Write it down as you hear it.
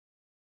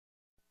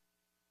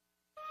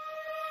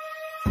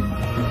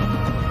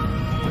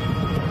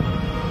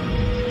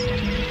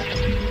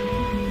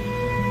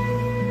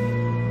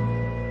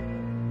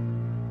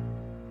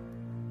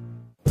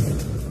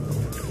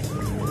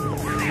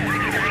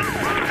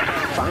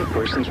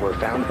Persons were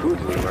found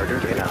brutally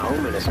murdered in a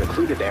home in a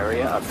secluded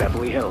area of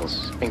Beverly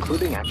Hills,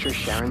 including actress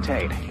Sharon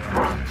Tate.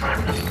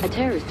 A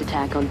terrorist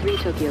attack on 3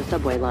 Tokyo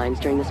subway lines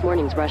during this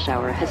morning's rush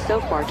hour has so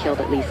far killed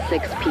at least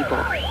 6 people.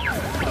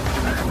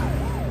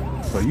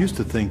 I used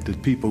to think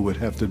that people would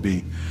have to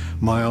be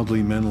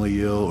mildly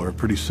mentally ill or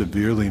pretty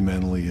severely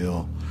mentally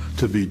ill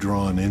to be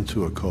drawn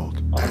into a cult.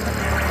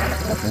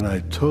 And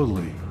I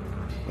totally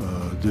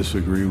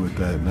disagree with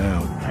that now.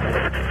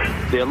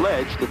 They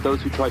allege that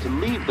those who try to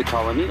leave the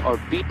colony are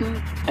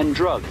beaten and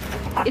drugged.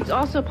 It's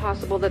also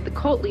possible that the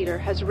cult leader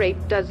has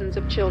raped dozens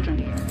of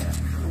children.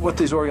 What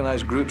these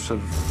organized groups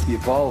have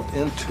evolved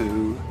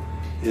into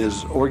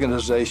is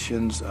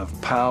organizations of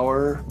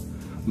power,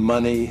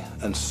 money,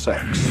 and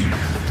sex.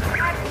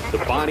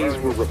 The bodies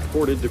were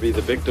reported to be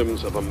the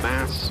victims of a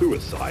mass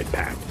suicide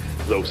pact,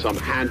 though some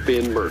had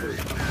been murdered.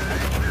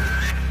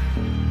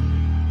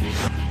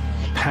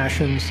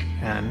 Passions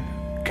and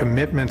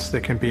commitments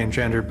that can be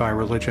engendered by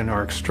religion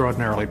are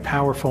extraordinarily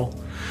powerful,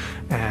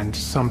 and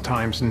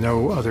sometimes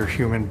no other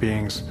human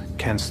beings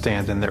can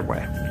stand in their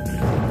way.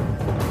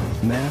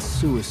 Mass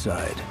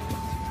suicide,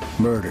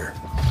 murder,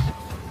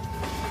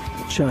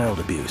 child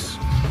abuse,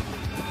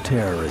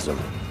 terrorism.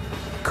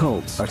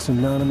 Cults are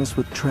synonymous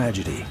with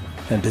tragedy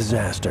and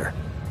disaster.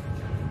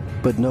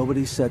 But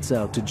nobody sets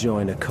out to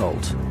join a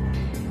cult.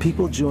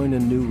 People join a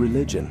new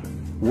religion,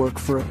 work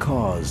for a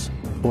cause,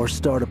 or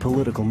start a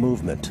political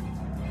movement.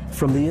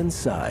 From the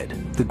inside,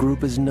 the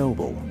group is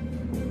noble,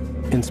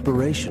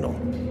 inspirational,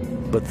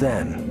 but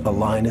then a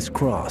line is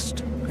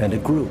crossed and a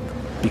group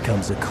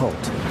becomes a cult.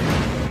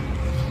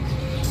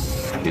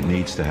 It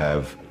needs to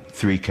have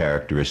 3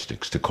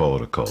 characteristics to call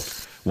it a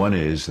cult. One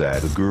is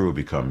that the guru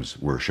becomes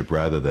worship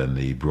rather than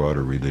the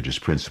broader religious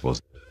principles.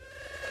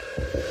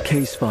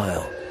 Case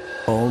file,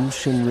 Om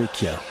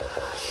Shinrikyo.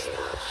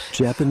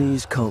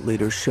 Japanese cult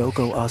leader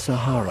Shoko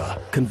Asahara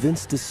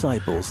convinced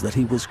disciples that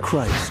he was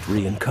Christ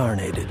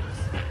reincarnated,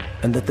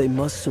 and that they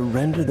must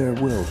surrender their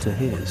will to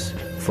his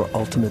for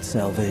ultimate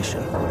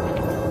salvation.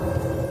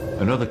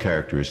 Another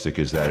characteristic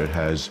is that it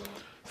has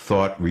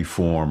thought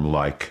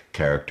reform-like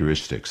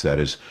characteristics, that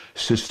is,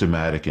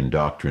 systematic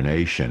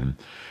indoctrination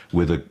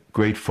with a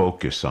great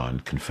focus on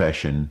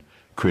confession,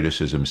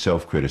 criticism,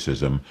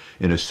 self-criticism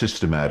in a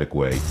systematic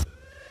way.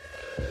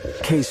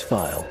 Case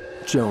file,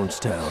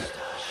 Jonestown.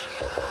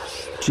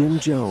 Jim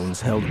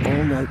Jones held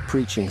all-night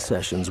preaching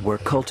sessions where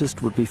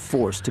cultists would be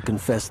forced to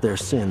confess their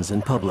sins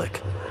in public,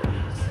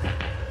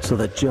 so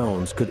that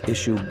Jones could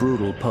issue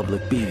brutal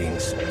public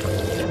beatings.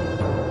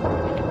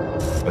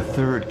 A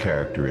third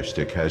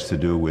characteristic has to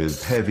do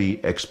with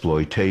heavy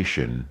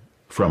exploitation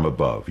from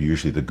above,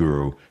 usually the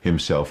guru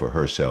himself or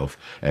herself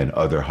and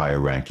other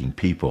higher-ranking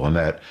people, and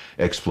that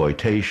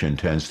exploitation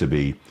tends to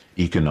be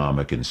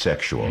economic and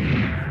sexual.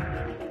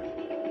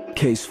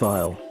 Case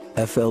file,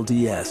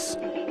 FLDS.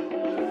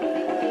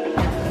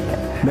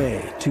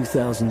 May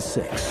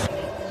 2006.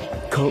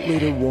 Cult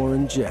leader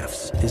Warren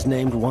Jeffs is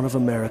named one of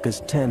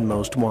America's 10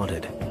 most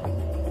wanted.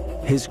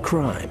 His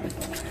crime,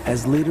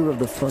 as leader of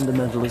the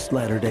fundamentalist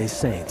Latter-day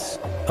Saints,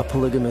 a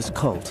polygamous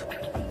cult,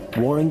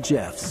 Warren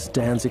Jeffs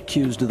stands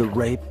accused of the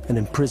rape and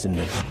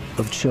imprisonment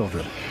of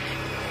children.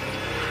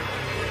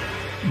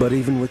 But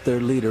even with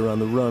their leader on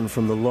the run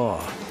from the law,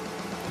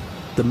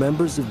 the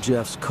members of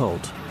Jeff's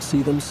cult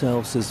see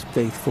themselves as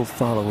faithful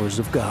followers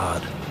of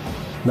God,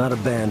 not a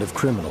band of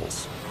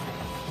criminals.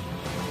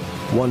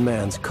 One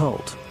man's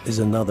cult is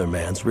another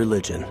man's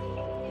religion.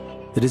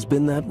 It has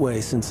been that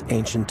way since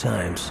ancient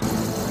times.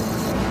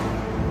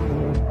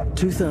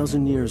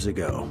 2,000 years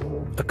ago,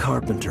 a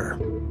carpenter,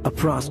 a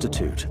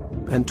prostitute,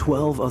 and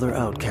 12 other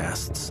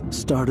outcasts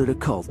started a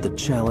cult that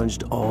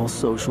challenged all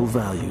social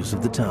values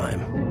of the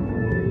time.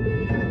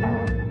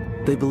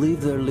 They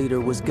believed their leader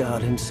was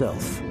God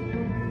himself,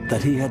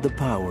 that he had the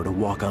power to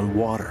walk on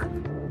water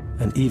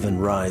and even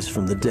rise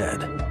from the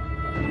dead.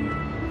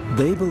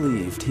 They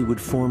believed he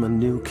would form a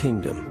new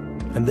kingdom,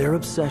 and their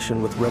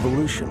obsession with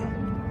revolution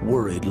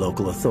worried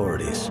local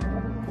authorities.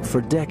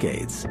 For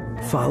decades,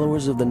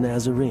 followers of the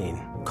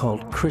Nazarene,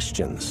 called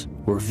Christians,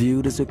 were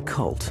viewed as a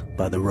cult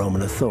by the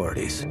Roman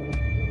authorities.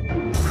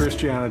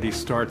 Christianity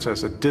starts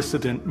as a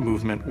dissident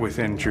movement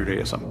within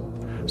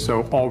Judaism.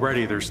 So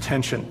already there's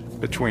tension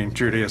between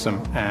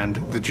Judaism and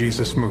the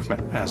Jesus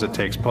movement as it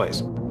takes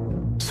place.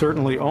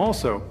 Certainly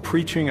also,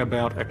 preaching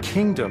about a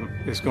kingdom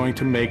is going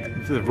to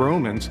make the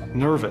Romans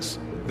nervous.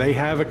 They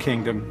have a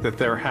kingdom that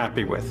they're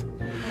happy with.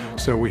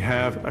 So we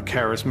have a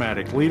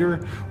charismatic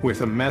leader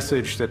with a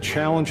message that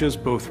challenges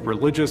both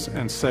religious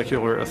and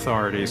secular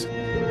authorities.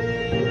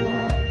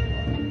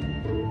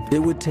 It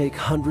would take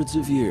hundreds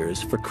of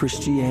years for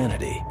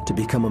Christianity to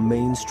become a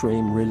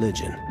mainstream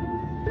religion.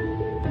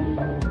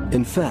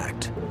 In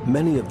fact,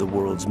 many of the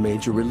world's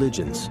major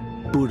religions,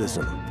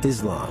 Buddhism,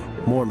 Islam,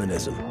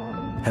 Mormonism,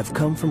 have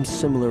come from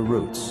similar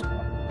roots.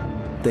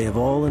 They have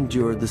all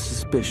endured the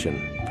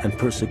suspicion and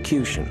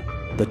persecution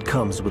that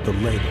comes with the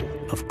label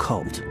of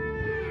cult.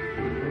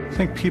 I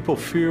think people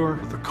fear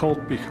the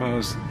cult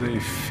because they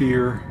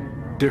fear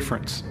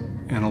difference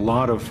in a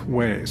lot of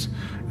ways.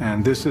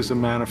 And this is a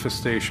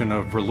manifestation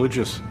of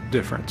religious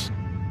difference.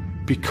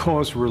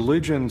 Because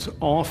religions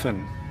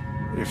often,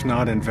 if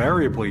not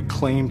invariably,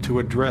 claim to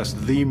address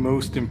the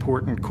most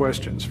important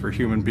questions for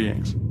human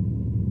beings.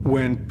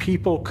 When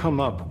people come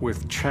up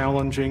with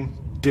challenging,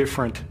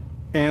 different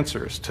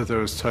answers to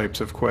those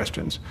types of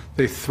questions,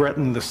 they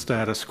threaten the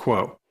status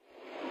quo.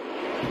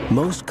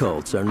 Most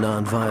cults are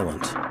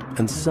nonviolent,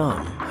 and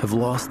some have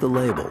lost the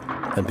label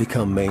and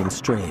become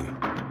mainstream.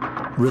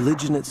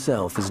 Religion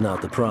itself is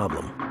not the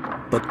problem,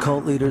 but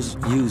cult leaders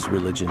use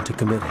religion to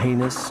commit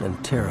heinous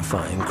and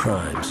terrifying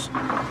crimes.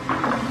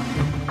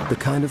 The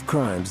kind of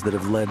crimes that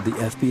have led the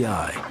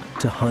FBI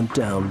to hunt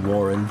down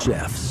Warren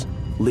Jeffs,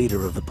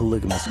 leader of the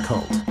polygamous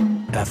cult,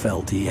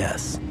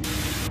 FLDS.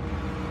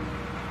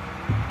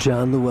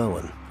 John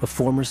Llewellyn, a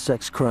former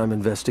sex crime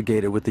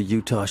investigator with the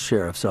Utah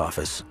Sheriff's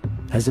Office,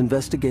 has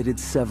investigated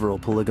several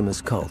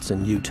polygamous cults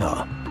in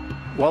Utah.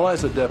 While I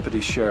was a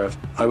deputy sheriff,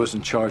 I was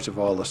in charge of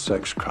all the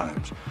sex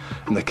crimes.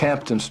 And the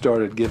captain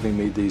started giving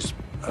me these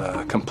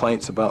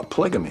complaints about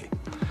polygamy.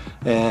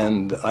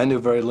 And I knew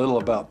very little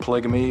about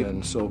polygamy,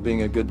 and so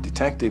being a good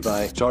detective,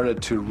 I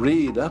started to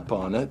read up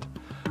on it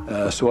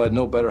so I'd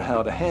know better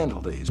how to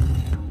handle these.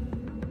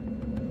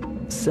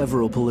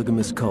 Several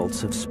polygamous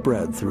cults have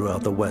spread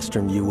throughout the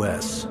western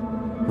U.S.,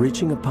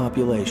 reaching a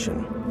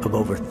population of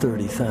over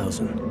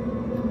 30,000.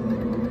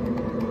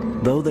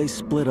 Though they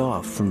split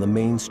off from the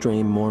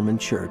mainstream Mormon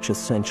church a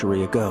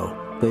century ago,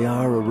 they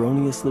are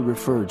erroneously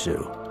referred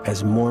to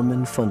as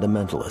Mormon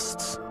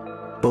fundamentalists.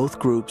 Both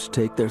groups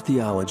take their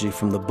theology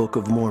from the Book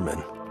of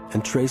Mormon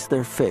and trace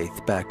their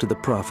faith back to the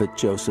prophet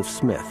Joseph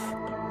Smith.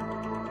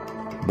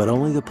 But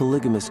only the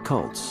polygamous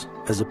cults,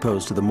 as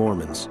opposed to the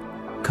Mormons,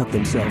 cut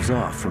themselves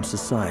off from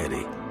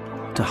society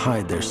to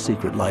hide their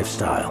secret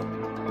lifestyle.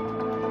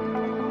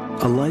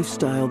 A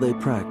lifestyle they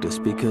practice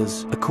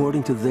because,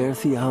 according to their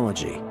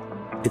theology,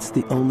 it's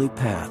the only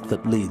path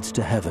that leads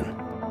to heaven.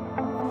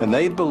 And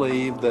they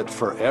believe that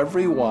for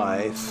every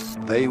wife,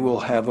 they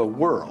will have a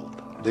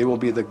world. They will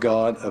be the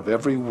god of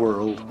every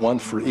world, one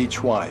for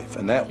each wife.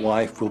 And that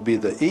wife will be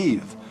the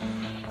Eve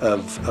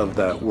of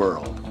that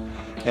world.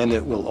 And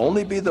it will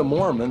only be the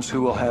Mormons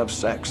who will have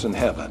sex in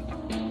heaven.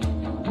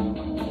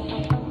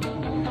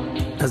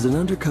 As an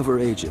undercover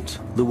agent,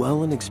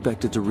 Llewellyn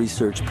expected to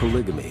research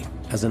polygamy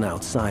as an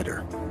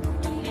outsider.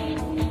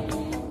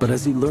 But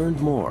as he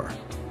learned more,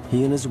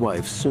 he and his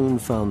wife soon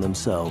found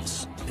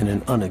themselves in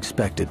an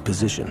unexpected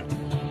position.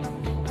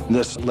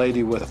 This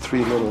lady with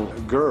 3 little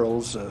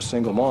girls, a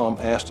single mom,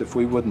 asked if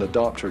we wouldn't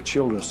adopt her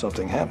children if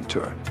something happened to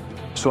her.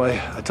 So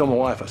I told my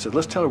wife, I said,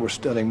 let's tell her we're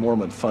studying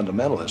Mormon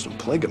fundamentalism,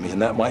 polygamy,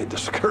 and that might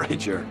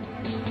discourage her.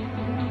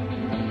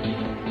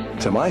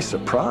 To my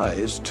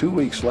surprise, 2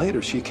 weeks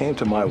later, she came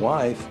to my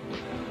wife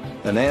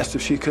and asked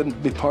if she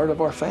couldn't be part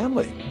of our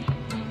family.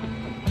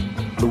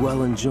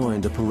 Llewellyn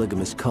joined a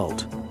polygamous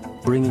cult,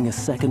 bringing a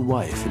second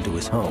wife into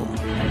his home.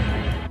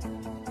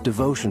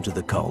 Devotion to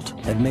the cult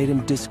had made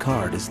him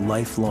discard his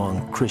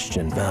lifelong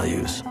Christian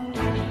values.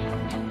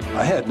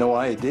 I had no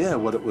idea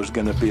what it was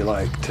going to be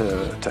like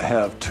to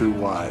have 2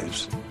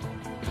 wives.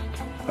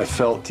 I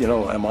felt, you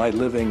know, am I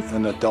living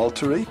in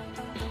adultery?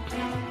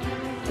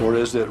 Or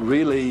is it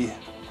really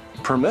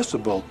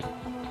permissible?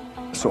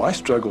 So I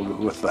struggled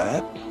with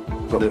that,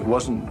 but it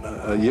wasn't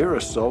a year or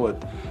so,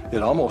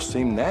 it almost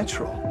seemed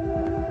natural.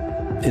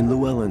 In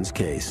Llewellyn's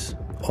case,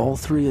 all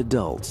 3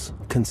 adults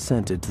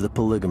consented to the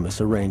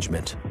polygamous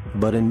arrangement,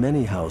 but in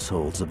many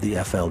households of the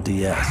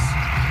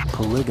FLDS,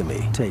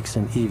 polygamy takes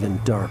an even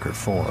darker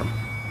form.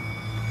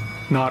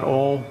 Not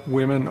all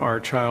women are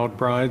child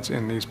brides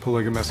in these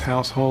polygamous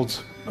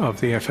households of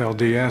the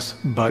FLDS,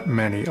 but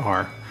many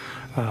are.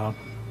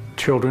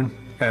 Children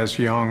as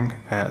young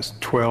as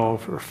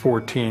 12 or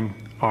 14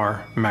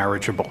 are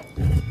marriageable.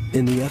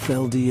 In the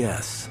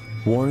FLDS,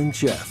 Warren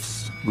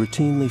Jeffs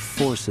routinely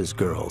forces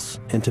girls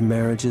into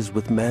marriages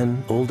with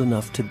men old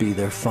enough to be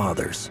their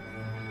fathers.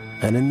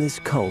 And in this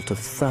cult of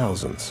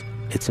thousands,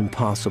 it's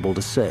impossible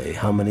to say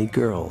how many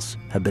girls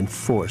have been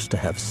forced to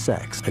have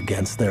sex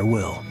against their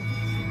will.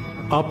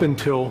 Up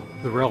until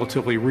the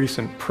relatively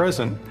recent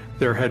present,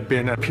 there had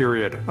been a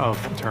period of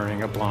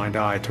turning a blind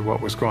eye to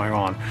what was going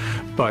on.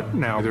 But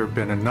now there have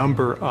been a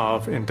number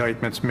of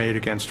indictments made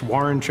against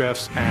Warren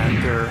Jeffs,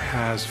 and there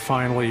has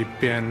finally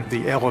been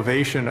the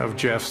elevation of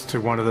Jeffs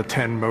to one of the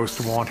 10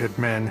 most wanted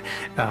men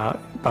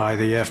by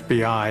the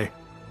FBI.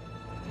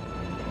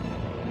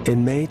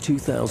 In May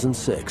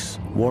 2006,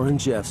 Warren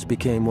Jeffs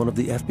became one of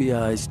the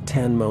FBI's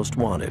 10 most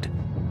wanted.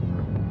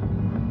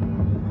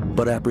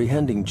 But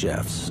apprehending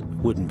Jeffs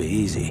wouldn't be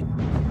easy.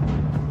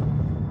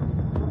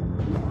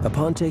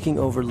 Upon taking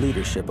over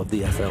leadership of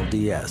the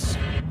FLDS,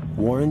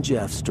 Warren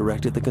Jeffs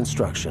directed the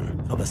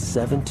construction of a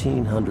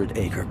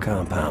 1,700-acre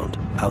compound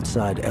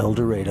outside El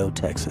Dorado,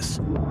 Texas.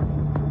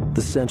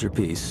 The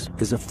centerpiece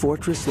is a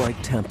fortress-like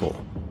temple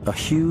a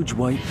huge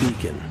white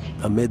beacon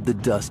amid the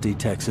dusty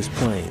Texas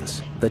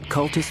plains that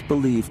cultists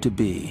believe to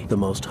be the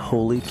most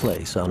holy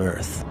place on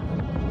earth.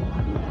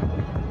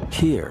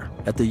 Here,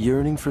 at the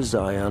Yearning for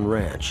Zion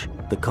Ranch,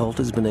 the cult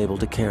has been able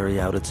to carry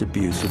out its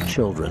abuse of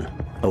children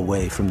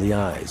away from the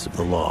eyes of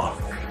the law.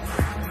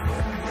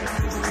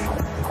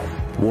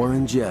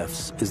 Warren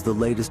Jeffs is the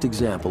latest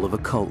example of a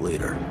cult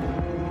leader.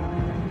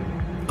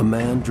 A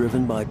man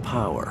driven by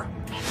power,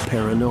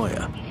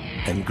 paranoia,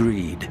 and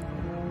greed.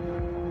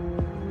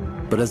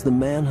 But as the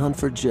manhunt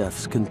for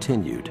Jeffs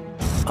continued,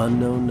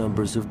 unknown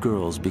numbers of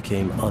girls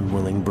became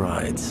unwilling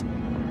brides.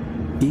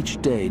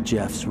 Each day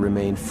Jeffs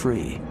remained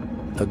free,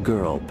 a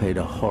girl paid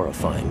a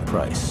horrifying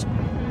price.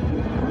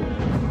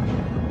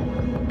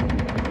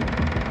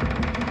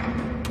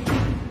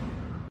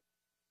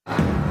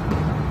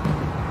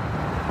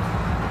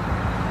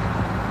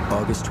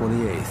 August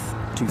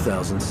 28th,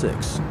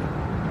 2006.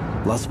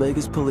 Las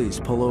Vegas police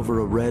pull over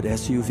a red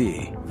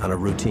SUV on a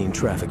routine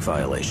traffic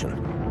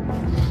violation.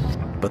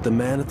 But the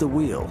man at the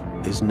wheel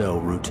is no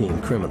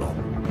routine criminal.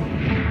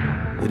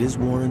 It is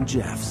Warren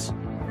Jeffs,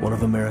 one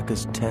of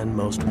America's 10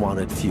 most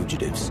wanted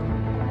fugitives.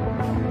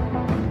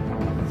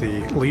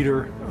 The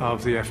leader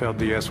of the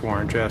FLDS,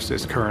 Warren Jeffs,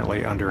 is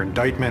currently under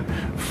indictment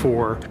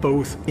for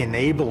both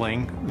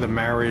enabling the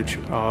marriage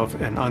of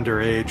an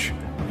underage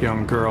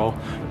young girl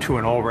to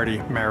an already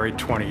married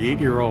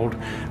 28-year-old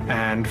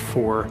and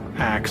for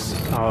acts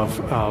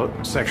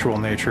of sexual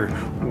nature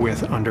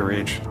with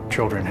underage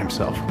children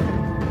himself.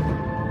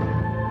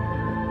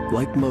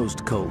 Like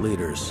most cult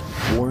leaders,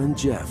 Warren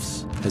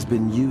Jeffs has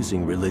been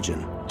using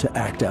religion to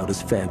act out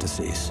his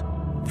fantasies.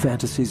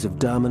 Fantasies of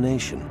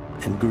domination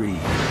and greed.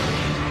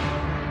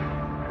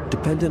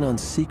 Dependent on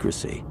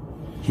secrecy,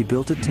 he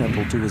built a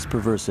temple to his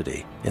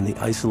perversity in the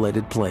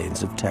isolated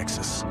plains of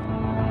Texas.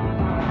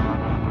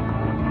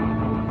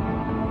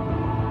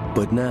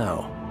 But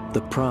now,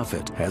 the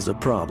prophet has a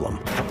problem.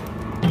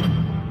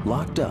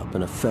 Locked up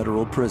in a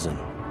federal prison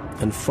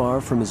and far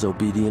from his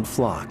obedient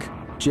flock,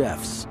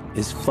 Jeffs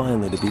is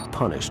finally to be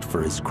punished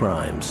for his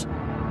crimes.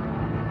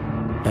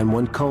 And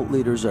when cult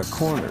leaders are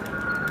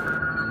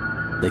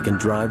cornered, they can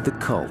drive the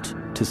cult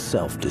to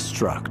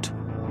self-destruct.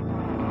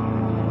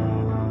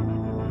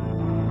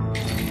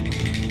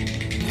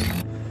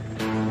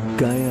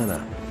 Guyana,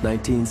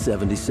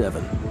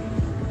 1977.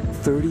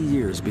 30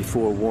 years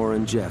before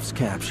Warren Jeffs'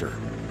 capture,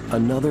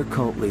 another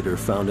cult leader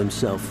found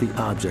himself the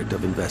object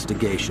of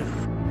investigation.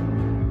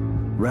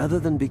 Rather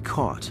than be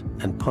caught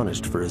and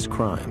punished for his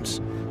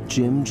crimes,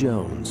 Jim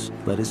Jones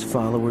led his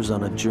followers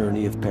on a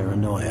journey of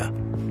paranoia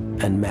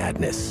and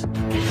madness.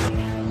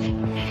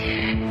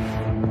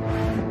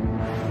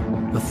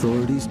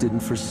 Authorities didn't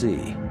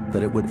foresee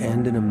that it would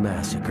end in a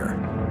massacre.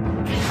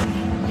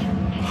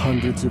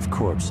 Hundreds of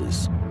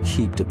corpses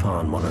heaped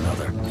upon one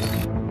another,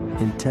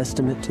 in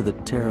testament to the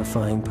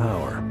terrifying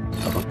power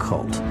of a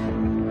cult.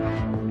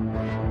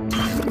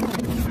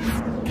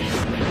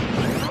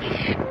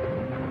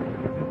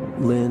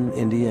 Lynn,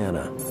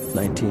 Indiana,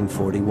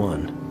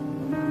 1941.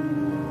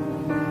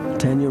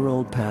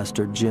 10-year-old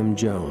pastor Jim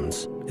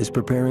Jones is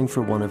preparing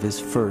for one of his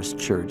first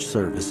church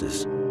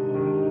services.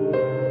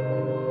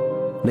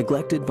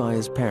 Neglected by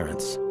his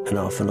parents and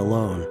often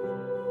alone,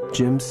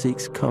 Jim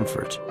seeks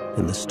comfort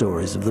in the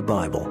stories of the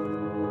Bible.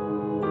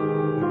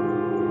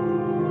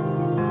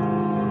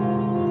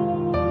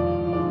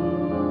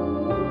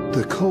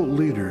 The cult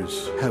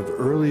leaders have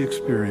early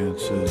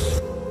experiences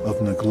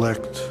of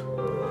neglect,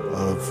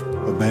 of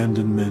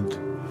abandonment,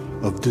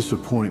 of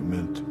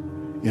disappointment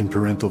in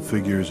parental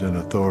figures and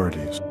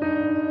authorities.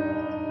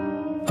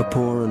 A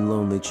poor and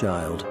lonely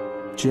child,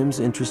 Jim's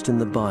interest in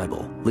the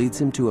Bible leads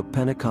him to a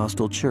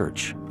Pentecostal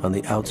church on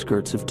the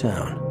outskirts of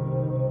town.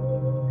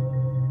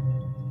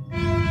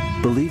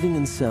 Believing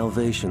in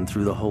salvation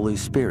through the Holy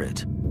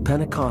Spirit,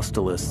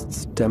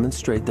 Pentecostalists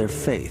demonstrate their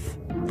faith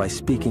by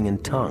speaking in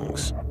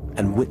tongues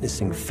and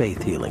witnessing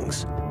faith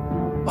healings,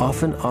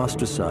 often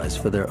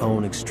ostracized for their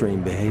own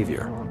extreme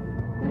behavior.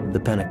 The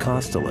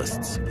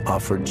Pentecostalists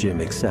offered Jim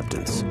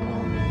acceptance.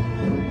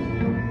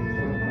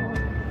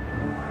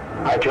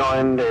 I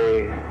joined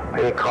a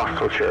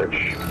Pentecostal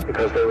church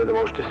because they were the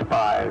most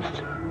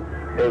despised.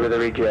 They were the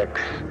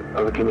rejects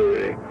of the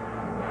community.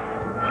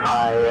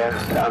 I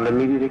found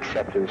immediate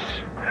acceptance,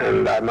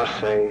 and I must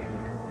say,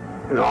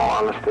 in all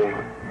honesty,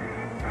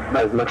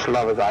 as much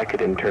love as I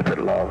could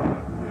interpret love.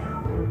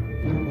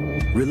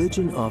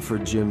 Religion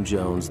offered Jim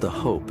Jones the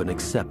hope and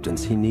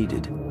acceptance he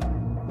needed,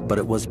 but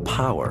it was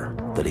power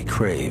that he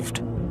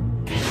craved.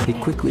 He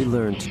quickly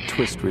learned to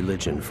twist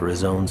religion for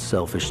his own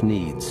selfish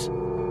needs,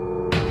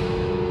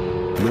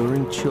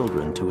 luring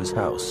children to his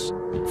house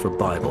for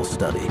Bible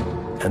study,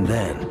 and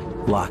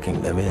then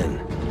locking them in.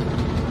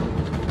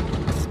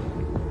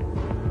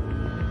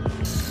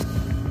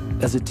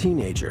 As a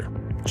teenager,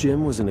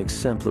 Jim was an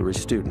exemplary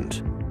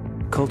student.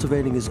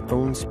 Cultivating his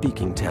own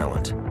speaking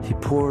talent, he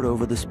pored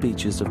over the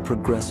speeches of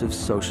progressive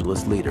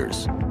socialist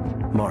leaders,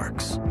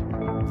 Marx,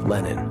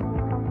 Lenin,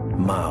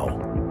 Mao.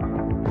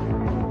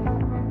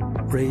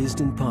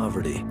 Raised in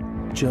poverty,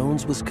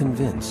 Jones was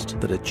convinced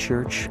that a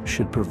church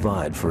should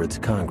provide for its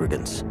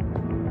congregants.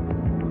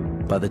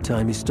 By the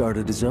time he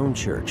started his own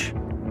church,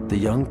 the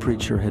young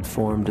preacher had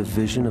formed a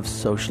vision of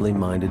socially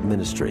minded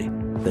ministry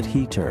that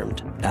he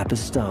termed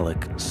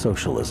apostolic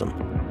socialism.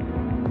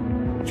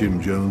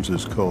 Jim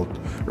Jones's cult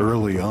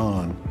early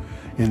on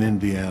in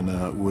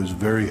Indiana was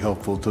very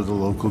helpful to the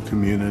local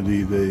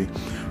community. They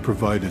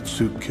provided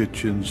soup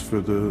kitchens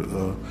for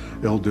the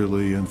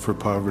elderly and for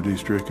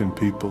poverty-stricken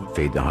people.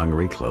 Feed the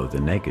hungry, clothe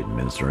the naked,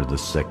 minister to the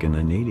sick and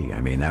the needy.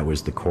 I mean, that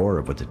was the core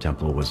of what the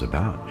temple was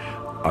about.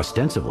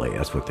 Ostensibly,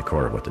 that's what the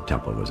core of what the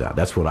temple was about.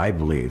 That's what I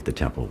believe the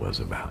temple was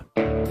about.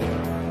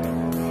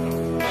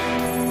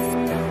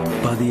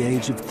 By the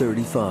age of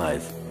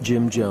 35,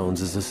 Jim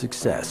Jones is a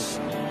success.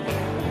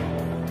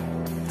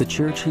 The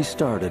church he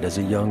started as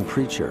a young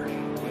preacher,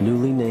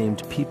 newly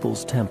named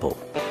People's Temple,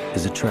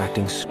 is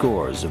attracting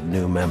scores of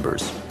new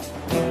members.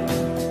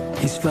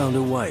 He's found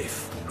a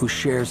wife who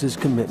shares his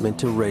commitment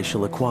to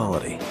racial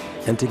equality,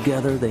 and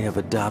together they have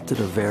adopted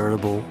a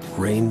veritable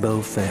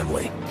rainbow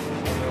family.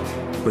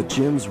 But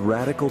Jim's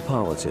radical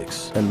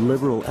politics and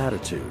liberal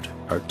attitude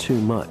are too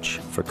much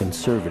for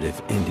conservative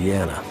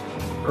Indiana.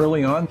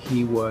 Early on,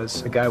 he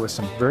was a guy with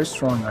some very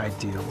strong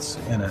ideals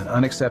in an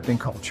unaccepting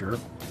culture.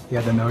 He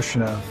had the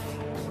notion of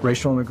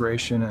racial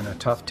immigration in a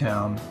tough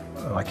town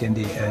like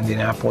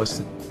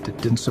Indianapolis that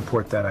didn't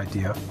support that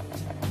idea.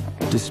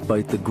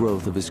 Despite the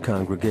growth of his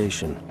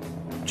congregation,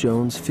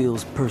 Jones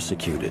feels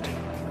persecuted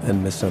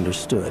and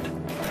misunderstood.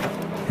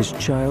 His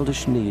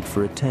childish need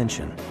for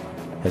attention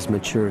has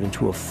matured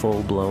into a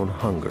full-blown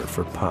hunger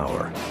for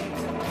power,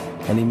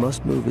 and he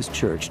must move his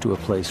church to a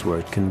place where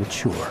it can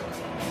mature.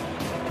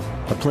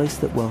 A place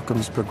that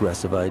welcomes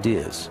progressive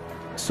ideas,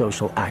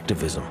 social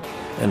activism,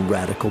 and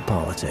radical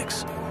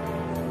politics.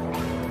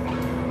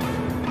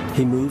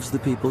 He moves the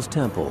People's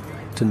Temple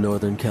to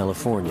Northern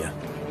California.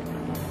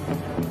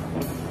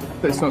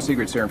 It's no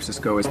secret San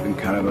Francisco has been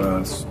kind of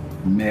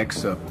a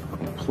mix, a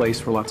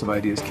place where lots of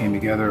ideas came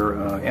together.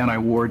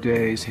 Anti-war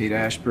days,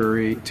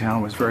 Haight-Ashbury. The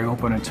town was very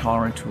open and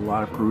tolerant to a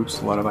lot of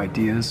groups, a lot of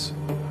ideas.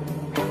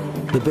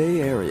 The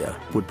Bay Area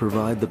would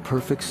provide the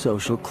perfect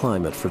social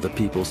climate for the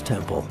People's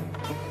Temple.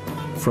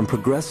 From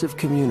progressive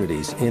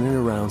communities in and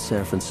around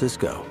San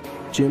Francisco,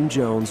 Jim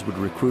Jones would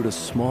recruit a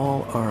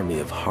small army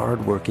of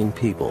hard-working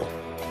people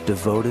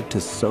devoted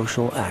to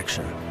social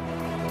action.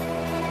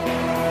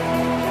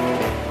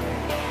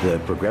 The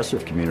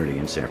progressive community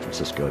in San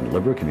Francisco and the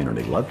liberal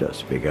community loved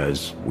us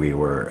because we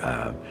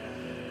were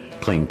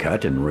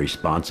clean-cut and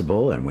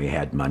responsible, and we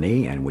had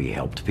money, and we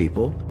helped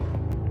people.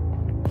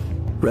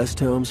 Rest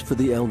homes for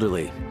the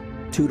elderly,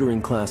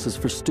 tutoring classes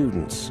for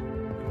students,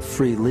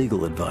 free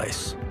legal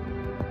advice.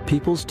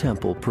 People's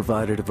Temple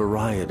provided a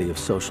variety of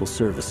social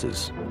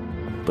services,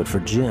 but for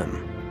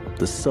Jim,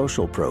 the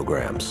social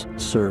programs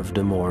served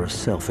a more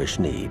selfish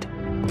need.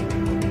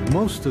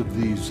 Most of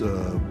these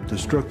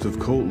destructive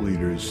cult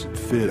leaders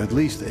fit at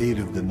least 8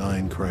 of the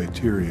 9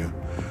 criteria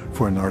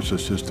for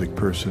narcissistic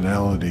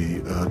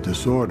personality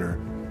disorder.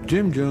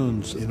 Jim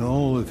Jones, in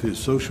all of his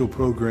social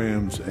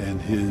programs and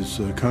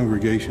his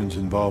congregation's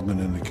involvement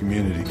in the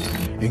community,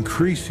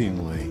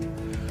 increasingly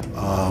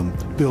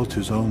built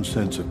his own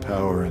sense of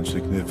power and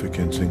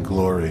significance and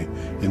glory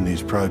in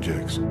these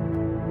projects.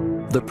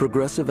 The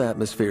progressive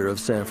atmosphere of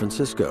San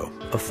Francisco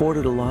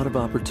afforded a lot of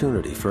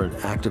opportunity for an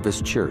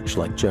activist church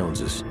like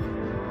Jones's.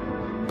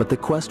 But the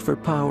quest for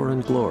power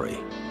and glory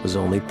was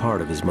only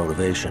part of his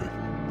motivation.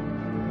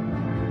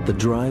 The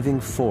driving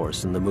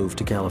force in the move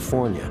to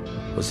California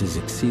was his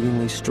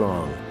exceedingly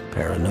strong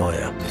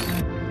paranoia.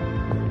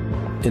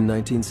 In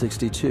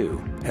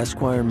 1962,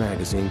 Esquire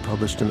magazine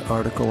published an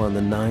article on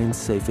the 9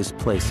 safest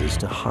places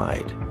to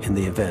hide in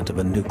the event of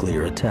a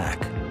nuclear attack.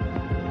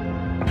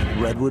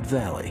 Redwood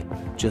Valley,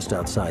 just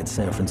outside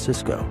San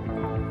Francisco,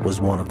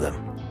 was one of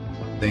them.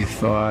 They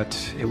thought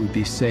it would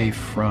be safe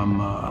from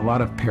a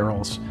lot of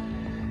perils.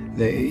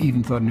 They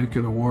even thought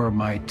nuclear war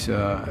might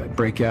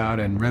break out,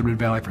 and Redwood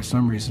Valley, for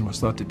some reason, was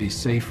thought to be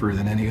safer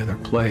than any other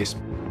place.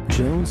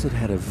 Jones had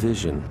had a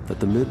vision that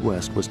the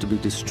Midwest was to be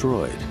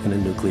destroyed in a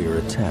nuclear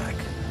attack,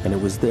 and it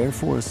was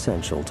therefore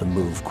essential to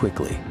move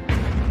quickly.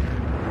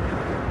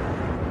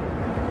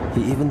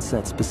 He even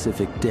set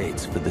specific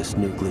dates for this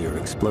nuclear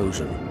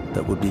explosion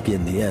that would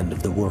begin the end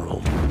of the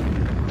world.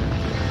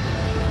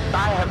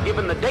 I have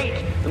given the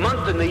date, the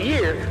month, and the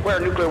year where a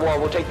nuclear war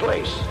will take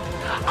place.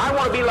 I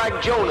want to be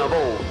like Jonah of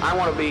old. I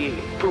want to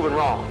be proven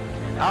wrong.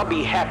 I'll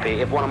be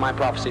happy if one of my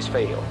prophecies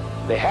fail.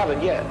 They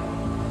haven't yet,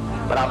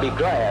 but I'll be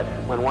glad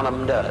when one of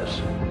them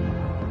does.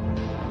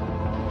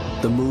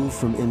 The move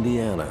from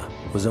Indiana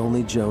was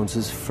only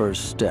Jones's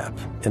first step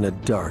in a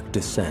dark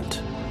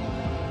descent,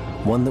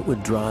 one that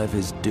would drive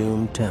his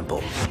doomed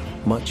temple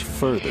much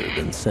further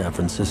than San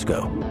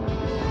Francisco.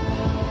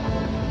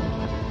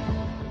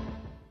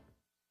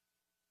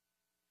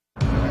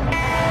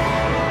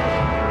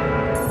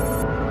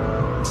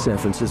 San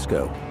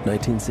Francisco,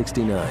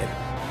 1969.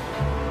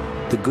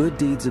 The good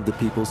deeds of the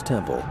People's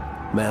Temple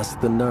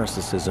masked the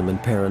narcissism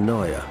and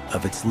paranoia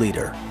of its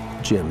leader,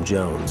 Jim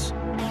Jones.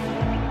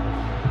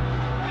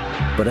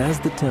 But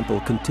as the temple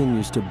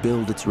continues to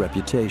build its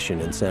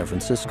reputation in San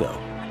Francisco,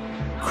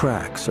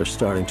 cracks are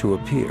starting to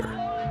appear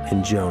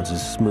in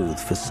Jones's smooth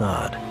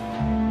facade.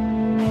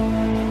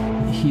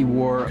 He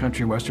wore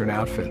country western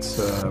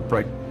outfits,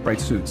 bright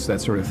suits, that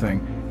sort of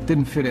thing.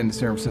 Didn't fit into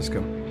San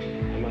Francisco.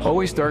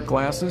 Always dark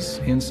glasses,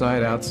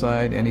 inside,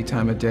 outside, any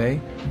time of day.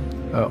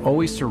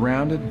 Always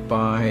surrounded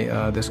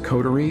by this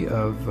coterie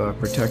of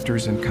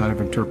protectors and kind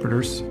of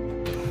interpreters.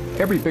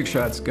 Every big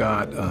shot's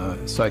got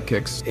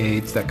sidekicks,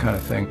 aides, that kind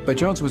of thing. But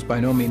Jones was by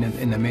no means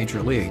in the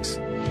major leagues.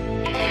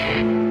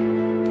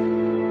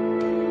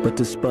 But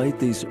despite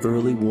these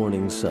early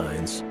warning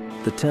signs,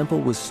 the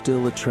temple was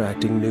still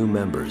attracting new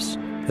members,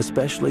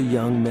 especially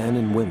young men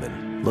and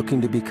women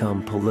looking to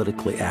become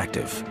politically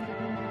active.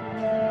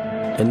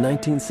 In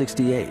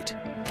 1968,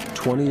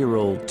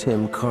 20-year-old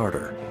Tim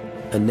Carter,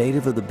 a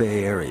native of the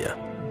Bay Area,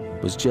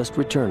 was just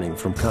returning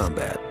from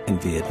combat in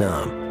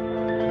Vietnam.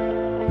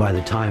 By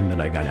the time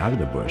that I got out of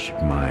the bush,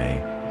 my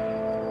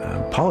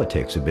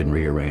politics had been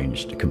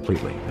rearranged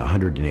completely,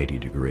 180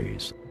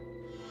 degrees.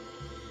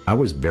 I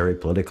was very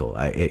political.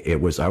 I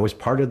was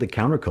part of the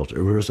counterculture.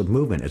 It was a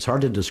movement. It's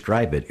hard to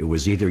describe it. It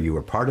was either you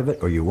were part of it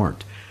or you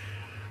weren't.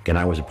 And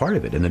I was a part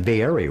of it. And the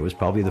Bay Area was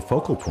probably the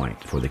focal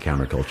point for the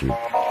counterculture.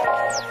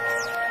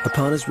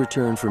 Upon his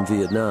return from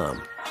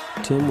Vietnam,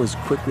 Tim was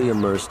quickly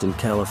immersed in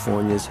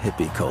California's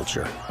hippie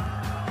culture,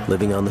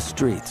 living on the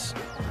streets,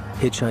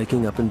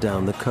 hitchhiking up and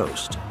down the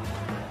coast,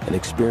 and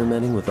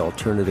experimenting with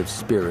alternative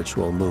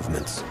spiritual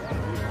movements.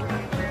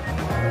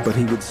 But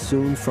he would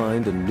soon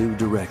find a new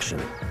direction,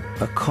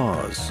 a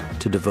cause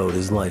to devote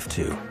his life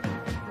to.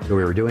 So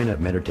we were doing a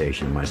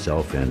meditation,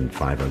 myself and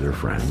 5 other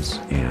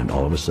friends, and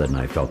all of a sudden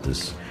I felt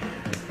this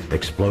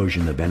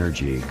explosion of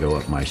energy go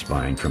up my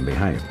spine from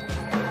behind.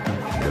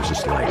 It was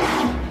just like,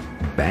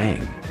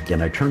 bang.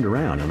 And I turned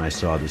around and I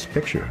saw this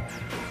picture.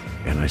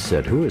 And I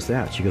said, "Who is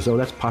that?" She goes, "Oh,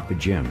 that's Papa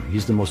Jim.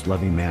 He's the most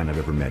loving man I've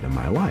ever met in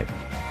my life."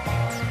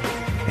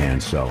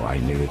 And so I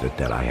knew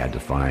that I had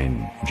to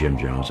find Jim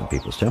Jones and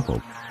People's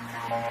Temple.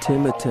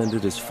 Tim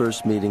attended his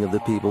first meeting of the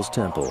People's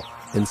Temple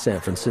in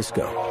San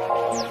Francisco.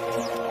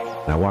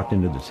 I walked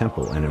into the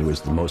temple and it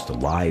was the most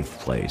alive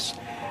place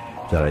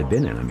that I'd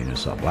been in. I mean, I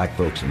saw black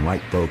folks and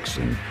white folks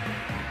and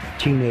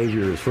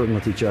teenagers flirting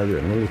with each other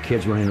and little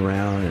kids running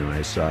around, and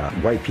I saw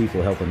white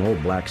people helping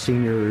old black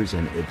seniors,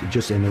 and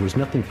and there was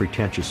nothing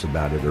pretentious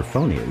about it or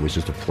phony. It was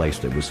just a place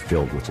that was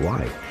filled with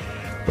life.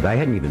 But I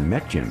hadn't even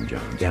met Jim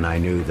Jones, and I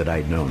knew that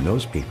I'd known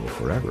those people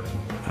forever.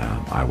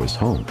 I was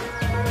home.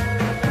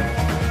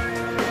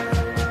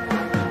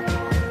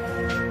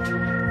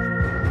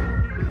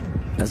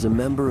 As a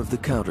member of the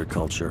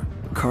counterculture,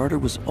 Carter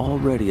was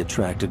already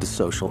attracted to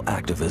social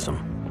activism.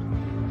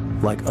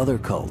 Like other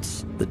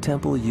cults, the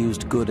temple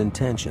used good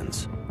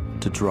intentions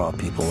to draw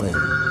people in.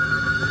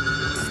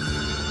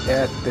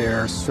 At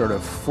their sort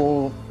of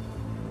full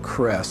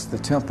crest, the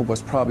temple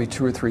was probably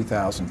 2,000 or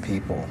 3,000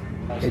 people.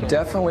 It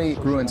definitely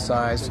grew in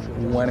size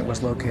when it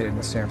was located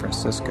in San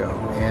Francisco,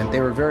 and they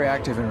were very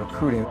active in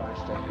recruiting.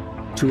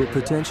 To a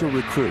potential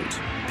recruit,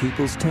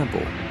 People's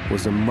Temple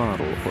was a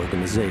model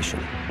organization,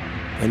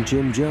 and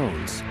Jim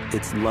Jones,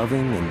 its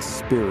loving and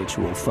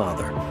spiritual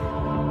father.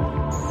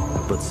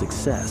 But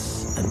success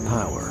and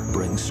power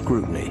bring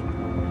scrutiny.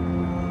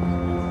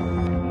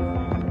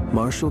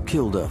 Marshall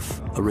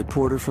Kilduff, a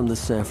reporter from the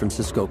San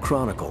Francisco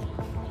Chronicle,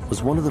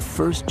 was one of the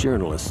first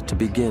journalists to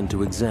begin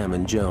to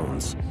examine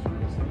Jones.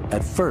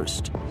 At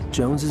first,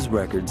 Jones's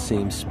record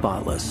seemed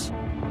spotless,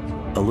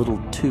 a little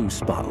too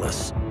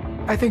spotless.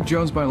 I think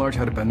Jones, by and large,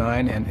 had a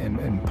benign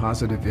and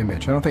positive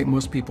image. I don't think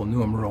most people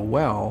knew him real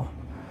well,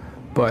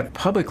 but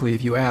publicly,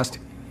 if you asked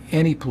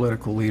any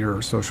political leader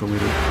or social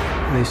leader,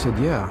 they said,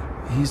 yeah,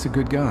 he's a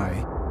good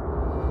guy.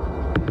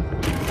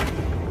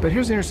 But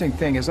here's the interesting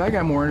thing. As I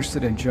got more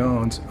interested in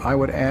Jones, I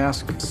would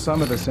ask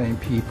some of the same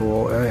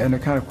people in a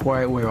kind of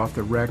quiet way off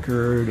the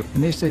record,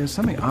 and they say there's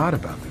something odd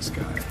about this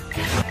guy.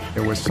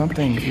 There was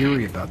something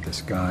eerie about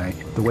this guy,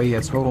 the way he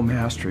had total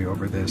mastery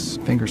over this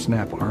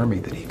finger-snap army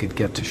that he could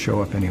get to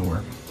show up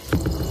anywhere.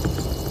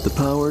 The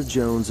power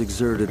Jones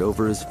exerted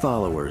over his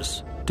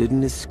followers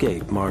didn't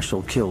escape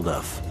Marshall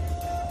Kilduff.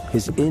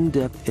 His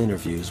in-depth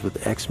interviews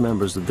with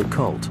ex-members of the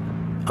cult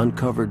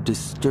uncovered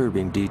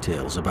disturbing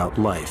details about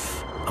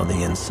life on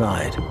the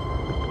inside.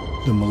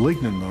 The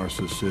malignant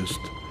narcissist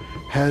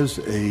has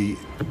a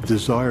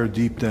desire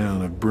deep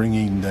down of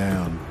bringing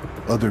down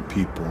other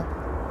people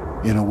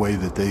in a way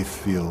that they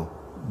feel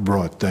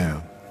brought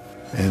down.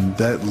 And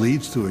that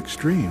leads to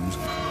extremes.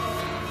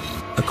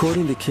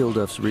 According to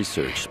Kilduff's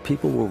research,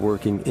 people were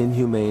working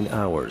inhumane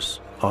hours,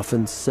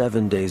 often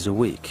 7 days a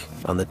week,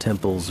 on the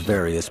temple's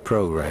various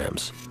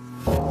programs.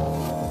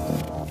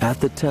 At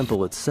the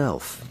temple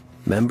itself,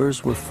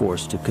 members were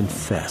forced to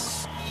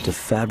confess to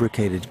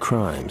fabricated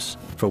crimes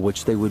for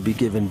which they would be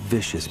given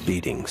vicious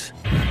beatings.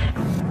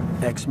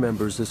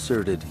 Ex-members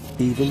asserted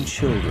even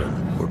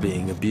children were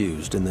being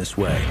abused in this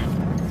way.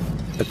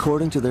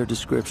 According to their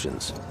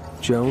descriptions,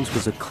 Jones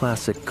was a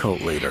classic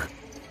cult leader,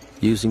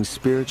 using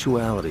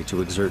spirituality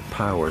to exert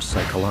power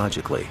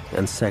psychologically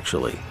and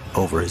sexually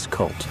over his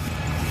cult.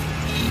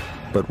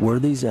 But were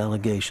these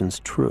allegations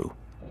true?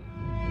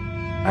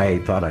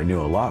 I thought I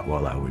knew a lot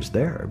while I was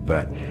there,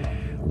 but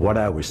what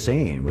I was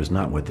saying was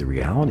not what the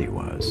reality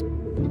was.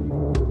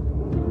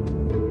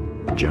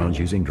 Jones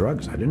using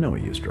drugs. I didn't know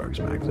he used drugs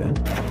back then.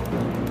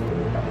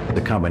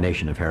 The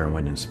combination of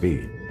heroin and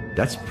speed,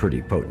 that's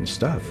pretty potent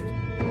stuff.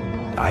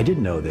 I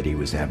didn't know that he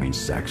was having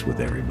sex with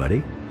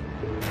everybody.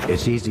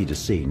 It's easy to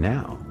see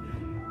now,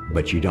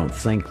 but you don't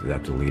think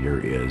that the leader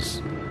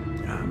is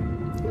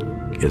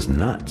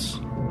nuts.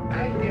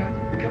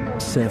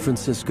 San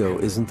Francisco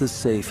isn't the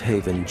safe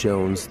haven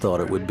Jones thought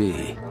it would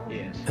be.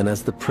 And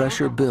as the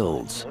pressure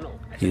builds,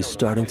 he's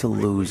starting to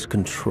lose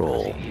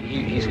control.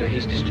 He's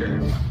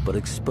disturbed. But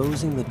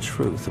exposing the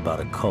truth about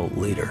a cult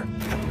leader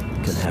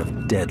can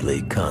have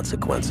deadly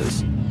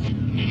consequences.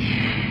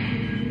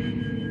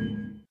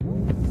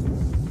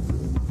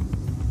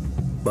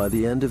 By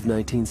the end of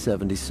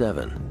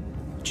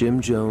 1977,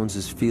 Jim Jones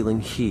is feeling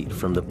heat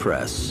from the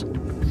press.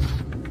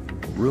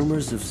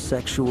 Rumors of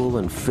sexual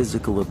and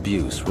physical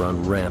abuse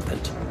run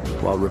rampant,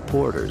 while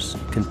reporters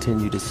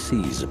continue to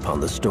seize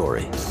upon the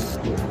story.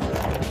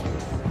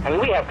 I mean,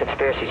 we have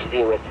conspiracies to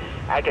deal with.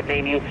 I could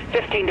name you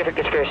 15 different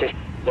conspiracies.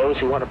 Those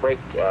who want to break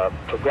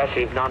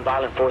progressive,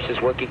 nonviolent forces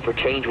working for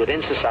change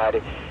within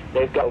society,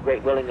 they've got a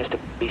great willingness to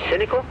be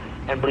cynical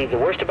and believe the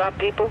worst about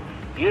people.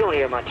 You don't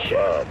hear much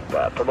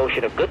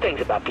promotion of good things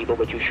about people,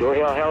 but you sure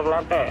hear a hell of a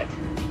lot bad.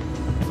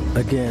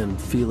 Again,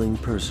 feeling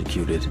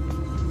persecuted,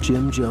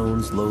 Jim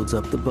Jones loads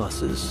up the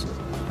buses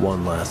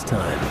one last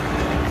time.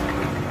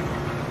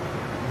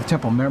 The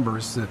temple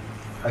members that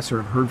I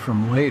sort of heard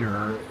from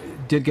later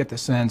did get the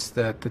sense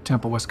that the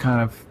temple was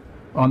kind of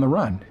on the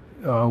run,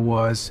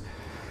 was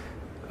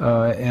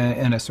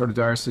in a sort of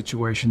dire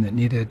situation that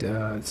needed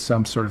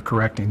some sort of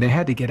correcting. They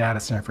had to get out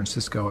of San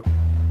Francisco.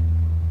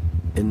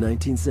 In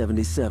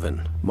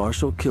 1977,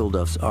 Marshall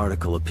Kilduff's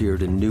article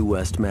appeared in New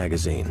West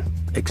magazine,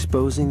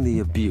 exposing the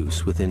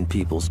abuse within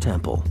People's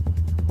Temple.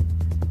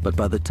 But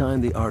by the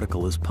time the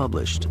article is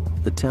published,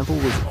 the temple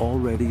was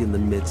already in the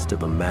midst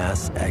of a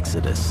mass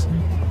exodus.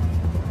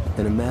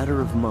 In a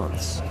matter of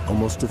months,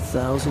 almost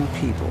 1,000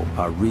 people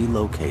are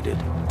relocated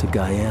to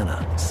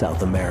Guyana,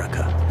 South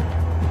America.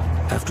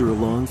 After a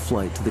long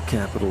flight to the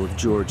capital of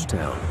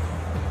Georgetown,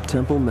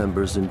 temple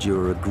members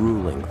endure a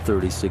grueling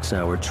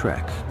 36-hour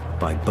trek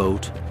by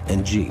boat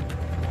and jeep.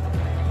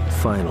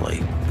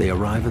 Finally, they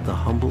arrive at the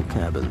humble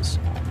cabins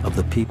of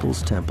the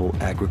People's Temple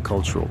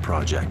Agricultural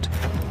Project,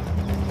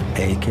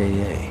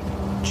 aka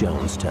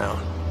Jonestown.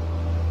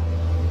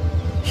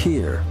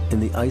 Here,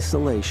 in the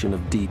isolation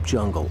of deep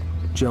jungle,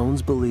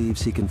 Jones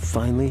believes he can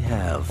finally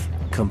have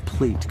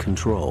complete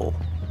control.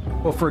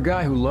 Well, for a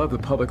guy who loved the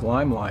public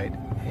limelight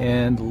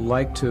and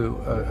liked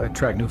to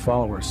attract new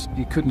followers,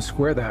 you couldn't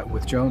square that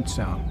with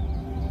Jonestown.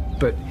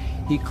 But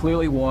he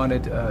clearly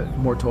wanted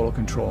more total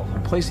control, a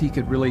place he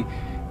could really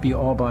be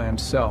all by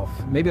himself.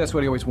 Maybe that's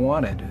what he always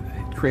wanted,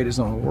 create his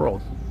own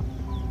world.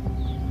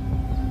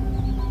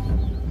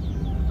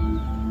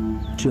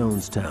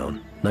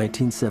 Jonestown,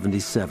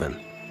 1977.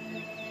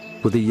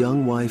 With a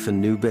young wife and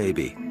new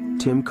baby,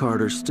 Tim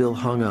Carter still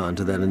hung on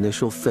to that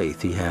initial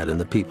faith he had in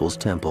the People's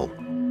Temple.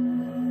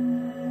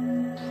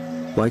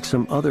 Like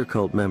some other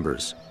cult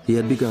members, he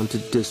had begun to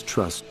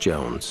distrust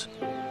Jones,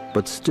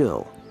 but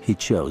still, he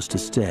chose to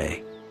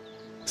stay.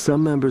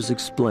 Some members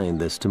explained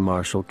this to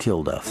Marshall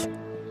Kilduff.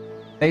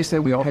 They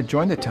said we all had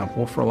joined the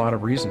temple for a lot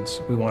of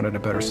reasons. We wanted a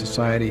better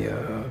society,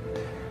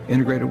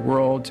 integrated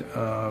world,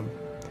 a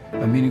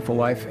meaningful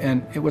life,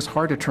 and it was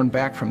hard to turn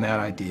back from that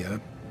idea,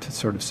 to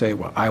sort of say,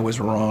 well, I was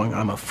wrong,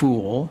 I'm a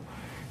fool,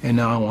 and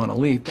now I want to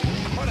leave.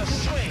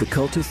 The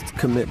cultists'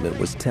 commitment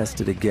was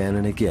tested again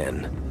and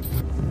again.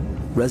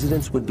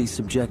 Residents would be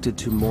subjected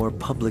to more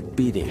public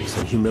beatings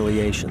and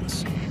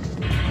humiliations.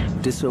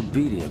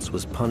 Disobedience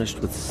was punished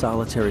with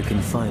solitary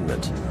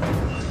confinement,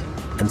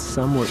 and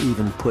some were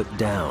even put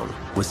down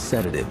with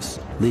sedatives,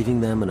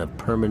 leaving them in a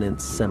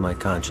permanent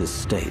semi-conscious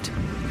state.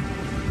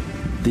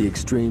 The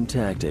extreme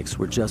tactics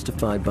were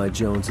justified by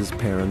Jones's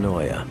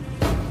paranoia.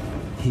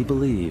 He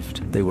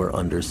believed they were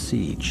under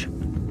siege.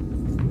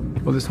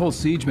 Well, this whole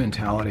siege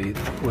mentality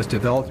was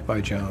developed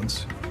by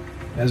Jones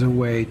as a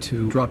way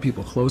to draw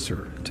people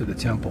closer to the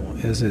temple.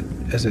 As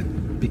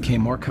it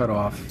became more cut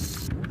off,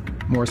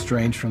 more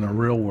estranged from the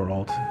real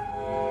world,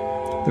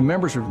 the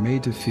members were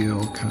made to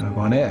feel kind of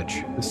on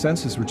edge. The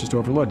senses were just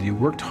overloaded. You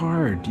worked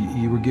hard,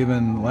 you were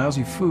given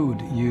lousy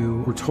food,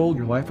 you were told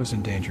your life was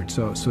endangered.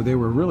 So they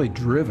were really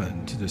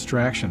driven to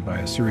distraction by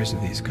a series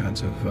of these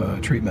kinds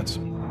of treatments.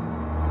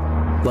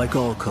 Like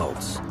all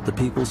cults, the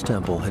People's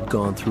Temple had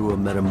gone through a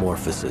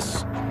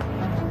metamorphosis.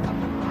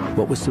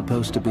 What was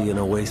supposed to be an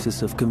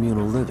oasis of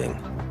communal living,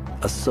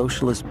 a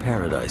socialist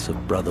paradise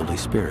of brotherly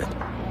spirit,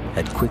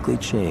 had quickly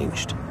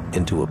changed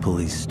into a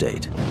police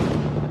state.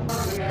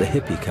 The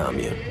hippie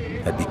commune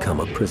had become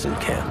a prison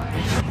camp.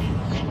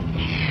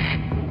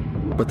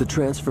 But the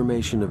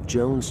transformation of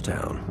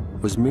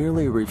Jonestown was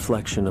merely a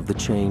reflection of the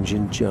change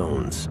in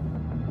Jones.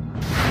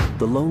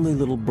 The lonely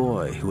little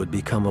boy who had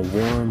become a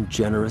warm,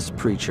 generous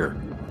preacher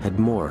had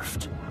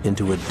morphed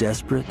into a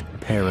desperate,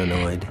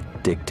 paranoid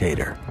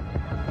dictator.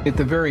 At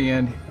the very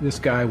end, this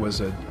guy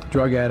was a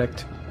drug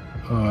addict,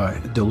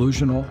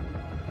 delusional,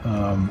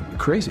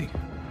 crazy.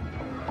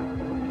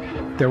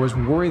 There was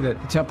worry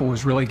that the temple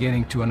was really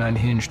getting to an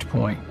unhinged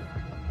point.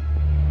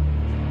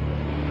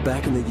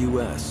 Back in the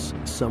U.S.,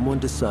 someone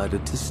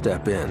decided to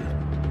step in.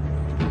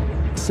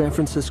 San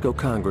Francisco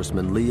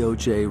Congressman Leo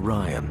J.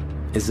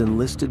 Ryan is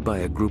enlisted by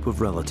a group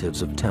of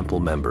relatives of temple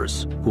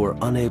members who are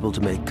unable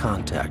to make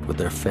contact with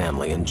their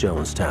family in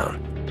Jonestown.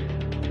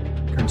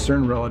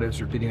 Concerned relatives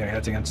are beating their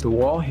heads against the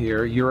wall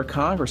here. You're a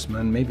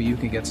congressman, maybe you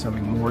can get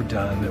something more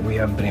done that we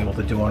haven't been able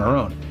to do on our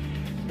own.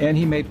 And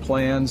he made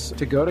plans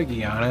to go to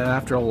Guyana, and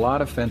after a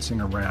lot of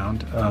fencing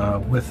around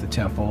with the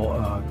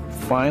temple,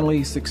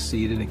 finally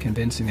succeeded in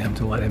convincing them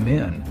to let him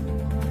in.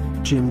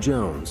 Jim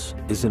Jones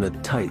is in a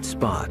tight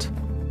spot.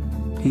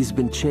 He's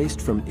been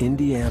chased from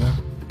Indiana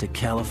to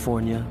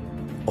California,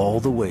 all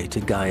the way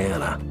to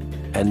Guyana.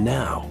 And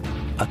now,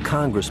 a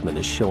congressman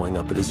is showing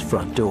up at his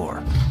front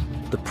door.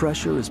 The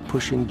pressure is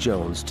pushing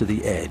Jones to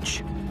the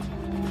edge,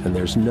 and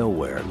there's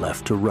nowhere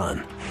left to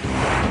run.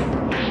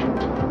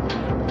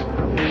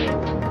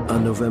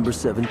 On November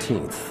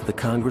 17th, the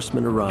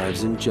congressman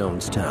arrives in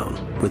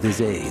Jonestown with his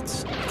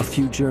aides, a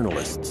few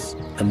journalists,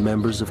 and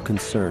members of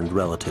concerned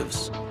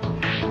relatives.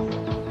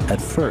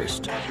 At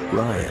first,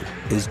 Ryan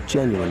is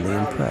genuinely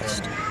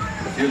impressed.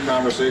 A few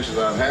conversations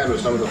I've had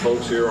with some of the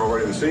folks here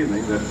already this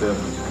evening that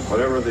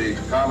whatever the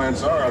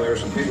comments are, there are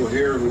some people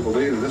here who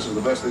believe that this is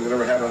the best thing that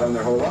ever happened to them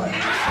their whole life.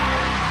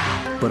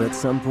 But at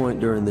some point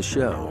during the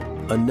show,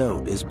 a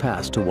note is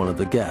passed to one of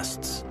the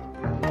guests.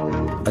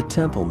 A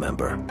temple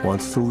member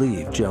wants to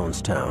leave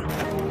Jonestown.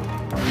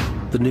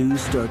 The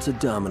news starts a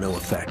domino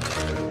effect,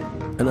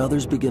 and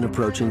others begin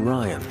approaching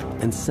Ryan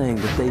and saying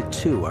that they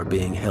too are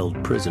being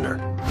held prisoner.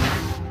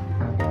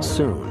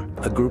 Soon,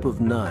 a group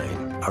of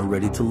 9 are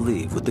ready to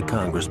leave with the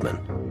congressman.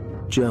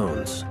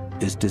 Jones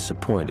is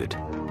disappointed.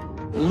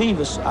 Leave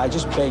us, I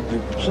just beg you,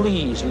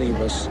 please leave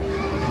us.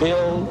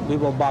 Bill, we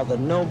will bother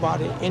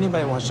nobody.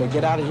 Anybody wants to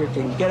get out of here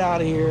can get out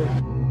of here.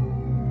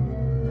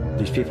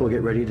 These people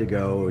get ready to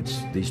go.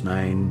 It's these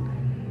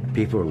 9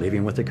 people are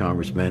leaving with the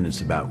congressman.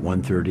 It's about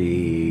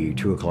 1:30,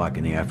 2 o'clock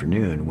in the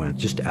afternoon when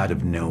just out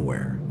of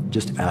nowhere,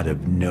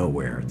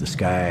 the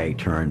sky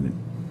turned,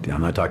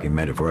 I'm not talking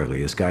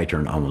metaphorically, the sky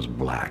turned almost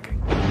black.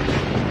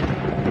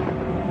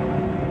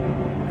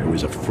 It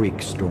was a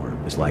freak storm.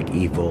 It's like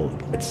evil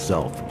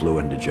itself blew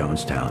into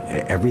Jonestown.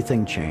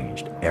 Everything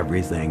changed.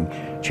 Everything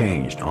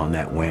changed on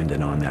that wind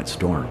and on that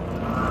storm.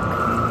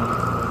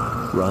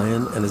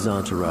 Ryan and his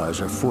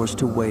entourage are forced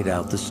to wait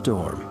out the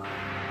storm.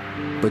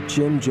 But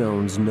Jim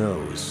Jones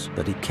knows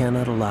that he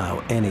cannot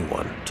allow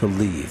anyone to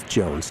leave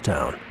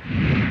Jonestown.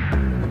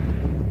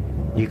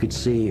 You could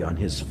see on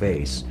his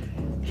face,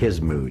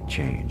 his mood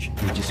changed.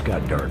 He just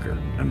got darker.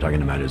 I'm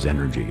talking about his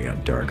energy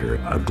got darker,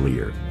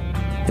 uglier.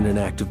 In an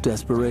act of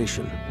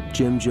desperation,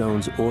 Jim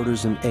Jones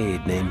orders an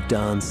aide named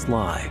Don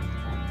Sly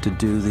to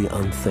do the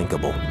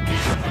unthinkable.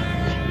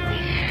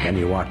 And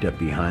he walked up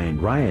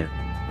behind Ryan.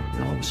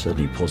 And all of a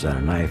sudden he pulls out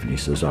a knife and he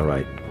says, "All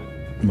right,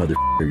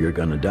 motherfucker, you're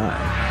gonna die."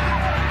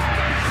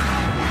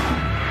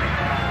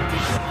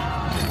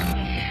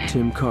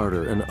 Tim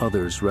Carter and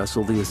others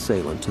wrestle the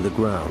assailant to the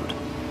ground.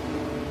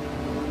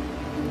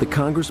 The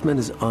congressman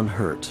is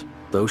unhurt,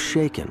 though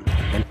shaken,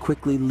 and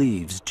quickly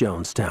leaves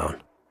Jonestown.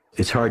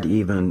 It's hard to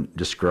even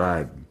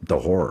describe the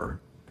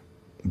horror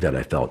that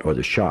I felt, or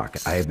the shock.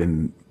 I have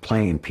been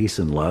playing peace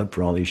and love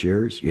for all these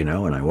years, you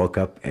know, and I woke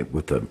up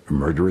with a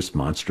murderous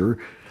monster,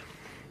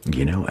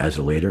 you know, as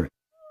a leader.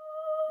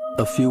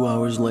 A few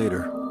hours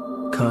later,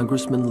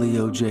 Congressman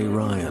Leo J.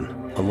 Ryan,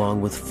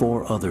 along with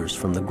 4 others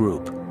from the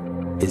group,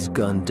 is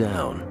gunned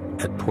down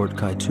at Port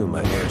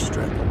Kaituma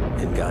airstrip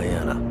in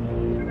Guyana.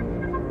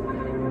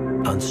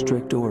 On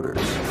strict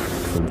orders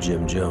from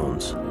Jim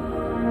Jones.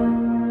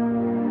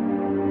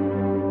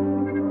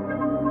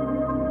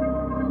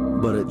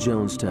 But at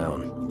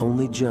Jonestown,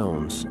 only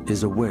Jones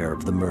is aware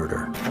of the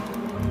murder.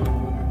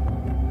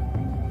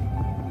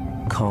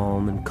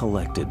 Calm and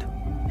collected,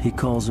 he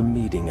calls a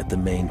meeting at the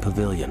main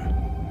pavilion.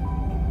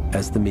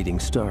 As the meeting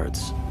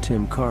starts,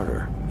 Tim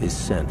Carter is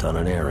sent on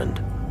an errand.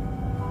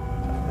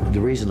 The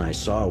reason I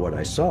saw what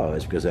I saw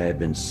is because I had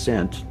been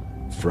sent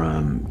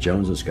from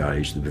Jones's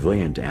cottage to the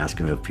pavilion to ask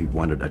him if he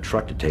wanted a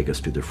truck to take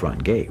us to the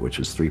front gate, which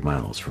was 3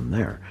 miles from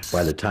there.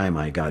 By the time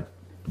I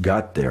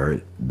got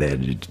there,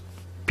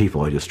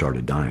 people had just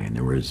started dying.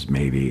 There was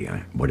maybe,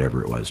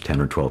 whatever it was, 10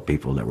 or 12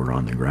 people that were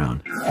on the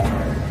ground.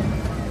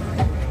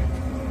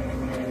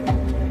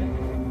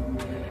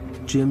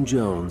 Jim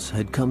Jones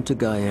had come to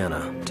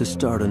Guyana to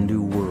start a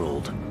new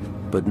world,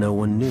 but no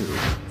one knew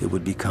it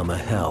would become a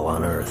hell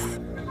on earth.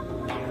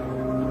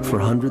 For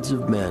hundreds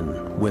of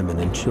men, women,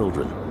 and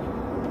children,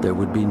 there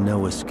would be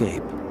no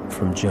escape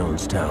from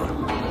Jonestown.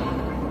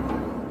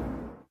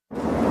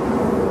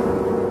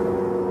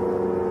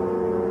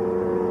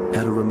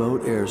 At a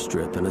remote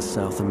airstrip in a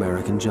South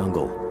American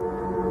jungle,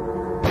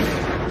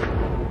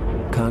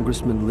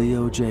 Congressman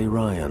Leo J.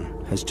 Ryan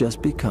has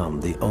just become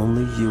the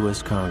only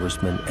U.S.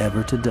 congressman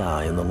ever to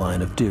die in the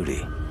line of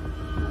duty.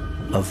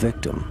 a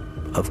victim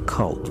of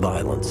cult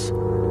violence.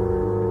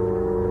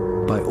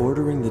 By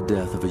ordering the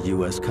death of a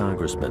U.S.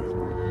 congressman,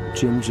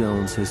 Jim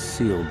Jones has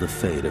sealed the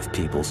fate of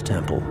People's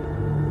Temple.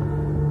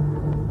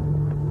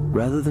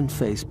 Rather than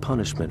face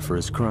punishment for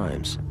his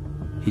crimes,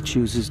 he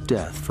chooses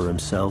death for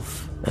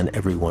himself and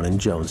everyone in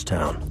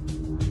Jonestown.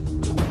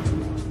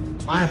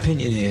 My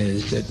opinion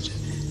is that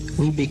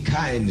we be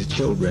kind to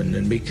children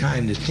and be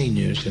kind to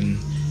seniors and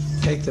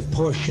take the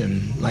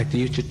portion like they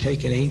used to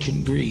take in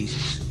ancient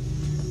Greece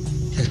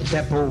and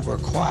step over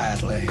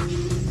quietly,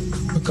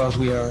 because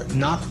we are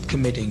not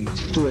committing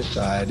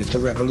suicide. It's a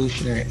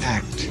revolutionary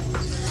act.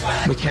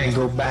 We can't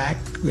go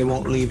back. They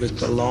won't leave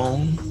us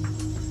alone.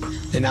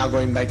 They're now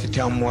going back to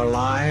tell more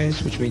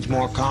lies, which means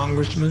more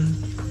congressmen,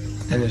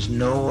 and there's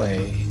no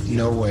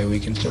way we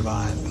can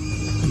survive.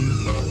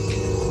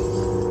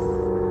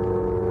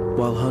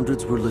 While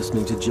hundreds were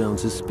listening to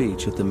Jones's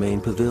speech at the main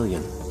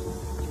pavilion,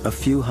 a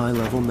few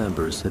high-level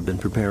members had been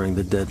preparing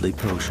the deadly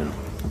potion,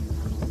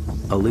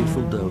 a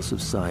lethal dose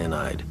of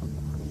cyanide,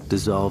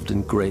 dissolved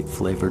in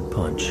grape-flavored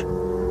punch.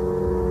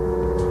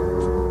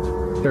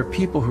 There are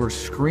people who are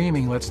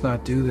screaming, let's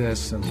not do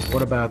this, and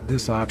what about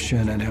this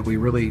option, and have we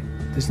really,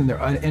 isn't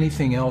there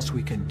anything else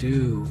we can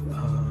do,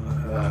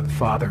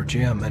 Father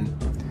Jim? And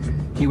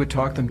he would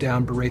talk them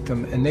down, berate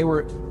them, and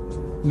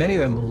many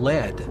of them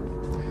led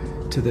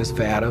to this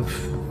vat of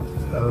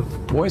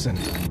poison.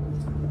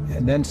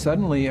 And then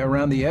suddenly,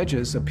 around the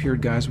edges,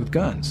 appeared guys with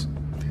guns,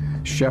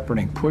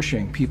 shepherding,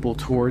 pushing people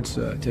towards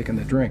taking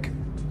the drink.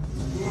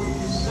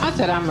 I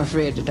said I'm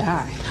afraid to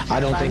die. I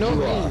don't think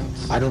you are.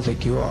 means. I don't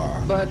think you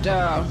are. But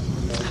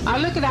I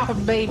look at our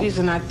babies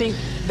and I think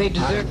they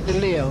deserve to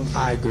live.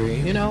 I agree.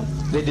 You know?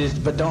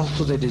 But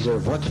also they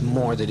deserve, what's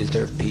more, they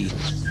deserve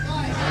peace.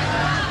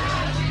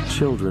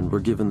 Children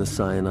were given the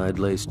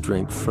cyanide-laced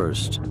drink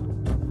first.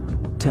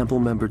 Temple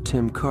member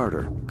Tim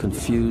Carter,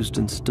 confused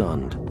and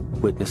stunned,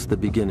 witnessed the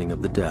beginning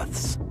of the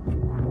deaths.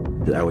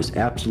 I was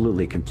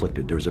absolutely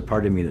conflicted. There was a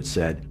part of me that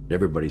said,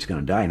 everybody's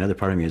going to die. Another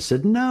part of me that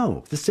said,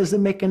 no, this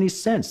doesn't make any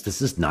sense.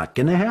 This is not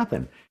going to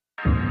happen.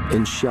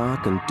 In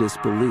shock and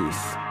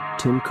disbelief,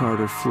 Tim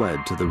Carter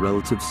fled to the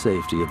relative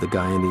safety of the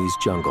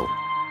Guyanese jungle.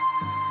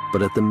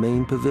 But at the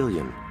main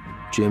pavilion,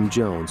 Jim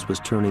Jones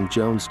was turning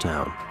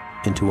Jonestown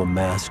into a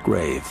mass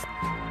grave.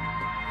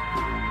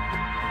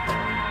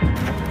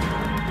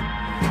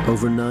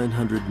 Over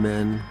 900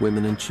 men,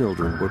 women, and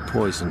children were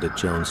poisoned at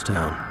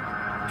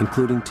Jonestown,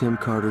 including Tim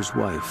Carter's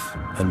wife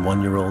and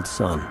one-year-old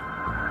son.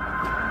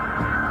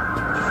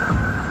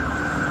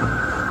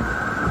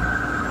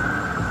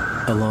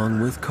 Along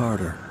with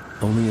Carter,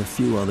 only a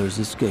few others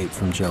escaped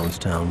from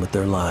Jonestown with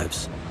their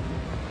lives.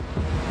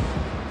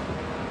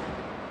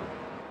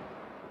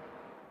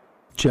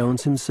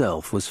 Jones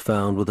himself was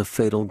found with a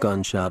fatal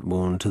gunshot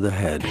wound to the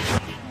head.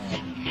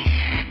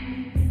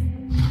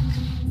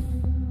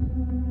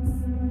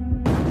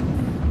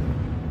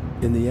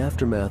 In the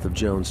aftermath of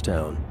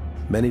Jonestown,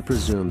 many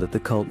presume that the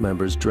cult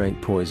members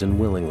drank poison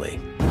willingly,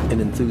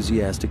 in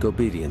enthusiastic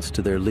obedience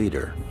to their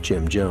leader,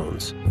 Jim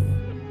Jones.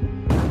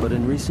 But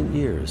in recent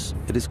years,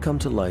 it has come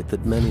to light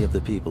that many of the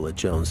people at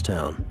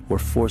Jonestown were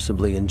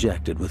forcibly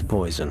injected with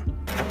poison,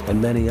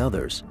 and many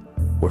others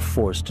were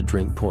forced to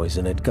drink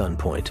poison at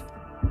gunpoint.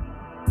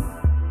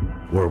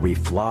 Were we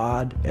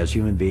flawed as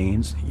human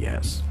beings?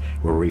 Yes.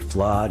 Were we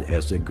flawed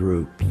as a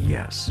group?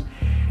 Yes.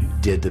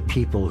 Did the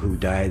people who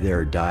die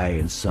there die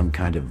in some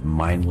kind of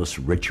mindless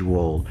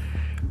ritual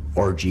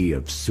orgy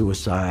of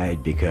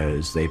suicide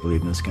because they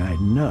believe in this guy?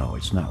 No,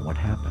 it's not what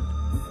happened.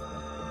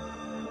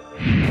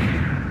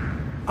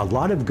 A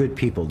lot of good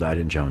people died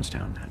in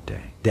Jonestown that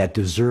day that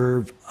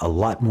deserve a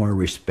lot more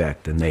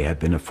respect than they have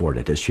been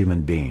afforded as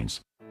human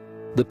beings.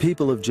 The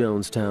people of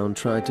Jonestown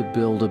tried to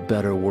build a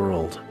better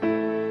world,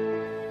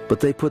 but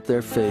they put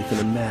their faith in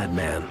a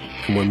madman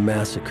and were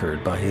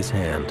massacred by his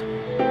hand.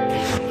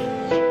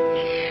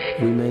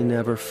 We may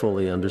never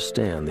fully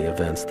understand the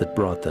events that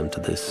brought them to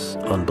this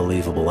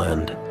unbelievable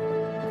end.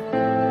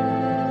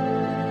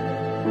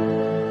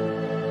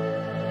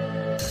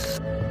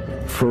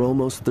 For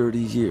almost 30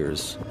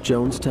 years,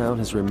 Jonestown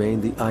has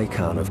remained the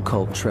icon of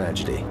cult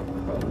tragedy.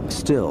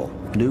 Still,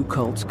 new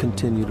cults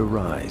continue to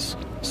rise,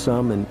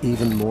 some in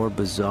even more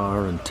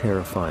bizarre and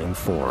terrifying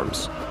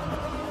forms.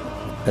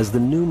 As the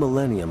new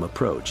millennium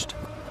approached,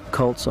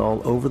 cults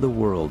all over the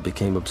world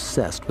became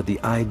obsessed with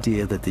the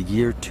idea that the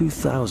year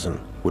 2000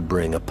 would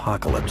bring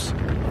apocalypse.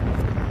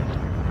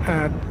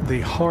 At the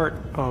heart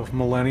of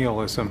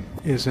millennialism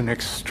is an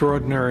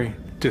extraordinary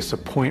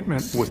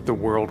disappointment with the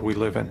world we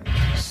live in.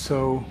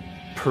 So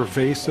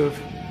pervasive,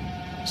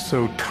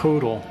 so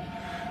total,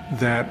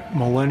 that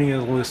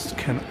millennialists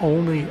can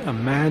only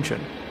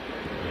imagine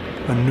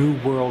a new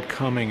world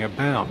coming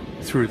about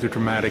through the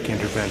dramatic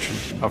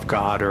intervention of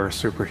God or a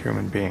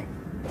superhuman being.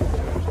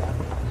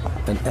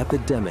 An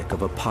epidemic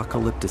of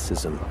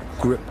apocalypticism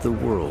gripped the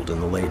world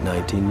in the late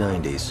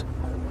 1990s.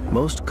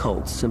 Most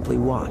cults simply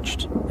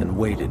watched and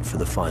waited for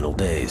the final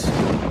days.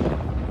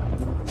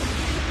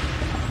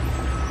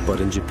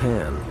 But in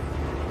Japan,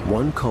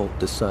 one cult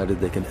decided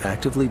they can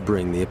actively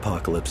bring the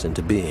apocalypse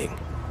into being.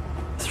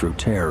 through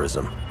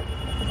terrorism.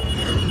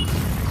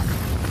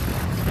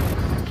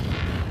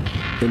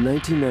 In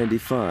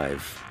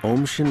 1995,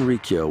 Aum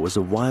Shinrikyo was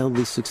a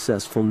wildly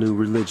successful new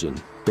religion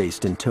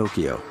based in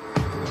Tokyo.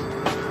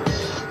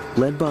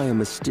 Led by a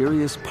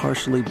mysterious,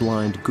 partially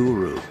blind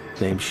guru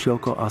named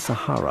Shoko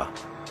Asahara,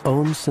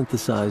 Aum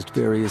synthesized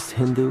various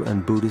Hindu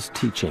and Buddhist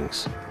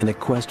teachings in a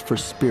quest for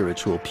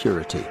spiritual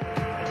purity.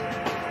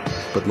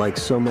 But like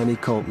so many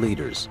cult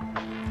leaders,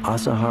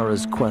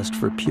 Asahara's quest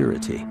for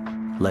purity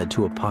led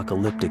to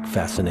apocalyptic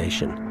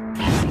fascination.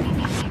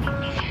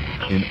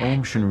 In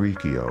Aum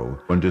Shinrikyo,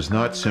 one does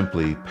not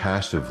simply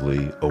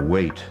passively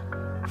await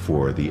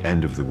for the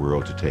end of the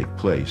world to take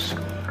place.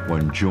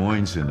 One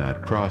joins in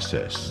that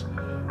process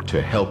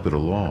to help it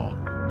along.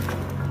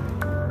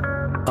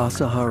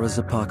 Asahara's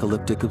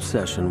apocalyptic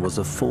obsession was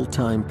a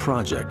full-time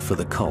project for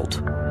the cult.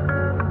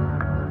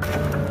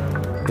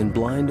 In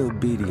blind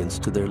obedience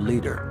to their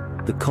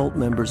leader, the cult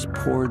members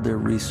poured their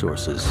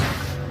resources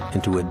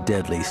into a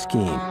deadly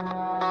scheme.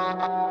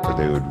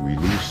 They would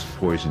release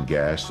poison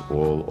gas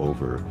all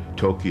over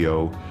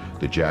Tokyo.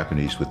 The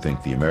Japanese would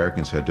think the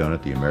Americans had done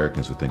it. The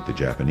Americans would think the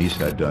Japanese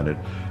had done it.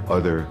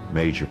 Other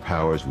major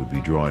powers would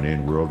be drawn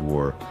in. World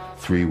War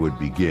III would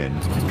begin.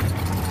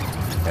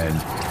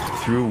 And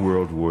through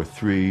World War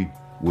III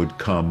would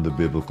come the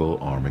biblical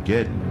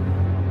Armageddon.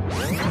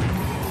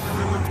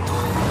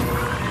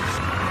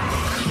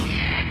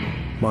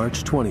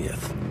 March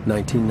 20th,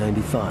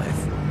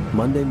 1995,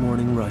 Monday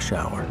morning rush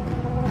hour.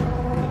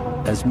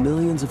 As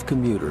millions of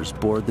commuters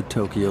board the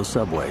Tokyo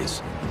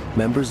subways,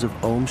 members of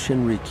Aum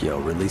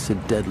Shinrikyo release a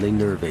deadly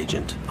nerve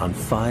agent on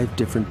 5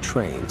 different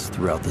trains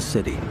throughout the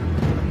city.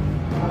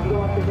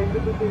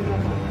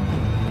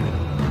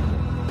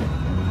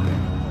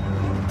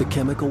 The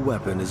chemical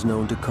weapon is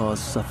known to cause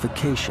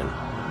suffocation,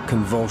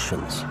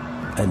 convulsions,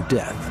 and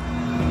death.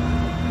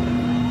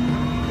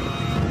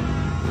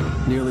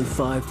 Nearly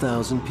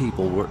 5,000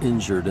 people were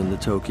injured in the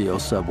Tokyo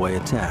subway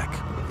attack,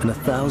 and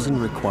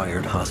 1,000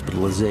 required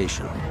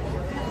hospitalization.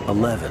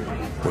 11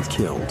 were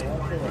killed.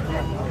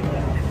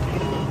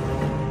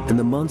 In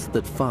the months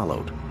that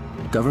followed,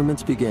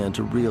 governments began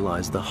to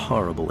realize the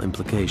horrible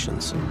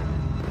implications.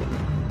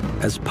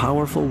 As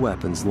powerful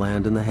weapons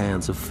land in the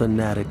hands of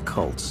fanatic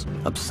cults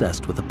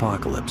obsessed with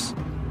apocalypse,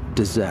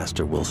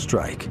 disaster will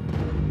strike.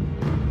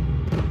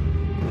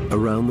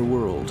 Around the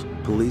world,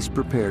 police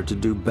prepared to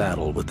do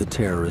battle with the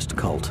terrorist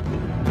cult.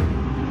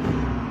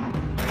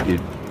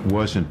 It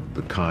wasn't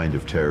the kind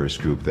of terrorist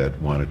group that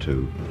wanted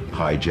to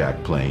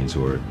hijack planes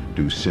or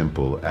do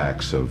simple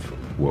acts of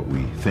what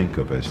we think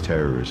of as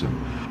terrorism.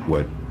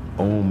 What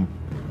Aum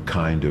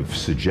kind of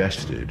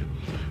suggested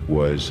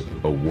was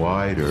a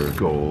wider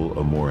goal,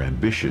 a more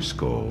ambitious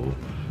goal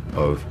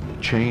of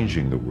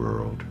changing the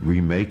world,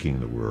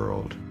 remaking the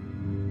world.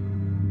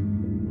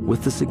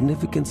 With the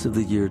significance of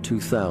the year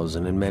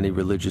 2000 in many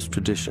religious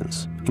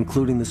traditions,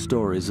 including the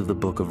stories of the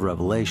Book of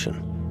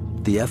Revelation,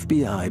 the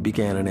FBI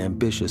began an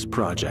ambitious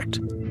project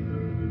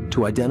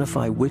to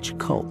identify which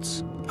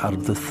cults, out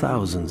of the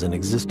thousands in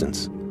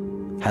existence,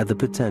 had the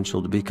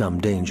potential to become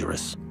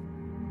dangerous.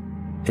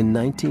 In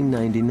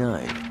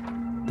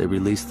 1999, they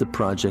released the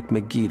Project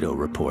Megiddo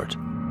report.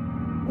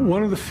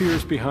 One of the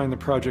fears behind the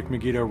Project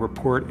Megiddo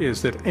report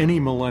is that any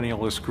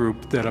millennialist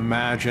group that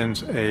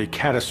imagines a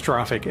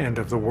catastrophic end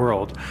of the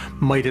world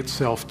might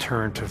itself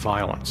turn to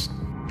violence.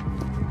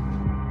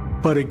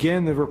 But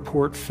again, the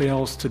report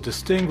fails to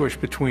distinguish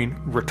between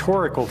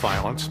rhetorical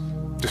violence,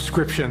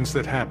 descriptions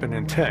that happen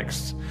in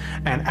texts,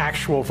 and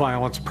actual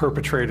violence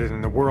perpetrated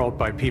in the world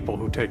by people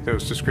who take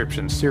those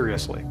descriptions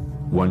seriously.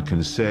 One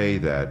can say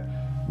that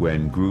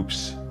when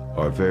groups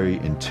are very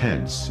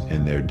intense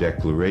in their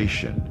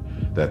declaration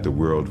that the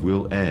world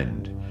will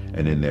end,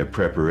 and in their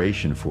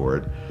preparation for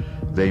it,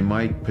 they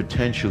might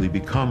potentially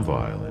become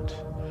violent.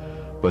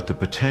 But the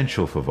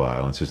potential for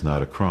violence is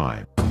not a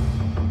crime.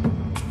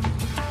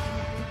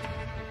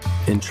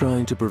 In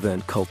trying to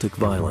prevent cultic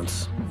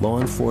violence, law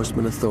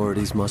enforcement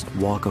authorities must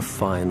walk a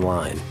fine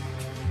line.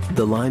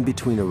 The line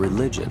between a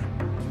religion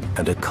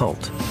and a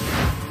cult.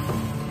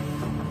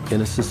 In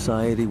a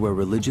society where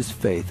religious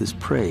faith is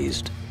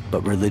praised,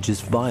 but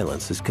religious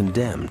violence is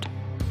condemned,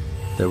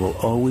 there will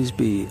always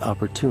be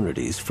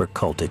opportunities for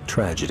cultic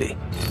tragedy.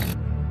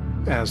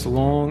 As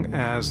long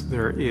as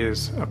there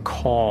is a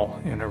call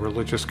in a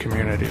religious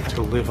community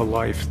to live a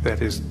life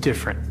that is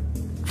different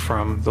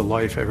from the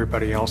life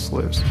everybody else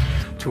lives,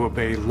 to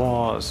obey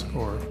laws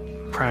or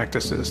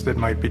practices that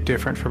might be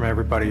different from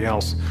everybody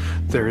else,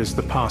 there is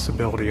the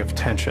possibility of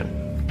tension.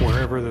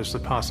 Wherever there's the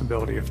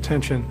possibility of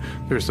tension,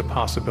 there's the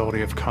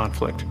possibility of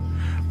conflict.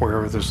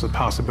 Wherever there's the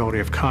possibility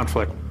of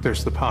conflict,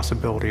 there's the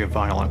possibility of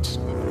violence.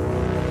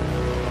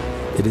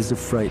 It is a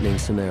frightening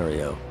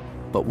scenario,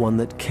 but one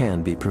that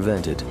can be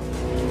prevented.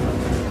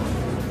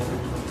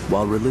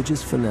 While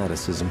religious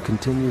fanaticism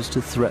continues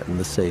to threaten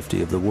the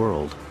safety of the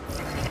world,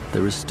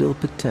 there is still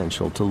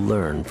potential to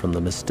learn from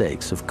the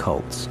mistakes of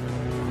cults.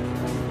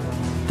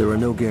 There are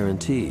no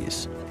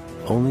guarantees,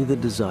 only the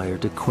desire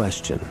to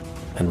question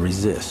and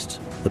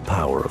resist the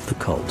power of the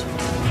cult.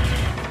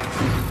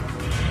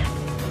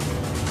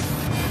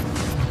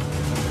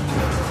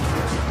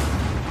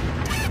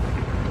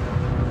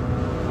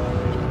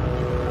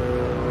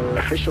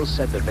 officials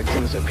said the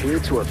victims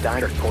appeared to have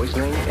died of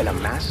poisoning in a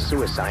mass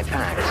suicide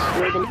pact.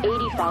 More than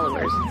 80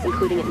 followers,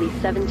 including at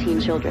least 17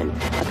 children,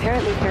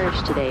 apparently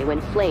perished today when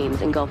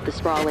flames engulfed the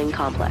sprawling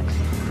complex.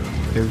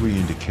 Every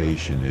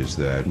indication is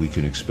that we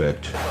can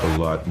expect a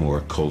lot more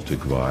cultic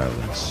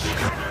violence.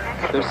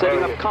 They're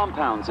setting up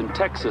compounds in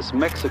Texas,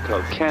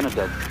 Mexico,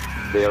 Canada.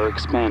 They are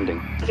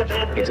expanding.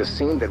 It's a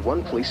scene that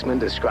one policeman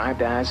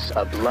described as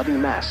a bloody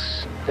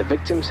mess. The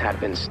victims had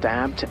been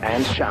stabbed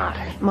and shot.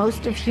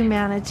 Most of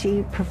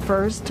humanity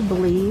prefers to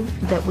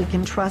believe that we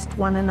can trust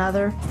one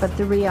another, but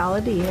the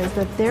reality is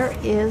that there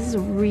is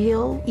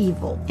real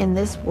evil in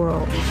this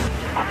world.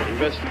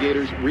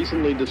 Investigators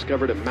recently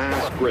discovered a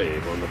mass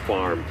grave on the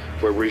farm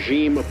where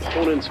regime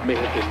opponents may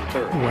have been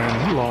buried.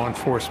 When law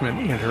enforcement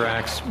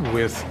interacts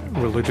with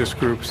religious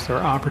groups, there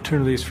are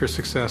opportunities for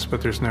success,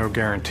 but there's no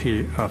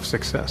guarantee of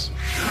success.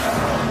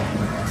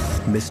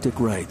 Mystic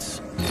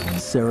rites,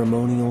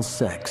 ceremonial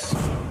sex,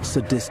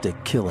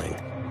 sadistic killing.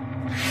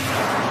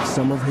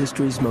 Some of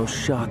history's most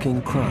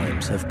shocking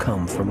crimes have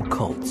come from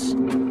cults.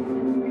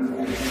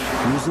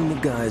 Using the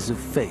guise of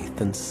faith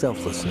and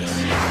selflessness,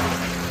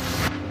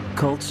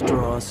 cults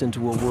draw us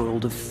into a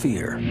world of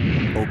fear,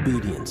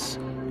 obedience,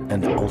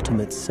 and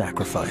ultimate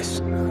sacrifice.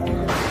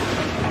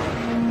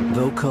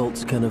 Though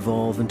cults can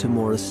evolve into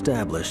more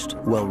established,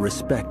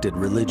 well-respected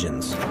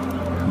religions,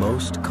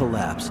 most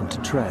collapse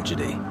into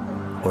tragedy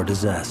or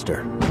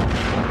disaster.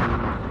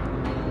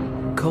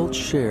 Cults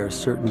share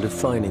certain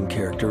defining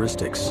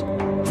characteristics.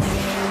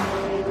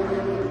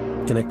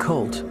 In a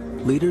cult,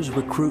 leaders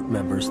recruit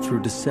members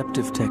through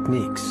deceptive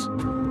techniques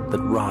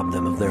that rob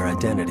them of their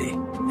identity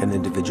and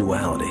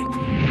individuality.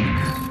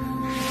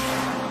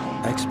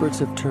 Experts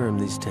have termed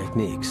these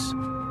techniques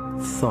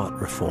thought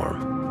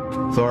reform.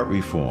 Thought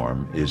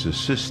reform is a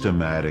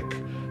systematic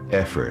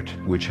effort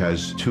which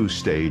has two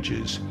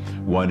stages.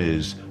 One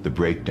is the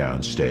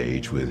breakdown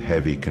stage with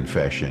heavy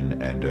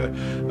confession and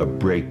a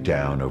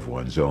breakdown of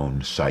one's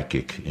own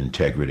psychic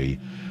integrity.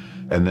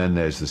 And then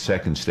there's the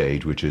second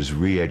stage, which is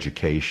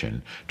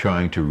re-education,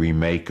 trying to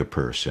remake a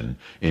person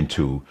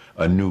into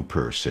a new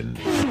person.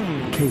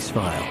 Case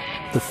file,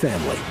 the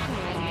family.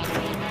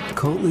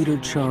 Cult leader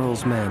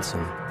Charles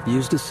Manson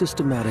used a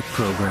systematic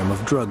program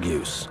of drug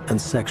use and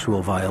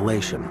sexual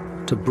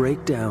violation to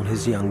break down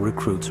his young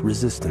recruits'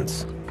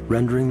 resistance,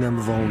 rendering them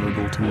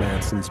vulnerable to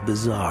Manson's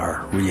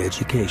bizarre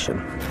re-education.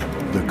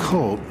 The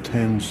cult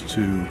tends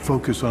to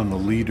focus on the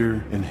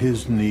leader and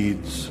his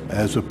needs,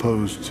 as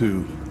opposed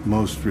to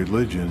most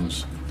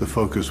religions. The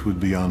focus would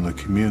be on the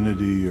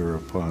community or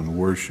upon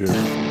worship.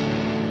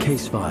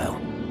 Case file,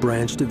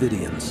 Branch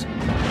Davidians.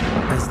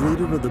 As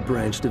leader of the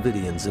Branch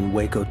Davidians in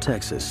Waco,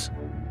 Texas,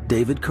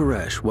 David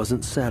Koresh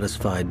wasn't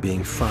satisfied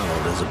being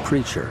followed as a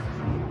preacher.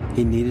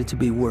 He needed to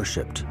be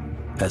worshipped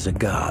as a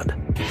god.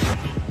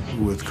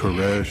 With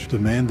Koresh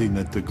demanding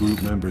that the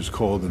group members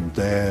call them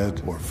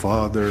dad or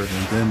father,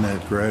 and then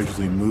that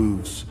gradually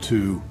moves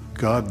to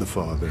God the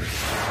Father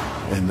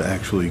and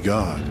actually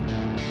God.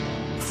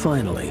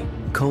 Finally,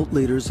 cult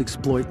leaders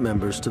exploit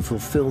members to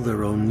fulfill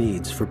their own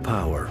needs for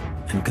power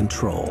and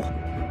control.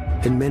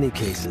 In many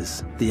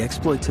cases, the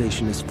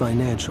exploitation is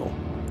financial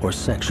or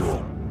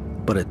sexual,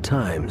 but at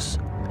times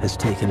has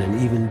taken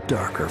an even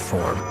darker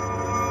form.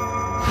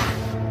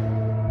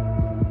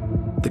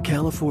 The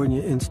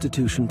California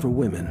Institution for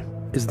Women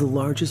is the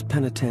largest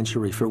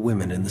penitentiary for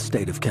women in the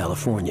state of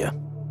California.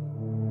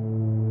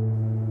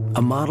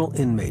 A model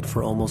inmate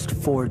for almost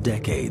 4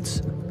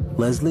 decades,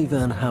 Leslie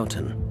Van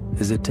Houten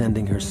is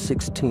attending her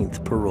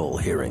 16th parole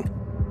hearing.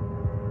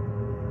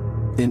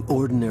 In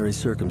ordinary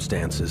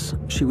circumstances,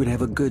 she would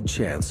have a good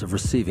chance of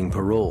receiving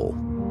parole.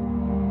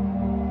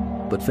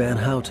 But Van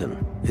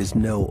Houten is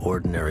no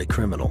ordinary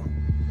criminal.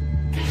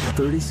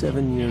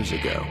 37 years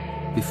ago,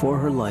 before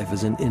her life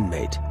as an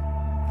inmate,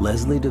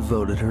 Leslie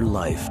devoted her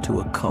life to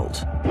a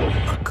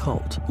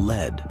cult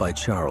led by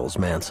Charles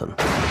Manson.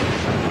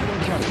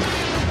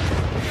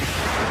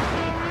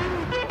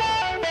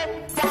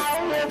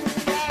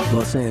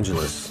 Los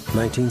Angeles,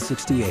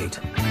 1968.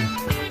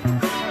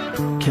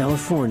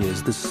 California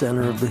is the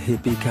center of the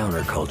hippie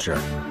counterculture.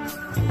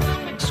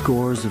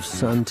 Scores of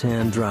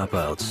suntan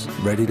dropouts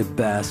ready to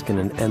bask in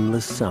an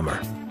endless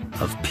summer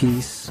of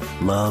peace,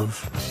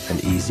 love,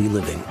 and easy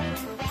living.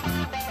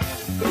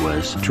 It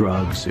was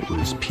drugs, it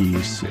was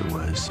peace, it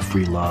was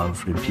free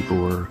love, and people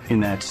were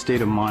in that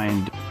state of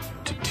mind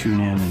to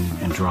tune in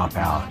and drop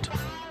out.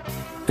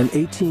 An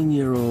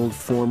 18-year-old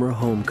former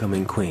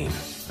homecoming queen,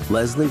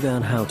 Leslie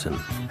Van Houten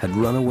had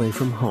run away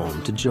from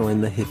home to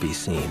join the hippie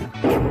scene.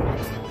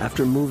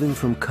 After moving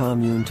from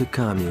commune to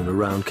commune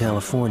around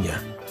California,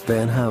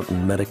 Van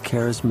Houten met a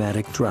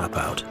charismatic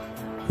dropout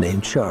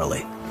named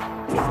Charlie.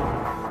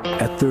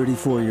 At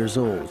 34 years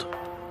old,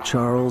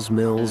 Charles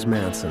Mills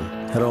Manson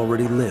had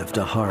already lived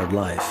a hard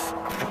life.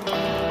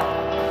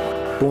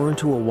 Born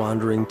to a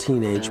wandering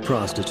teenage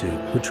prostitute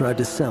who tried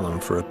to sell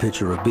him for a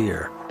pitcher of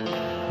beer,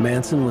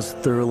 Manson was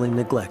thoroughly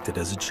neglected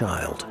as a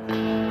child.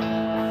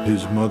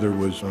 His mother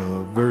was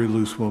a very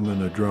loose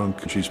woman, a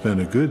drunk. She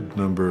spent a good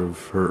number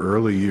of her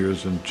early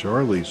years and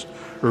Charlie's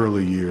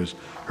early years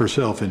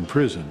herself in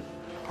prison.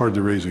 Hard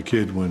to raise a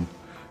kid when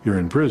you're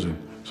in prison.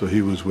 So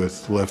he was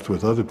left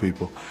with other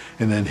people.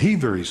 And then he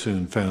very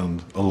soon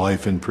found a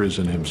life in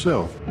prison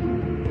himself.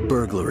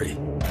 Burglary,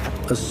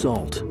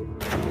 assault,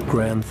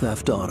 grand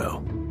theft auto.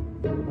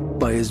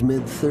 By his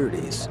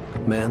mid-30s,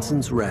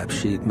 Manson's rap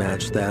sheet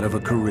matched that of a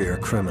career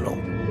criminal.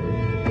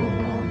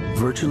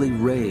 Virtually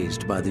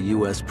raised by the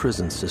U.S.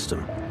 prison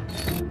system,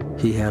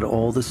 he had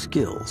all the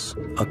skills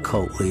a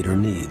cult leader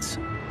needs.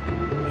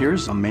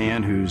 Here's a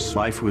man whose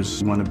life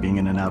was one of being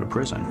in and out of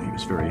prison. He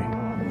was very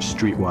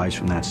streetwise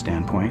from that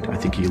standpoint. I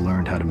think he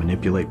learned how to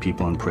manipulate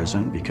people in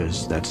prison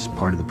because that's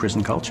part of the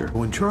prison culture.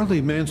 When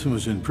Charlie Manson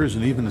was in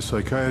prison, even the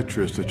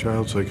psychiatrist, the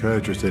child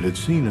psychiatrist that had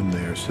seen him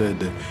there, said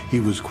that he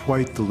was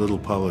quite the little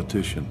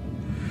politician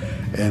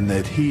and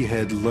that he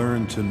had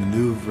learned to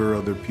maneuver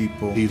other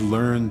people. He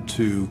learned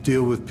to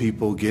deal with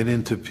people, get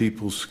into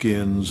people's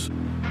skins.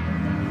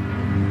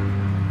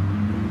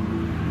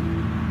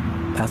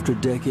 After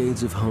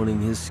decades of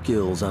honing his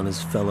skills on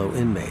his fellow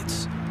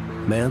inmates,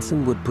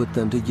 Manson would put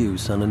them to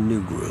use on a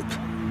new group.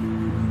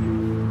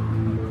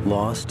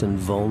 Lost and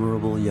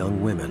vulnerable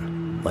young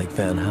women like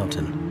Van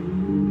Houten.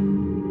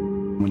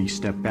 When he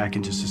stepped back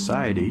into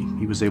society,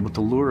 he was able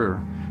to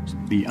lure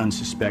the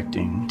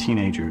unsuspecting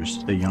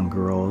teenagers, the young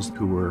girls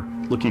who were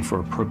looking for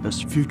a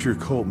purpose. Future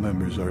cult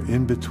members are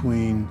in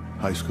between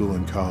high school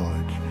and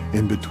college,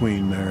 in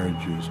between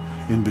marriages,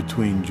 in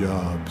between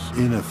jobs,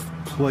 in a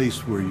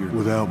place where you're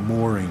without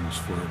moorings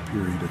for a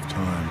period of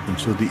time. And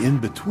so the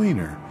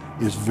in-betweener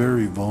is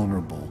very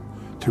vulnerable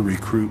to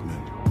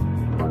recruitment.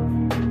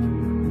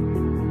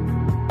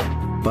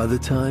 By the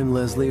time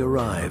Leslie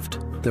arrived,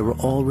 there were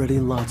already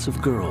lots of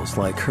girls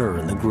like her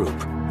in the group.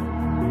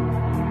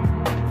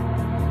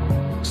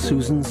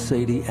 Susan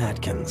Sadie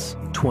Atkins,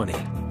 20,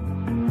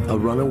 a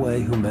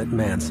runaway who met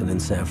Manson in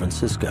San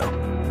Francisco.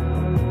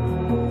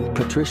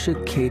 Patricia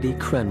Katie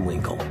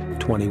Krenwinkel,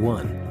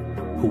 21,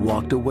 who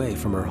walked away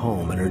from her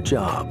home and her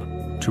job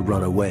to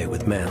run away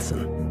with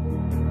Manson.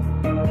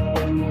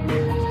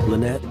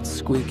 Lynette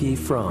Squeaky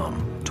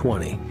Fromm,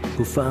 20,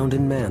 who found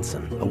in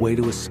Manson a way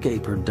to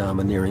escape her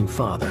domineering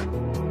father.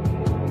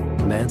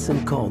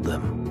 Manson called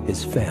them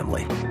his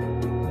family.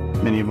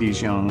 Many of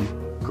these young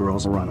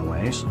girls are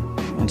runaways,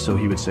 and so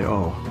he would say,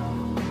 oh,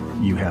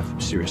 you have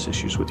serious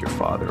issues with your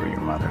father or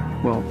your mother.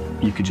 Well,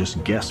 you could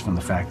just guess from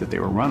the fact that they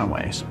were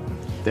runaways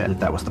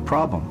that was the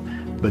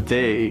problem. But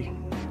they,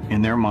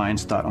 in their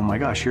minds, thought, oh my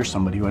gosh, here's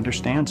somebody who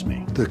understands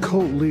me. The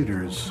cult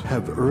leaders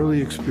have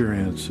early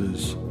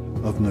experiences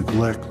of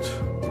neglect,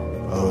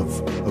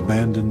 of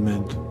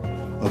abandonment,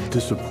 of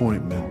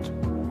disappointment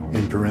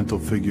in parental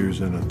figures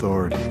and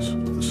authorities.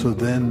 So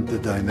then the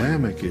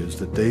dynamic is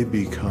that they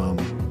become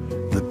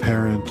the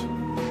parent,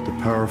 the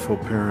powerful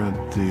parent,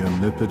 the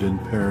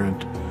omnipotent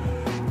parent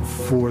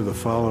for the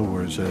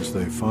followers as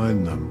they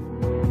find them.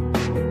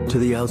 To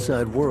the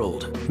outside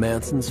world,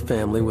 Manson's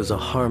family was a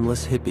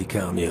harmless hippie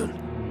commune.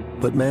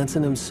 But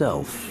Manson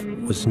himself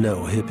was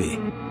no hippie.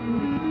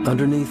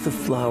 Underneath the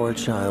flower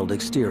child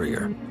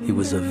exterior, he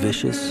was a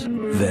vicious,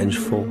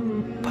 vengeful,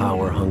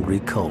 power-hungry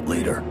cult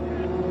leader.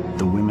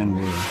 The women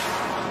were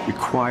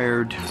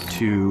required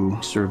to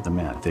serve the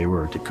men. They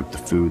were to cook the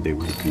food. They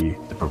were to be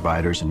the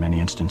providers in many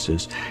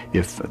instances.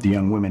 If the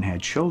young women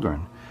had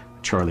children,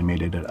 Charlie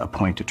made it a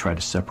point to try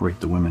to separate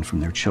the women from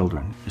their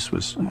children. This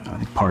was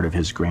part of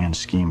his grand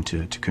scheme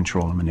to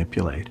control and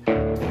manipulate.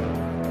 To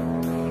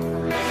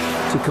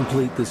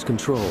complete this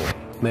control,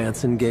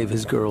 Manson gave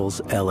his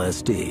girls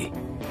LSD,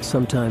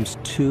 sometimes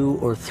 2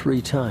 or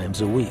 3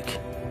 times a week.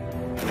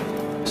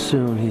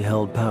 Soon he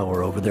held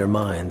power over their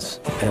minds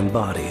and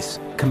bodies,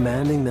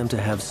 commanding them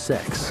to have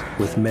sex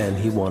with men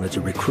he wanted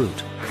to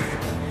recruit.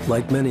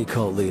 Like many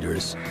cult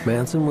leaders,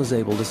 Manson was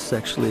able to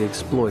sexually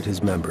exploit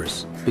his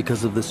members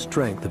because of the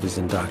strength of his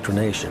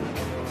indoctrination.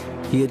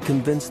 He had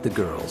convinced the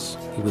girls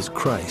he was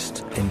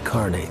Christ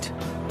incarnate.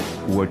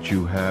 What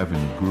you have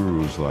in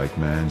gurus like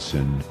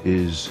Manson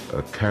is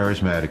a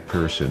charismatic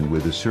person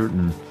with a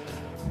certain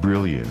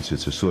brilliance.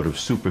 It's a sort of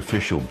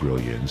superficial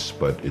brilliance,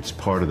 but it's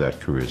part of that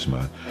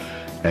charisma,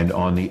 and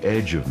on the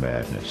edge of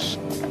madness.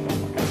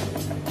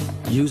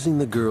 Using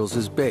the girls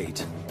as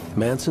bait,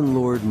 Manson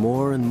lured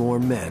more and more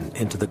men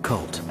into the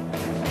cult.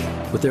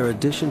 With their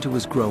addition to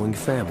his growing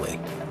family,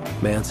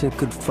 Manson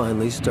could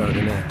finally start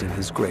enacting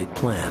his great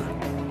plan,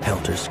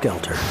 Helter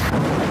Skelter.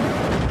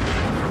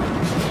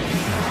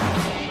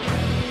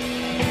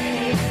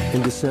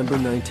 In December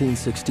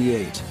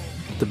 1968,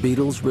 the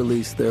Beatles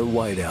released their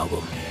White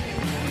Album.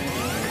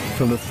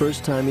 From the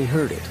first time he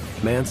heard it,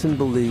 Manson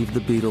believed the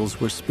Beatles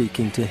were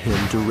speaking to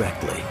him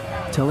directly,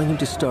 telling him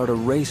to start a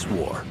race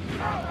war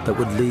that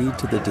would lead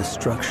to the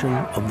destruction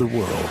of the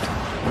world.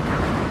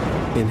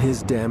 In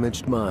his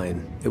damaged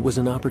mind, it was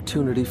an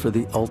opportunity for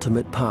the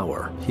ultimate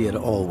power he had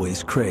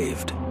always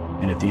craved.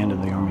 And at the end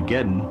of the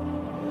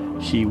Armageddon,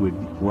 he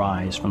would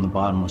rise from the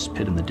bottomless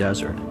pit in the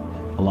desert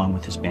along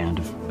with his band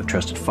of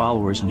trusted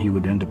followers, and he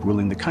would end up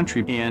ruling the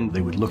country, and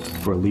they would look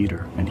for a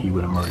leader, and he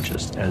would emerge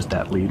as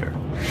that leader.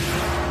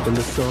 In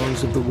the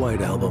Songs of the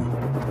White Album,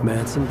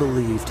 Manson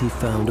believed he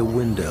found a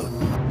window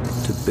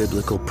to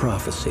biblical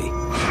prophecy.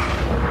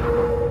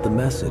 The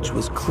message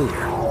was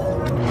clear.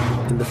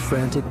 In the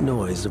frantic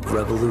noise of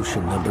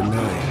Revolution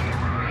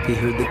 #9, he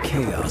heard the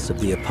chaos of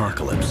the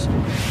apocalypse.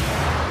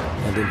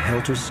 And in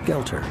Helter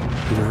Skelter,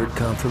 he heard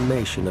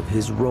confirmation of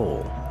his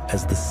role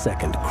as the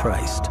second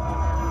Christ.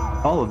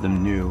 All of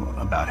them knew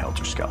about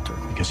Helter Skelter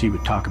because he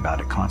would talk about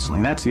it constantly.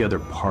 And that's the other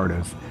part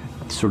of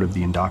sort of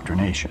the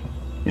indoctrination.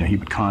 You know, he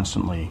would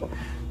constantly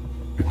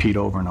repeat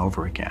over and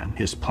over again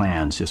his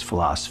plans, his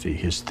philosophy,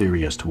 his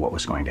theory as to what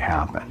was going to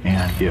happen.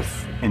 And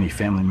if any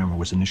family member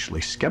was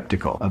initially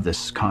skeptical of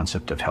this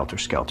concept of Helter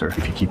Skelter,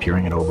 if you keep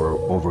hearing it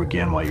over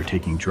again while you're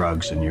taking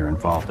drugs and you're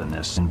involved in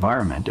this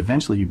environment,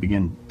 eventually you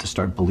begin to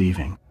start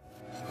believing.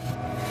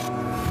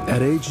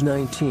 At age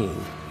 19,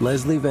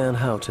 Leslie Van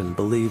Houten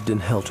believed in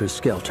Helter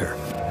Skelter.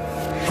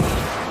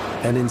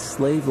 And in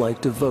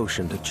slave-like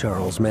devotion to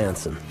Charles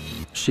Manson,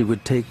 she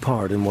would take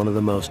part in one of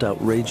the most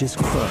outrageous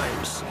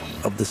crimes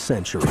of the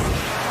century.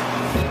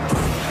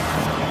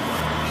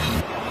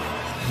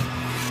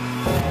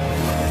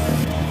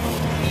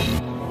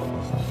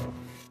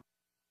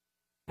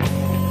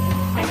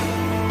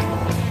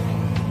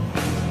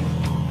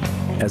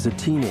 As a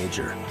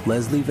teenager,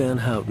 Leslie Van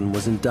Houten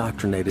was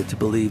indoctrinated to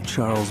believe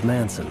Charles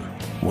Manson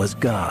was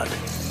God.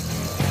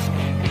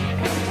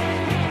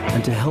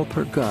 And to help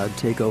her God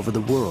take over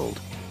the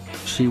world,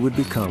 she would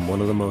become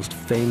one of the most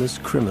famous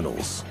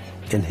criminals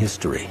in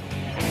history.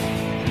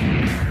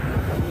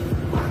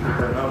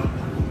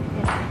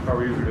 How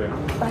are you today?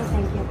 Fine,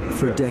 thank you.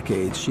 For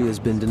decades, she has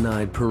been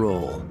denied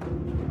parole.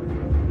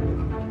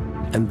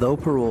 And though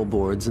parole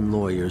boards and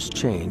lawyers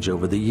change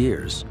over the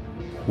years,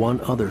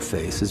 one other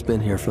face has been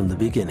here from the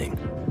beginning.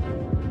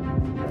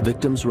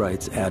 Victims'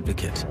 rights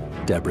advocate,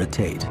 Deborah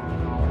Tate.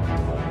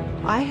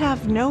 I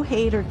have no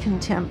hate or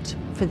contempt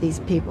for these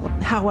people.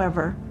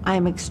 However, I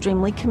am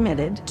extremely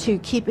committed to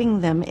keeping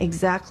them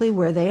exactly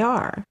where they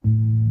are.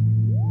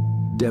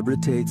 Deborah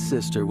Tate's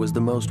sister was the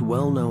most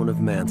well-known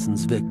of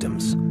Manson's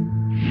victims.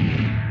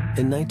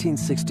 In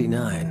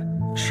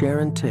 1969,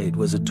 Sharon Tate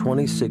was a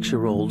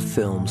 26-year-old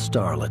film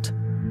starlet,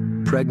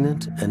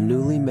 pregnant and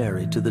newly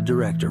married to the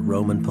director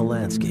Roman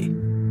Polanski.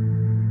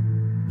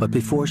 But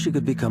before she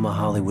could become a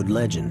Hollywood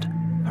legend,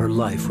 her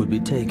life would be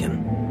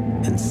taken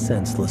in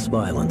senseless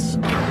violence.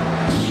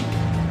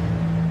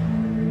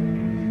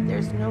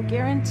 There's no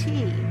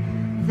guarantee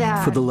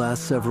that... For the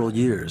last several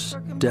years,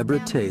 Deborah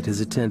Tate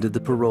has attended the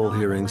parole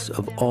hearings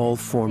of all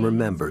former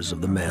members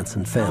of the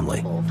Manson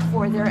family.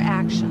 For their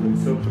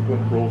actions.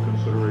 Subsequent parole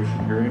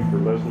consideration hearing for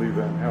Leslie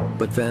Van Houten.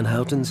 But Van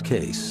Houten's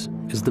case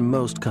is the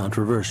most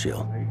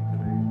controversial.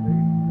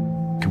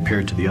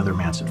 Compared to the other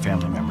Manson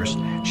family members,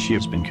 she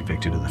has been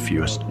convicted of the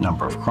fewest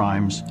number of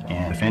crimes,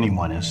 and if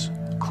anyone is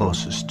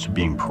closest to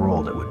being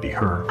paroled, it would be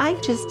her. I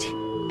just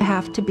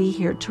have to be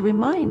here to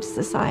remind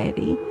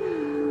society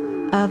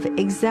of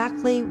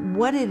exactly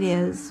what it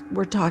is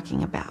we're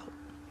talking about.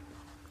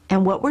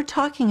 And what we're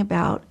talking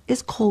about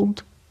is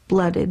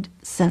cold-blooded,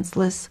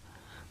 senseless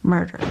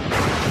murder.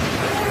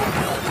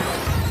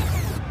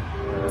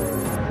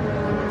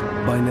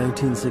 By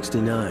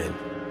 1969,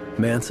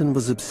 Manson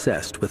was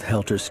obsessed with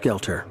Helter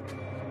Skelter,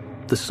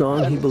 the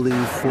song he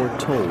believed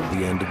foretold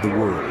the end of the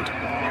world.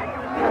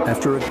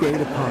 After a great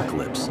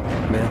apocalypse,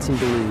 Manson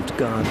believed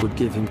God would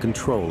give him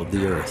control of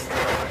the earth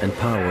and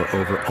power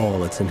over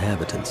all its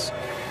inhabitants.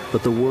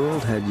 But the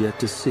world had yet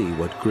to see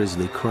what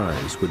grisly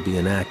crimes would be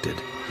enacted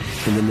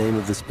in the name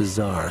of this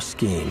bizarre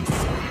scheme.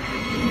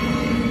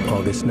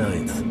 August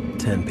 9th,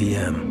 10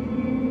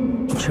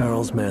 p.m.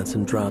 Charles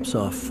Manson drops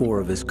off 4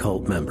 of his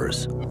cult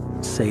members,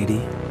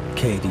 Sadie,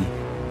 Katie,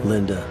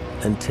 Linda,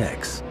 and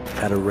Tex,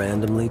 at a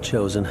randomly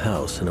chosen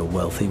house in a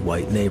wealthy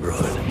white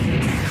neighborhood.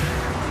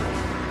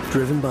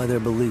 Driven by their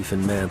belief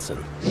in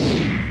Manson,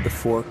 the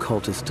 4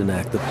 cultists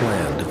enact the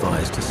plan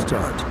devised to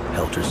start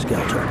Helter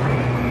Skelter.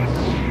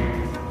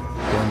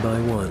 One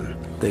by one,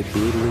 they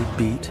brutally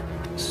beat,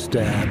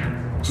 stab,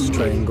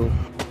 strangle,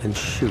 and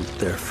shoot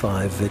their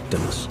 5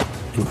 victims,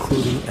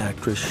 including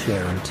actress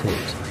Sharon Tate,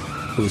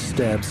 who was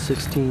stabbed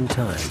 16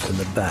 times in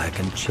the back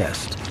and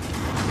chest.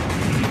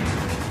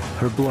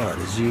 Her blood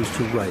is used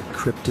to write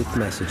cryptic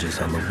messages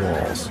on the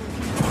walls.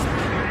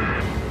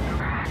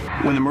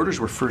 When the murders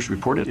were first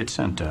reported, it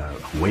sent a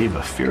wave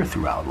of fear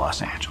throughout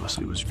Los Angeles.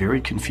 It was very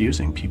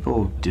confusing.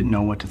 People didn't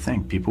know what to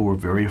think. People were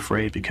very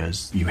afraid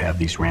because you have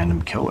these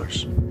random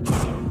killers.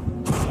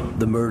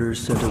 The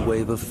murders sent a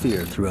wave of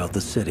fear throughout the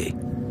city.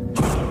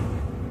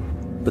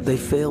 But they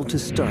failed to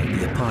start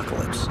the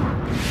apocalypse.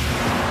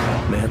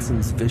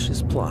 Manson's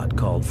vicious plot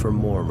called for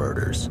more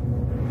murders,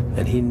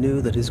 and he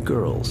knew that his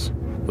girls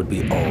would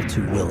be all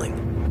too willing.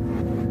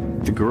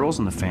 The girls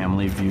in the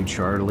family viewed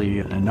Charlie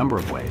in a number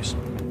of ways.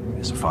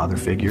 As a father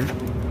figure,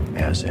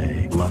 as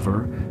a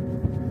lover,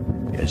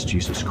 as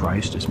Jesus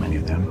Christ, as many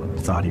of them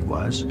thought he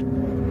was.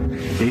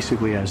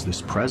 Basically as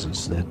this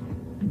presence that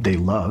they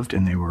loved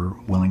and they were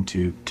willing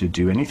to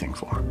do anything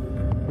for.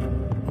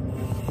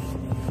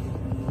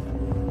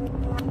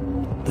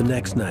 The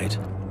next night,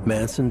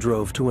 Manson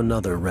drove to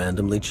another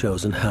randomly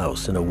chosen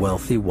house in a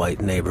wealthy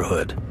white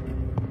neighborhood.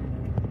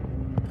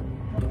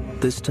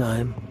 This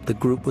time, the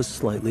group was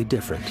slightly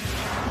different.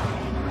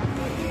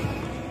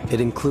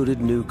 It included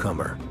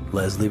newcomer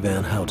Leslie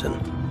Van Houten.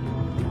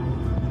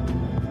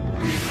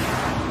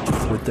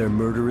 With their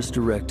murderous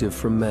directive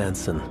from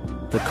Manson,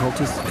 the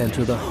cultists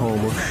enter the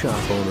home of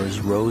shop owners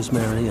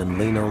Rosemary and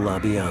Lino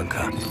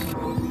LaBianca.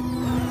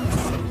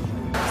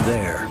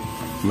 There,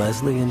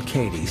 Leslie and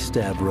Katie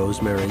stab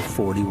Rosemary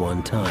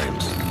 41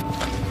 times.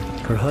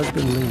 Her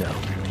husband Lino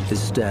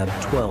is stabbed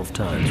 12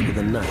 times with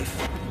a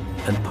knife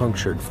and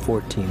punctured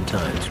 14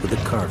 times with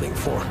a carving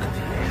fork.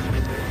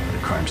 The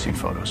crime scene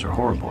photos are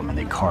horrible. I mean,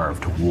 they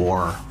carved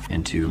war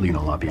into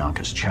Lino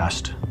LaBianca's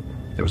chest.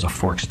 There was a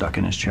fork stuck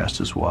in his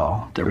chest as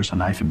well. There was a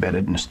knife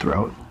embedded in his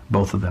throat.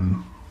 Both of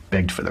them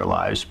begged for their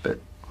lives, but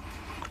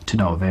to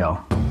no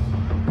avail.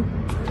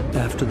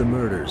 After the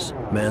murders,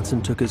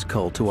 Manson took his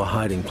cult to a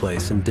hiding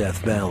place in Death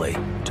Valley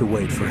to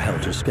wait for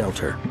Helter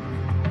Skelter.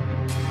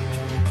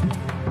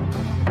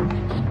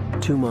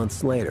 2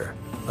 months later,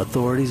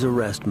 authorities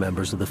arrest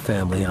members of the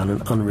family on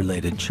an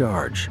unrelated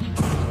charge.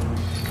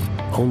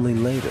 Only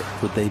later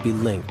would they be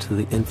linked to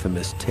the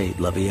infamous Tate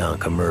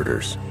LaBianca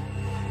murders.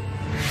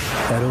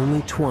 At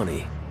only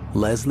 20,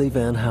 Leslie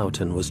Van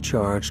Houten was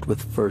charged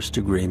with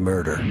first-degree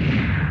murder.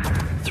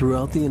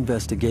 Throughout the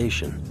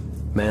investigation,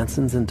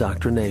 Manson's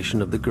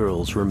indoctrination of the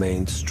girls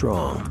remained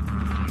strong.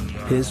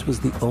 His was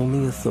the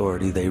only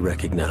authority they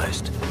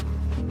recognized.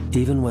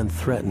 Even when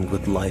threatened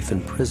with life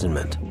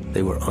imprisonment,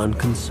 they were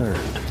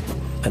unconcerned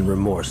and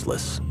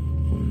remorseless.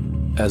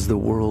 As the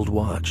world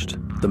watched,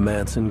 the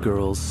Manson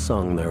girls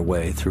sung their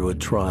way through a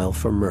trial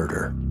for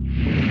murder.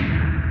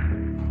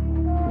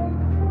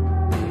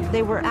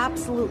 They were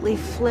absolutely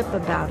flip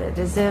about it,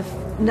 as if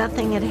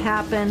nothing had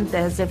happened,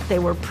 as if they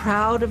were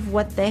proud of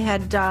what they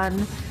had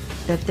done,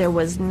 that there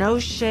was no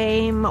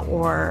shame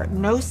or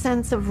no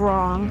sense of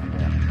wrong.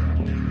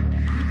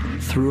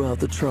 Throughout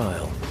the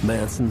trial,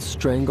 Manson's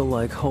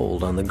strangle-like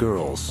hold on the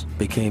girls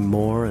became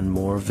more and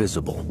more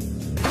visible.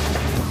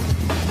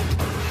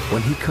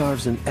 When he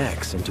carves an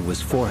X into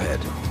his forehead,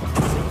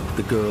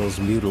 the girls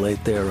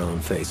mutilate their own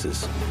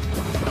faces.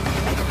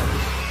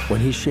 When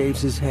he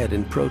shaves his head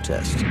in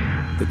protest,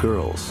 the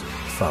girls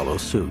follow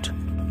suit.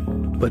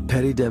 But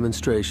petty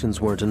demonstrations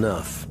weren't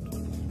enough.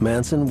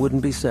 Manson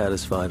wouldn't be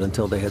satisfied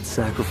until they had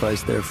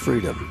sacrificed their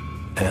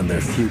freedom and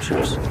their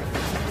futures.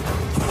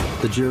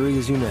 The jury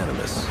is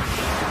unanimous.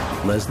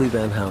 Leslie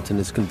Van Houten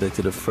is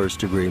convicted of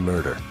first-degree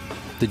murder.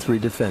 The 3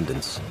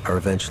 defendants are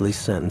eventually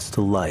sentenced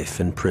to life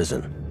in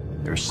prison.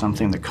 There's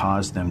something that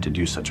caused them to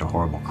do such a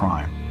horrible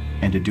crime,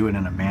 and to do it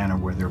in a manner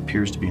where there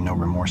appears to be no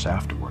remorse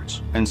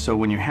afterwards. And so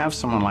when you have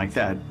someone like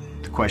that,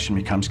 the question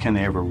becomes, can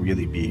they ever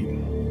really be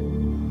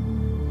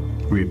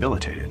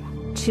rehabilitated?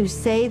 To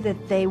say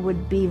that they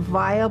would be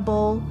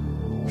viable,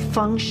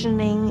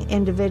 functioning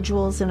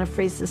individuals in a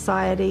free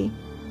society,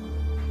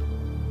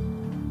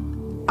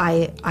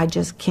 I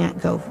just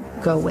can't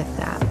go with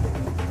that.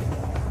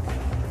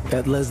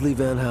 At Leslie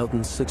Van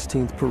Houten's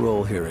 16th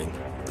parole hearing,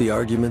 the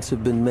arguments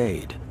have been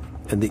made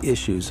and the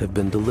issues have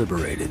been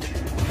deliberated.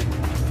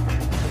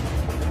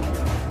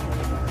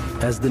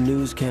 As the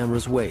news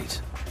cameras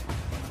wait,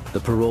 the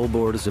parole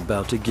board is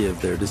about to give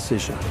their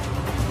decision.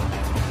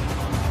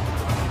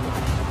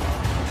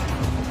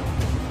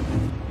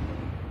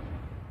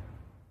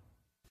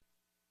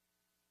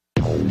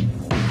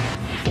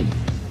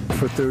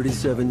 For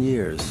 37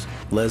 years,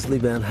 Leslie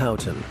Van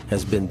Houten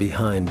has been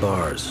behind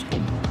bars.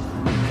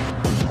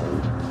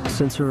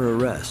 Since her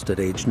arrest at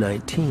age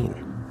 19,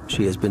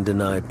 she has been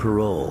denied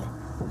parole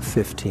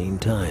 15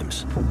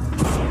 times.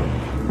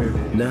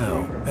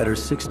 Now, at her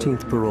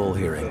 16th parole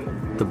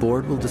hearing, the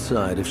board will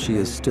decide if she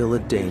is still a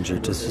danger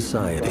to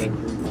society.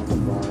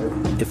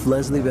 If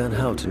Leslie Van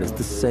Houten is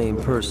the same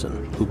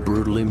person who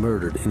brutally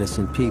murdered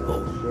innocent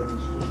people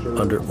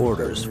under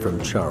orders from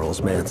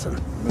Charles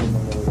Manson.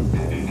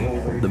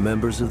 The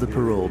members of the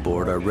parole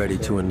board are ready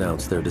to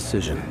announce their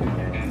decision.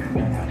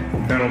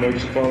 The panel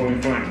makes the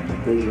following finding.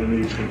 The prisoner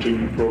needs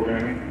continued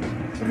programming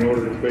in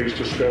order to face,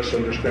 discuss,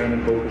 understand,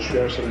 and focus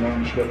stress and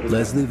non-destructive.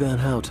 Leslie Van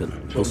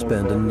Houten will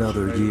spend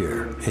another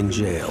year in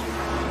jail.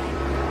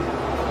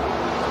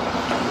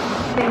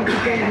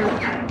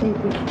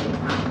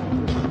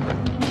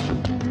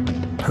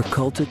 Her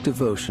cultic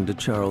devotion to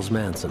Charles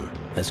Manson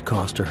has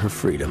cost her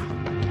freedom.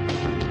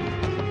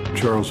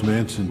 Charles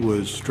Manson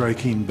was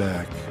striking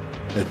back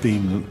at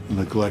being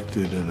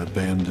neglected and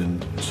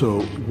abandoned.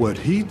 So what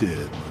he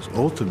did was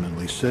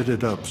ultimately set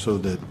it up so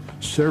that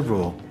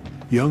several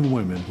young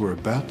women were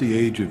about the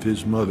age of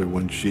his mother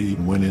when she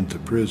went into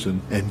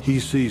prison, and he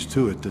sees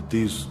to it that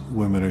these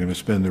women are going to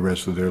spend the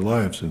rest of their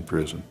lives in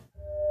prison.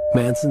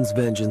 Manson's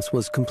vengeance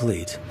was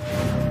complete.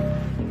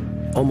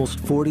 Almost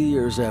 40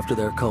 years after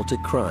their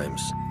cultic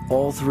crimes,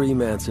 all 3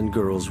 Manson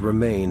girls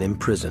remain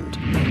imprisoned.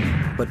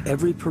 But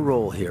every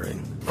parole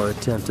hearing or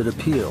attempted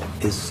appeal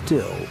is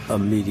still a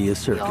media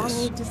circus. We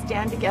all need to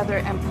stand together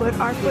and put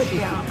our foot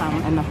down.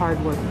 And the hard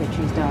work that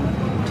she's done.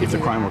 If the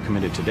crime were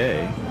committed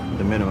today,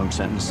 the minimum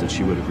sentence that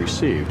she would have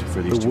received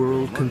for these The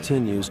world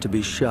continues to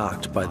be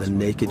shocked by the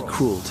naked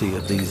cruelty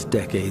of these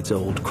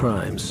decades-old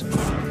crimes.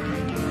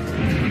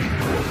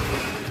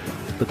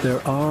 But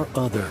there are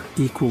other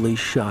equally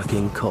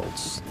shocking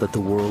cults that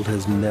the world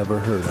has never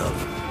heard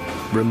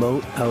of.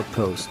 Remote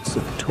outposts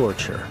of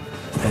torture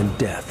and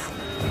death.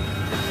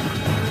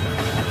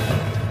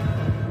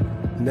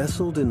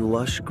 Nestled in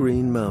lush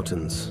green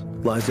mountains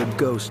lies a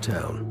ghost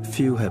town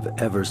few have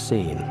ever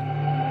seen.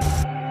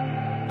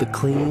 The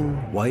clean,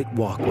 white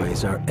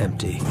walkways are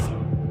empty,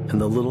 and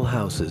the little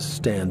houses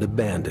stand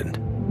abandoned.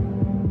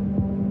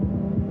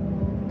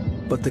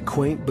 But the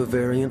quaint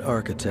Bavarian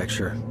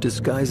architecture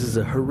disguises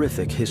a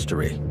horrific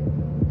history.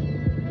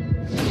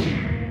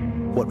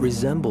 What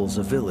resembles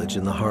a village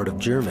in the heart of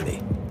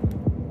Germany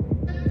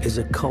is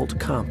a cult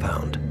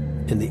compound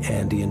in the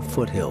Andean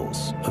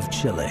foothills of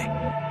Chile.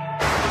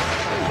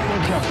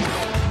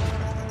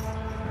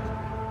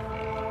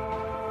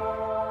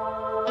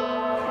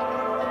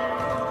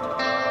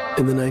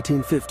 In the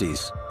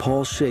 1950s,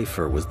 Paul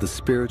Schaefer was the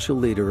spiritual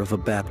leader of a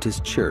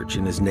Baptist church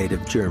in his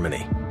native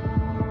Germany.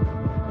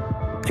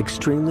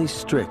 Extremely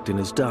strict in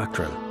his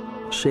doctrine,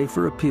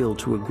 Schaefer appealed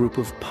to a group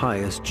of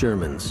pious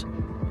Germans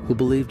who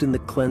believed in the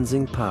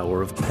cleansing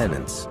power of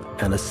penance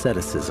and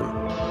asceticism.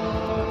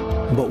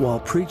 But while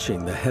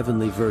preaching the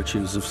heavenly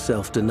virtues of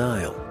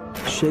self-denial,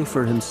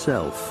 Schaefer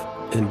himself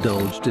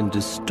indulged in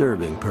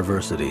disturbing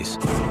perversities.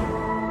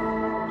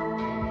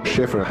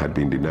 Schaefer had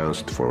been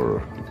denounced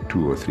for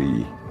 2 or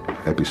 3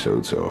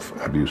 episodes of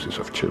abuses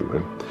of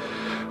children.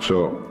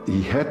 So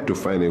he had to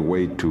find a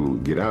way to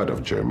get out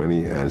of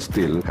Germany and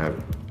still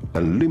have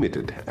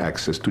unlimited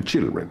access to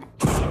children.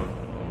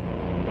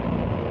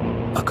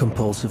 A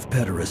compulsive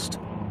pederast,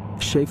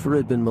 Schaefer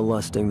had been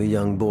molesting the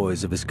young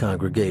boys of his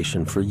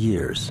congregation for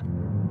years.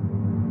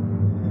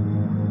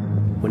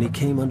 When he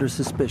came under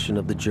suspicion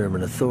of the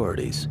German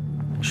authorities,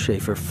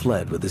 Schaefer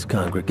fled with his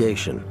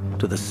congregation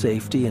to the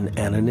safety and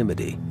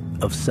anonymity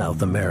of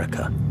South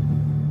America.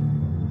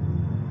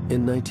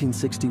 In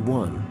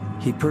 1961,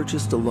 he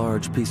purchased a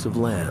large piece of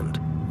land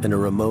in a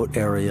remote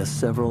area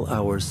several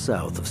hours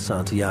south of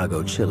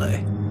Santiago,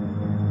 Chile.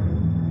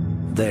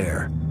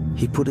 There,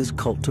 he put his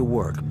cult to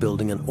work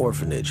building an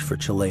orphanage for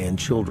Chilean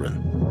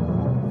children,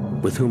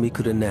 with whom he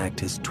could enact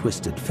his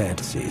twisted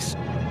fantasies.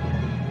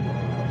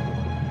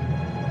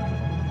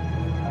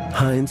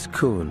 Heinz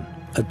Kuhn,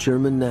 a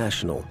German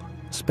national,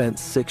 spent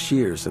 6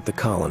 years at the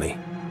colony.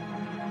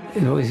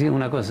 Let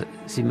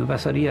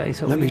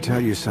me tell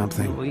you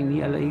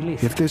something.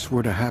 If this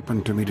were to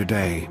happen to me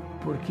today,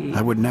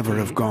 I would never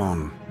have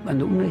gone.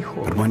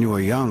 But when you are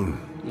young,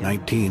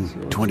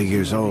 19, 20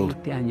 years old,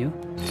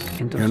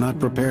 you're not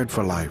prepared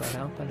for life,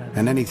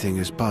 and anything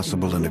is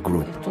possible in a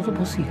group.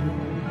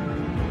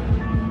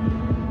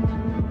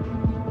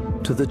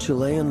 To the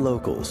Chilean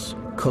locals,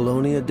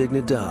 Colonia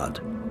Dignidad,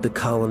 the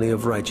Colony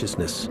of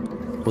Righteousness,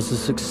 was a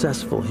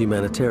successful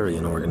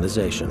humanitarian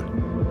organization.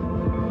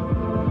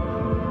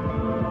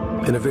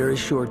 In a very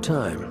short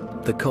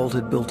time, the cult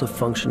had built a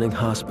functioning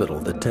hospital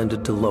that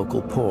tended to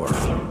local poor,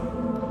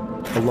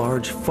 a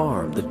large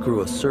farm that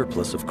grew a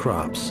surplus of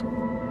crops,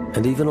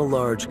 and even a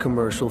large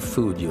commercial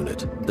food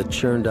unit that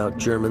churned out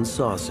German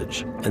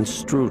sausage and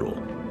strudel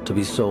to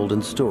be sold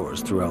in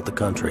stores throughout the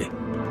country.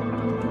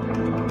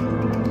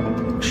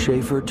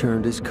 Schaefer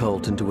turned his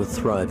cult into a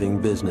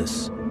thriving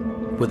business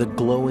with a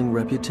glowing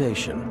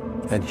reputation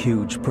and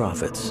huge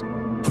profits.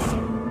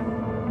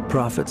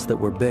 Profits that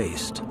were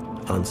based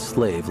on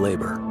slave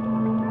labor.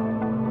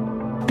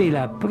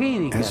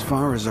 As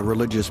far as a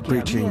religious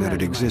preaching that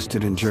had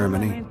existed in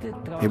Germany,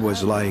 it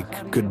was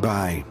like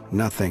goodbye,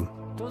 nothing,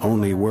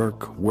 only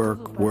work,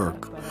 work,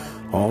 work,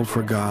 all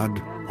for God,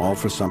 all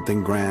for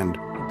something grand,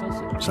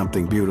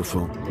 something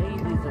beautiful.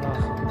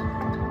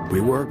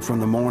 We worked from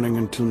the morning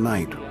until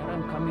night,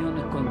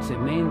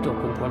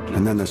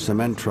 and then the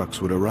cement trucks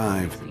would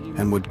arrive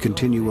and would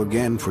continue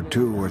again for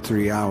 2 or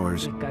 3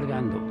 hours.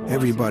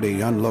 Everybody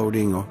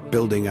unloading or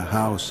building a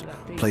house,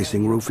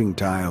 placing roofing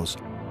tiles.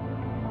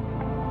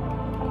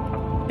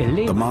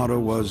 The motto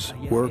was,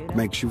 work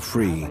makes you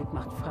free.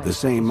 The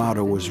same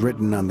motto was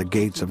written on the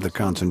gates of the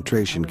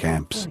concentration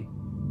camps.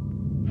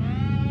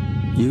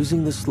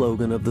 Using the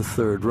slogan of the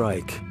Third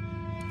Reich,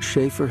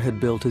 Schaefer had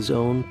built his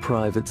own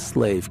private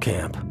slave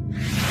camp.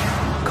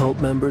 Cult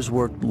members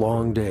worked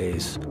long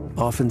days,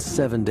 often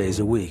 7 days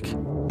a week.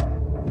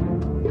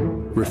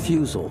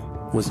 Refusal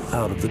was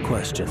out of the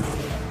question,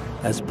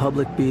 as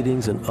public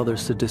beatings and other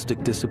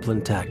sadistic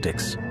discipline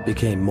tactics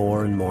became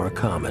more and more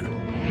common.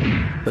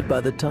 But by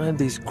the time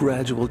these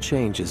gradual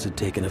changes had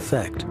taken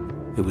effect,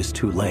 it was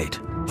too late.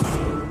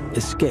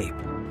 Escape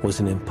was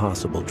an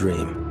impossible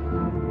dream.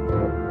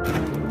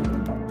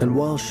 And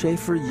while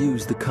Schaefer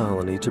used the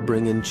colony to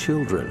bring in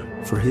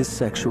children for his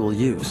sexual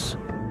use,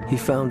 he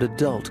found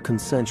adult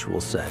consensual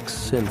sex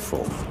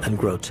sinful and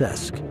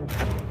grotesque.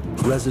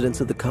 Residents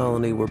of the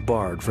colony were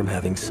barred from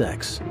having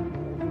sex,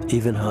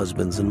 even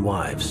husbands and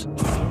wives.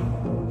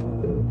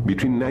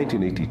 Between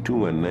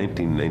 1982 and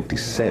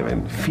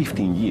 1997,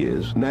 15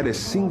 years, not a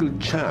single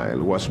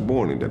child was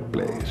born in that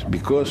place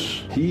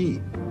because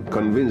he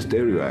convinced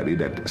everybody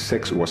that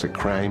sex was a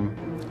crime,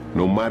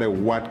 no matter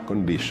what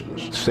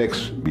conditions.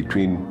 Sex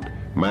between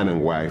man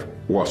and wife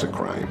was a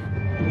crime.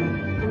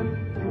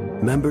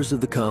 Members of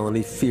the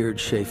colony feared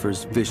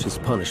Schaefer's vicious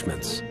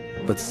punishments,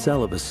 but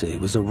celibacy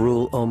was a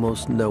rule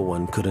almost no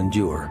one could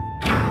endure.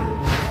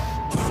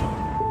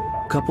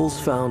 Couples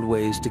found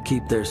ways to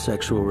keep their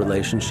sexual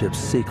relationships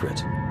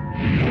secret,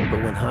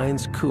 but when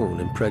Heinz Kuhn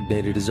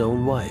impregnated his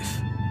own wife,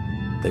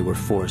 they were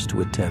forced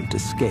to attempt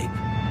escape.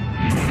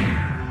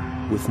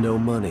 With no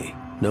money,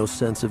 no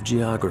sense of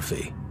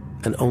geography,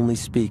 and only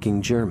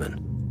speaking German,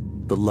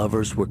 the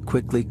lovers were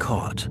quickly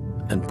caught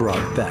and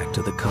brought back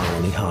to the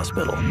colony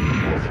hospital.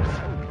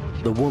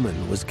 The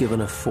woman was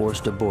given a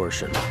forced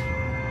abortion,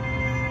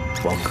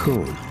 while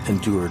Kuhn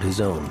endured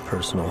his own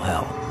personal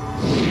hell.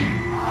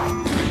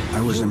 I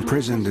was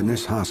imprisoned in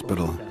this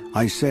hospital.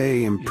 I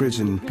say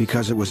imprisoned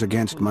because it was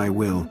against my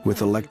will, with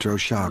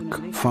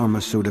electroshock,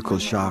 pharmaceutical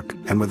shock,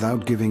 and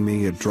without giving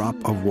me a drop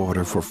of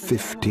water for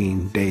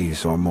 15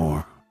 days or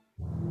more.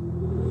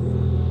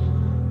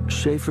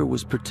 Schaefer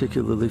was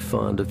particularly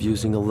fond of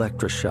using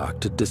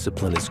electroshock to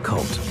discipline his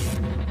cult.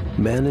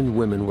 Men and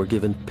women were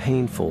given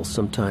painful,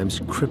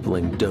 sometimes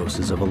crippling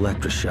doses of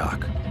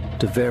electroshock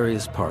to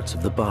various parts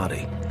of the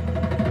body.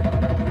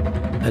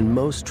 And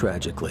most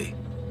tragically,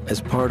 as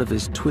part of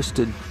his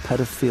twisted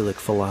pedophilic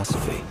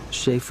philosophy,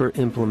 Schaefer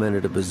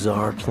implemented a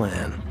bizarre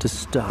plan to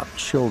stop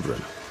children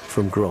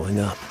from growing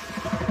up.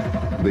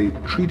 They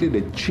treated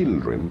the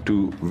children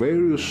to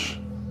various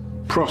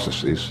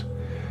processes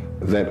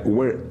that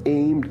were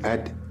aimed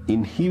at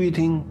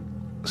inhibiting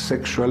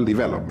sexual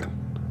development.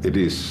 It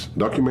is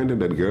documented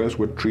that girls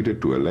were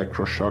treated to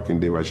electroshock in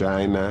the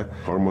vagina,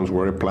 hormones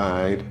were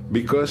applied,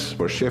 because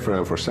for Schaefer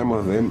and for some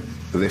of them,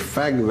 the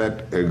fact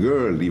that a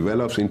girl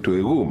develops into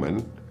a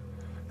woman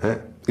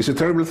is a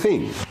terrible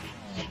thing.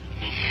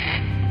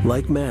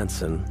 Like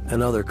Manson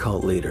and other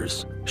cult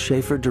leaders,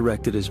 Schaefer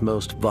directed his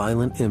most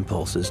violent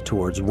impulses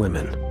towards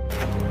women,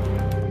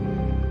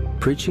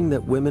 preaching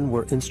that women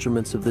were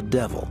instruments of the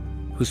devil,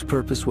 whose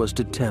purpose was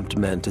to tempt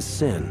men to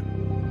sin.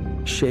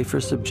 Schaefer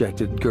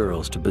subjected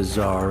girls to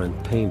bizarre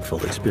and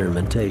painful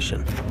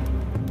experimentation.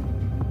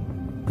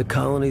 The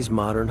colony's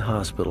modern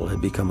hospital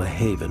had become a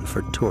haven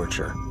for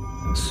torture,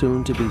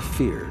 soon to be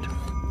feared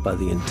by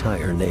the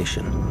entire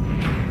nation.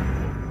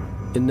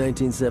 In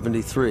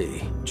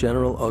 1973,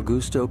 General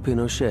Augusto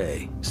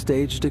Pinochet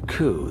staged a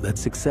coup that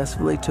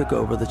successfully took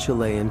over the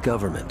Chilean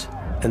government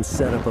and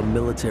set up a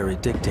military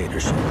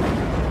dictatorship.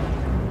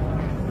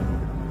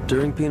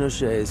 During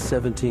Pinochet's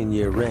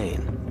 17-year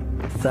reign,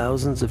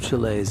 thousands of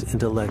Chile's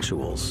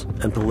intellectuals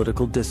and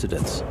political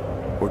dissidents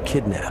were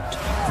kidnapped,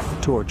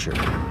 tortured,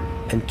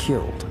 and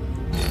killed.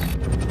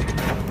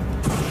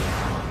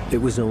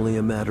 It was only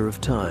a matter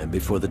of time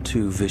before the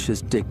two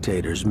vicious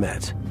dictators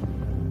met.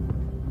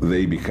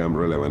 They become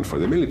relevant for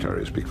the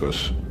militaries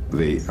because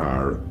they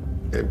are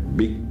a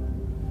big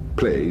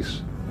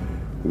place,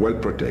 well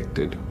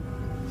protected,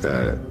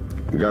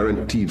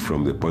 guaranteed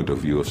from the point of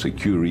view of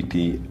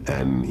security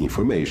and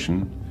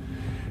information,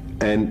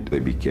 and they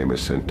became a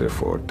center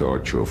for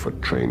torture, for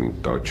training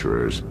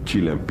torturers.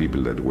 Chilean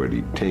people that were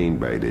detained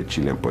by the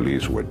Chilean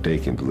police were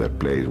taken to that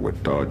place, were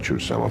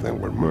tortured, some of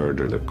them were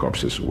murdered, the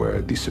corpses were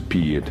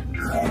disappeared.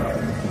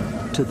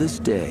 To this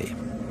day,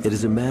 it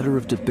is a matter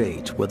of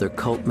debate whether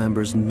cult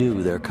members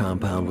knew their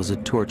compound was a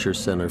torture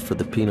center for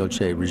the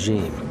Pinochet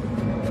regime.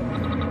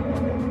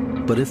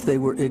 But if they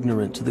were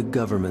ignorant to the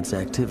government's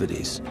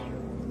activities,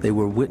 they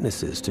were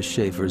witnesses to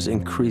Schaefer's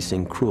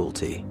increasing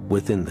cruelty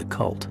within the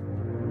cult.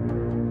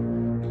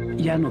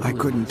 I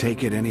couldn't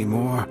take it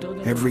anymore.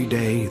 Every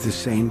day, the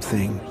same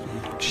thing.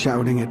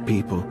 Shouting at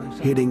people,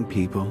 hitting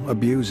people,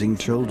 abusing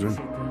children.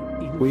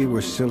 We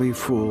were silly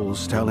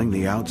fools telling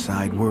the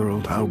outside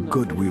world how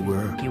good we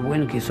were.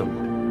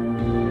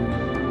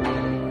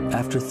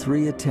 After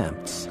 3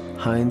 attempts,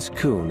 Heinz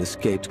Kuhn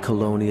escaped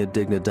Colonia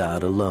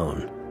Dignidad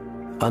alone,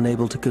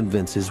 unable to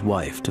convince his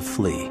wife to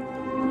flee.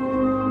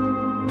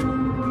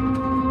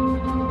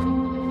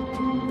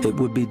 It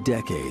would be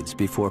decades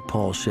before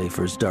Paul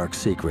Schaefer's dark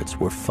secrets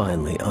were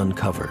finally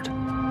uncovered.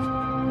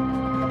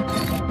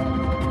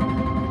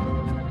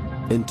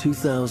 In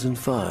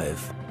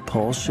 2005,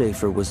 Paul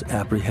Schaefer was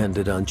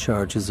apprehended on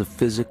charges of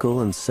physical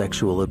and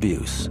sexual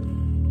abuse.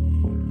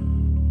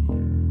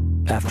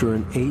 After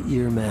an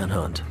 8-year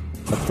manhunt,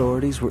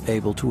 authorities were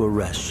able to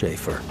arrest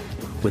Schaefer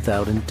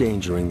without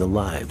endangering the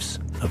lives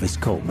of his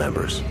cult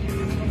members.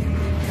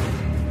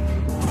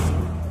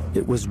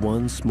 It was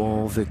one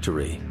small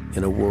victory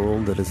in a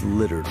world that is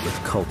littered with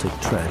cultic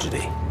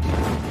tragedy.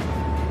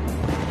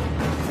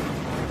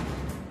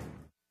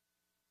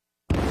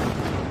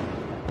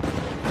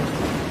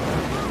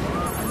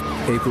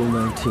 April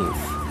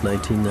 19th,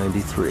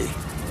 1993.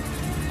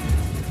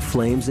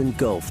 Flames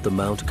engulfed the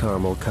Mount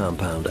Carmel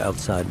compound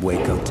outside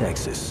Waco,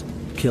 Texas,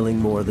 killing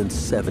more than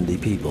 70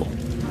 people.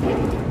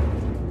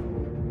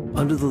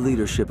 Under the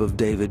leadership of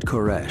David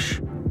Koresh,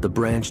 the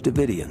Branch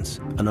Davidians,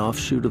 an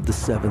offshoot of the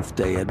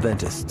Seventh-day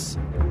Adventists,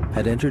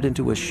 had entered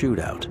into a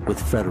shootout with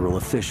federal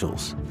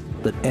officials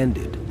that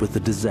ended with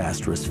a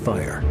disastrous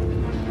fire.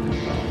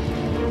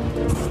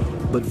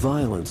 But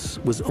violence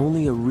was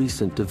only a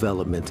recent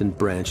development in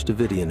Branch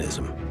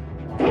Davidianism,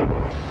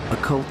 a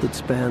cult that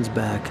spans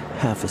back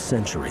half a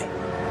century.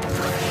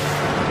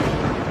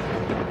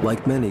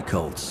 Like many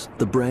cults,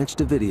 the Branch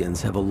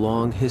Davidians have a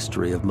long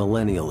history of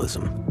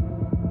millennialism,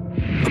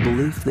 a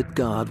belief that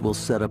God will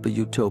set up a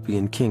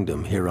utopian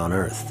kingdom here on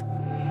Earth.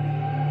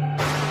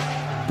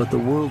 But the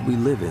world we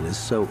live in is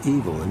so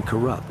evil and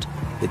corrupt,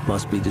 it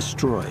must be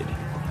destroyed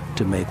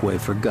to make way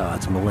for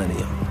God's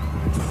millennium.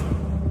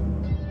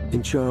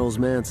 In Charles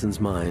Manson's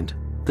mind,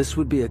 this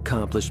would be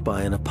accomplished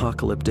by an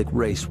apocalyptic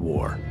race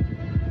war.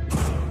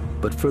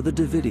 But for the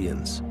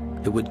Davidians,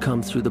 it would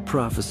come through the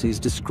prophecies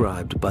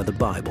described by the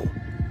Bible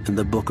in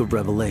the book of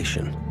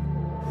Revelation.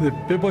 The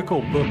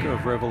biblical book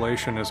of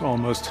Revelation is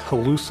almost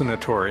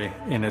hallucinatory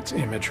in its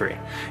imagery.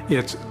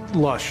 It's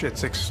lush,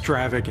 it's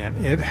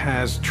extravagant, it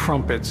has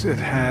trumpets, it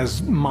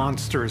has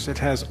monsters, it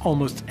has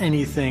almost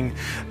anything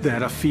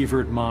that a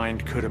fevered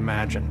mind could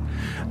imagine.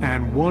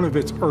 And one of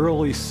its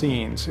early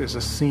scenes is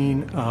a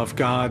scene of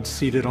God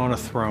seated on a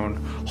throne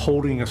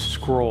holding a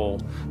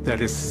scroll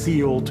that is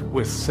sealed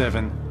with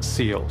 7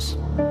 seals.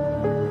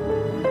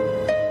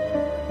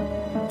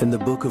 In the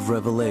book of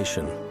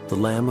Revelation, the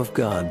Lamb of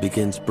God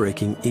begins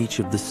breaking each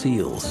of the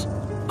seals,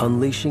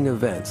 unleashing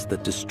events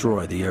that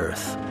destroy the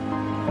earth.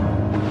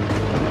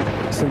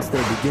 Since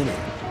their beginning,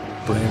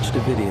 Branch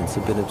Davidians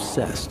have been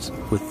obsessed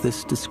with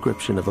this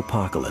description of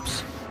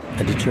apocalypse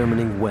and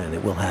determining when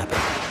it will happen.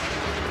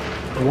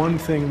 One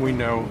thing we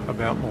know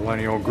about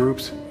millennial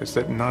groups is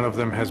that none of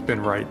them has been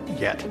right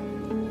yet.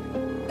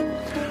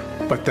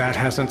 But that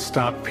hasn't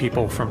stopped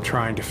people from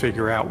trying to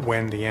figure out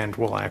when the end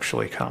will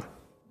actually come.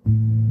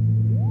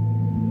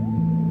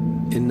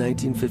 In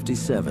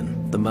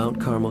 1957, the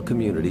Mount Carmel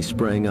community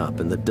sprang up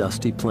in the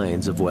dusty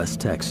plains of West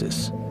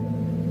Texas.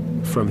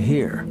 From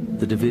here,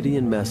 the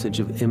Davidian message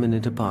of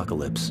imminent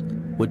apocalypse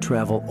would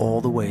travel all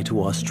the way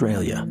to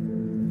Australia,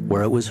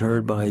 where it was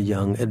heard by a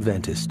young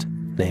Adventist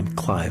named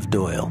Clive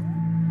Doyle.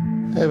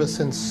 Ever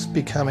since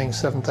becoming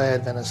Seventh-day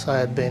Adventist, I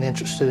had been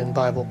interested in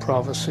Bible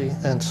prophecy,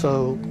 and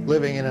so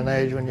living in an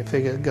age when you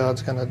figure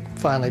God's going to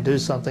finally do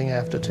something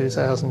after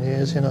 2,000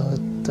 years, you know,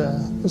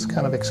 it was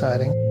kind of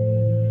exciting.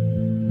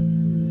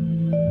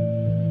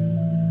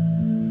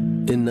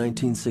 In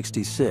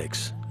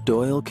 1966,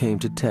 Doyle came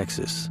to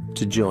Texas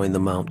to join the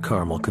Mount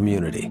Carmel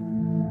community.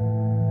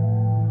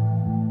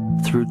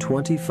 Through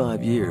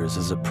 25 years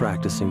as a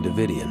practicing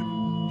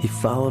Davidian, he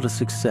followed a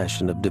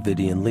succession of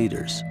Davidian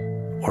leaders,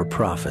 or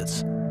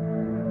prophets.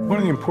 One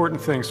of the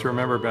important things to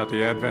remember about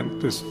the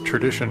Adventist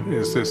tradition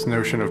is this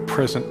notion of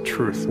present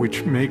truth,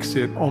 which makes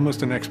it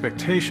almost an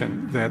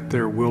expectation that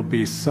there will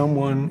be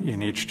someone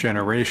in each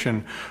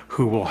generation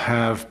who will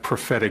have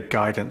prophetic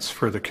guidance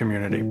for the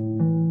community.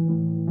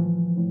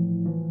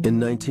 In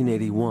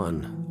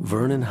 1981,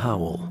 Vernon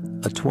Howell,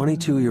 a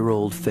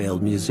 22-year-old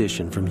failed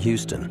musician from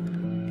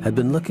Houston, had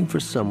been looking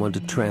for someone to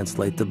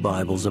translate the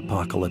Bible's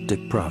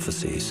apocalyptic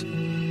prophecies.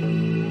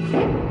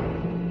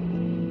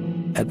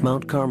 At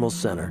Mount Carmel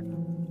Center,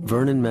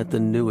 Vernon met the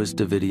newest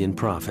Davidian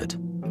prophet,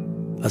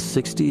 a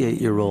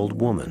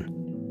 68-year-old woman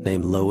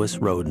named Lois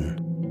Roden.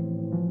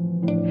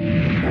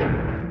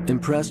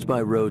 Impressed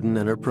by Roden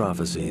and her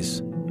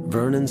prophecies,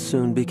 Vernon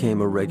soon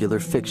became a regular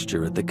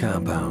fixture at the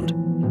compound.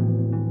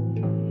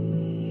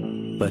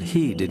 But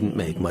he didn't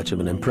make much of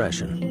an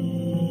impression.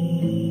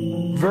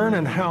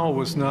 Vernon Howell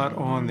was not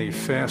on the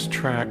fast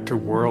track to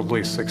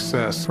worldly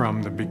success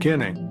from the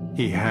beginning.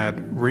 He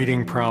had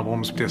reading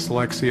problems,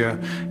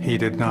 dyslexia. He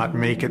did not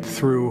make it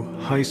through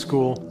high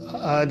school.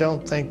 I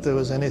don't think there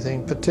was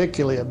anything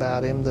particularly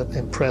about him that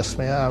impressed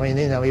me. I mean,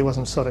 you know, he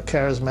wasn't sort of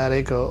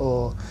charismatic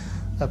or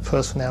a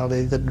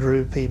personality that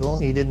drew people.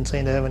 He didn't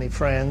seem to have any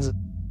friends.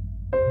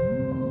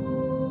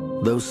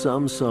 Though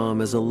some saw him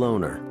as a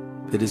loner,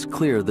 it is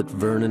clear that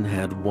Vernon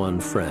had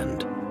one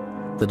friend,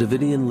 the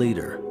Davidian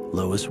leader,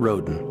 Lois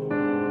Roden.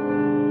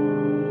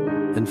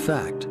 In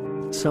fact,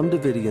 some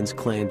Davidians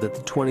claimed that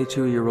the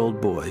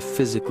 22-year-old boy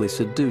physically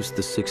seduced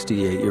the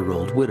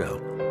 68-year-old widow,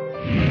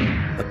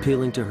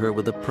 appealing to her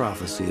with a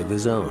prophecy of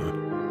his own.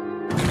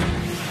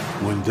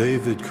 When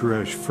David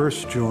Koresh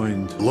first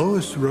joined,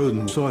 Lois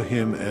Roden saw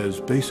him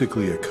as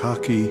basically a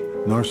cocky,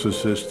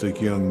 narcissistic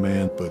young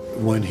man. But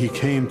when he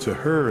came to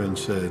her and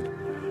said,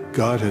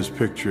 God has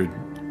pictured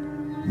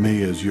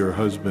me as your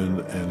husband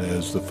and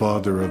as the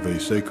father of a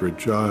sacred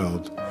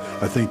child,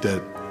 I think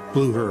that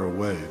blew her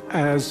away.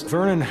 As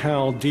Vernon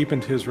Howell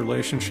deepened his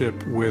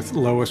relationship with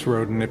Lois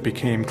Roden, it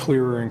became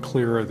clearer and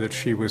clearer that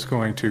she was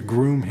going to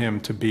groom him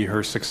to be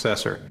her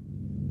successor.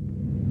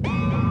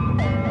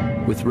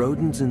 With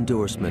Roden's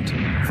endorsement,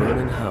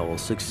 Vernon Howell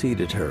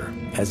succeeded her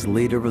as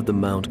leader of the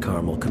Mount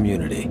Carmel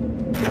community.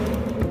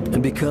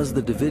 And because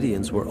the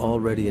Davidians were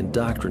already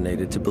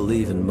indoctrinated to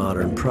believe in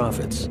modern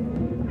prophets,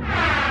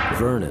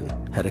 Vernon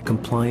had a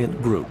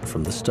compliant group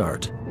from the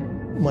start.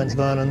 When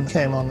Vernon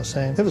came on the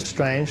scene, it was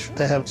strange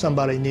to have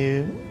somebody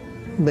new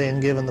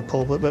being given the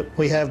pulpit, but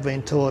we have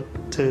been taught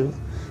to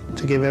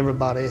give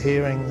everybody a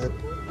hearing that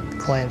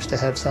claims to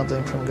have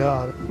something from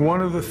God.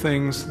 One of the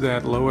things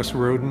that Lois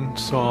Roden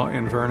saw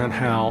in Vernon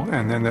Howell,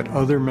 and then that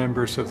other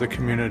members of the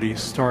community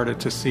started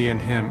to see in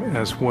him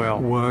as well,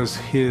 was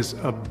his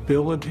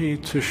ability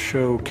to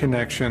show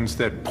connections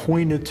that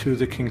pointed to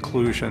the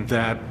conclusion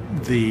that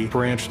the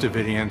Branch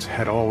Davidians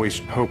had always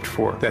hoped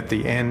for, that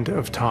the end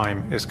of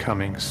time is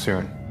coming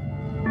soon.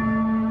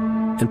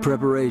 In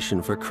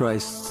preparation for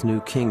Christ's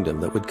new kingdom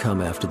that would come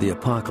after the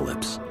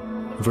apocalypse,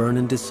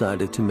 Vernon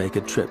decided to make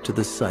a trip to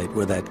the site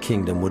where that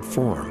kingdom would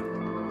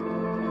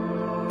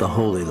form, the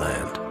Holy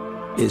Land,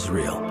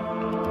 Israel.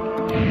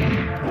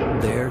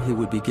 There he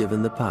would be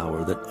given the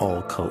power that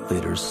all cult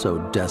leaders so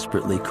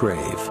desperately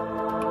crave.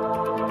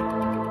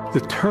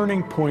 The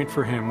turning point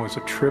for him was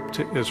a trip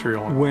to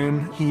Israel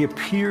when he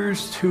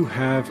appears to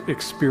have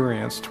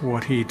experienced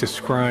what he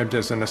described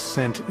as an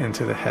ascent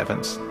into the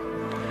heavens,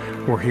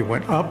 where he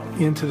went up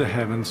into the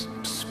heavens,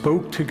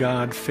 spoke to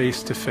God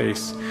face to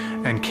face,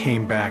 and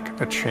came back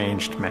a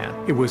changed man.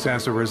 It was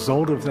as a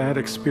result of that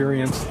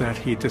experience that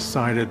he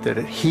decided that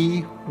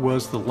he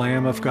was the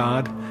Lamb of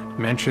God,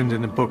 mentioned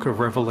in the book of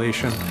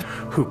Revelation,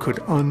 who could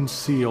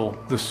unseal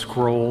the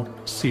scroll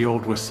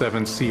sealed with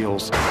 7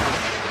 seals.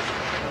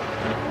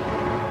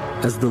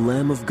 As the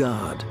Lamb of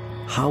God,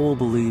 Howell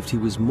believed he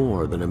was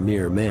more than a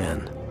mere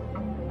man.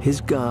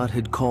 His God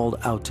had called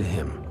out to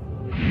him,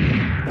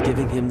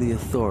 giving him the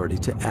authority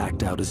to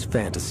act out his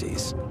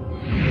fantasies.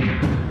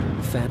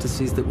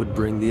 Fantasies that would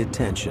bring the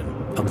attention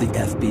of the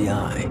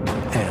FBI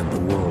and the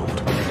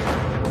world.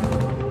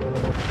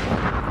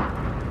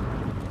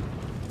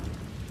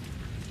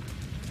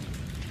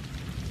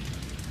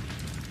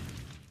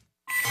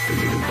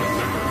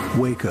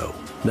 Waco,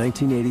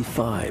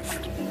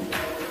 1985.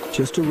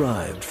 Just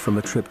arrived from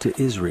a trip to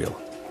Israel,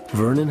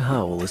 Vernon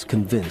Howell is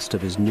convinced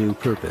of his new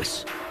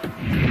purpose.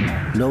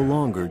 No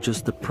longer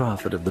just the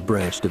prophet of the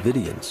Branch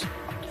Davidians,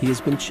 he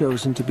has been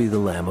chosen to be the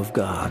Lamb of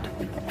God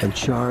and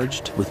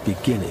charged with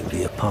beginning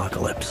the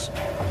apocalypse.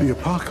 The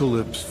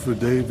apocalypse for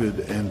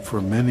David and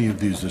for many of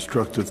these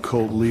destructive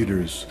cult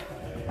leaders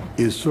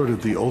is sort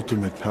of the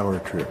ultimate power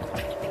trip.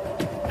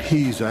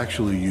 He's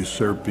actually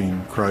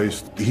usurping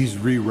Christ. He's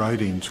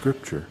rewriting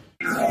Scripture.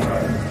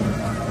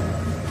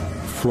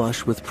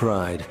 Flush with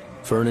pride,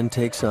 Vernon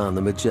takes on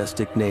the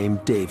majestic name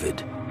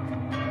David.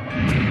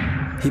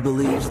 He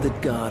believes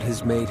that God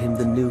has made him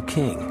the new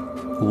king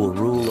who will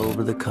rule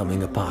over the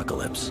coming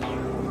apocalypse.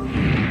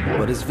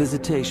 But his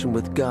visitation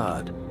with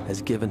God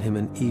has given him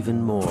an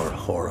even more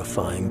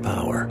horrifying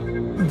power.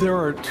 There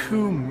are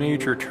 2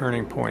 major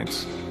turning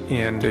points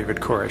in David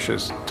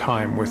Koresh's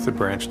time with the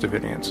Branch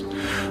Davidians.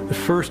 The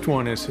first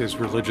one is his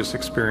religious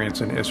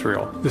experience in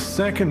Israel. The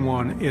second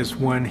one is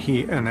when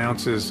he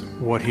announces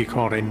what he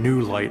called a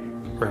New Light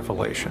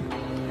revelation,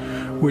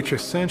 which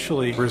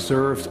essentially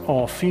reserved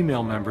all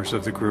female members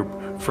of the group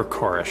for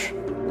Koresh.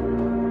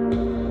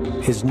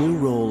 His new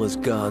role as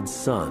God's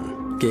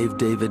son gave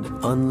David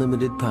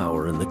unlimited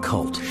power in the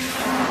cult.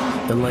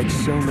 And like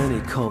so many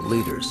cult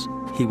leaders,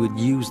 he would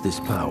use this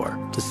power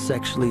to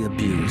sexually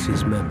abuse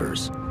his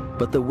members.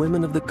 But the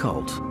women of the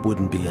cult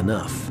wouldn't be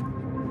enough.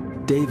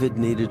 David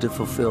needed to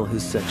fulfill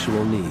his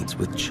sexual needs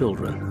with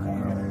children.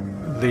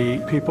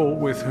 The people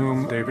with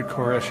whom David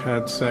Koresh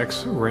had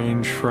sex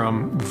range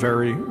from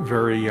very,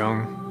 very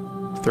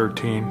young,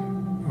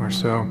 13 or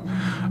so,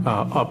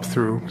 up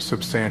through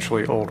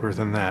substantially older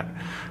than that.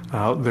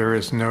 There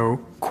is no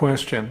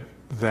question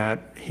that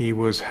he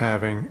was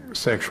having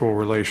sexual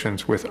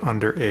relations with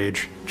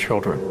underage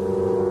children.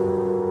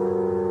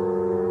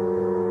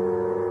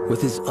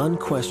 With his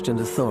unquestioned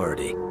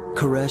authority,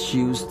 Koresh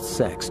used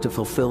sex to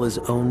fulfill his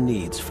own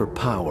needs for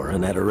power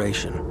and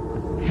adoration.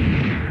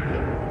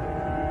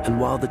 And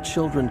while the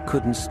children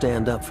couldn't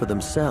stand up for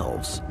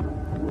themselves,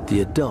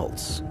 the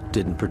adults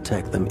didn't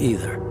protect them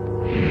either.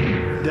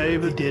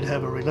 David did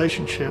have a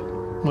relationship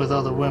with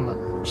other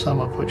women, some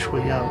of which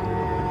were young,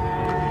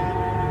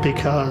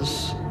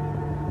 because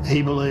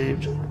he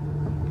believed,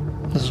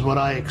 this is what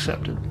I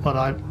accepted, what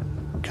I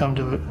come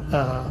to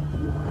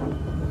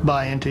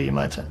buy into, you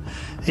might say.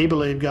 He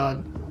believed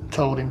God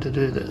told him to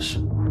do this.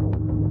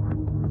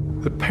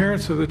 The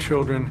parents of the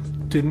children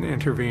didn't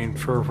intervene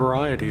for a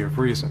variety of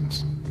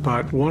reasons.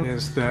 But one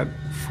is that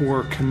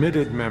for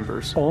committed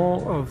members,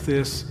 all of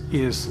this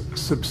is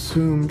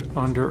subsumed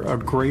under a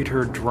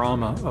greater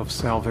drama of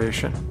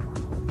salvation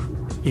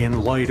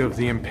in light of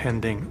the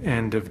impending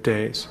end of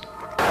days.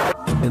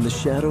 In the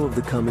shadow of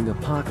the coming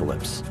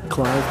apocalypse,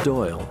 Clive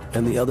Doyle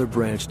and the other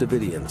Branch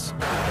Davidians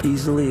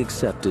easily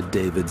accepted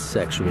David's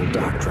sexual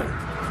doctrine.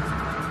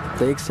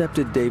 They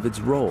accepted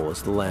David's role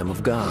as the Lamb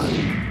of God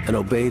and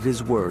obeyed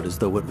his word as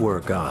though it were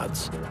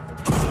God's,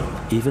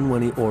 even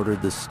when he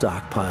ordered the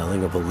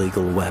stockpiling of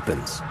illegal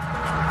weapons.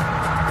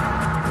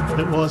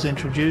 It was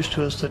introduced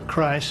to us that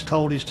Christ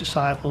told his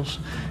disciples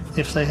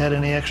if they had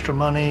any extra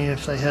money,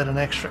 if they had an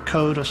extra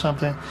coat or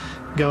something,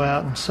 go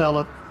out and sell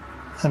it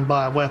and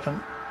buy a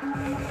weapon.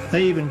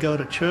 They even go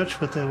to church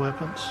with their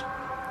weapons,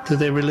 to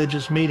their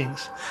religious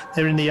meetings.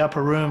 They're in the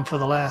upper room for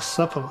the Last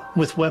Supper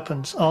with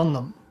weapons on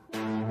them.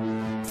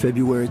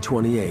 February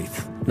 28,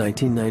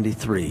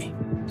 1993.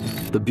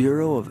 The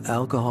Bureau of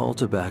Alcohol,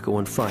 Tobacco,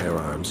 and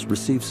Firearms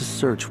receives a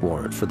search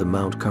warrant for the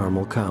Mount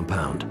Carmel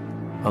compound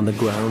on the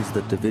grounds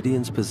that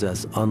Davidians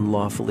possess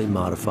unlawfully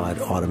modified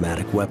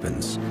automatic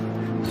weapons.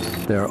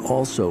 There are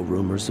also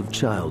rumors of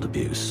child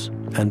abuse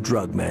and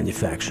drug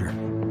manufacture.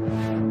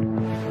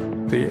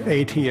 The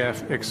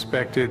ATF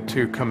expected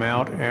to come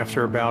out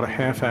after about a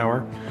half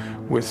hour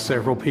with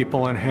several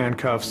people in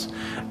handcuffs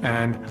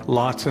and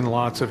lots of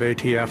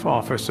ATF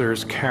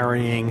officers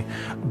carrying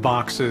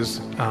boxes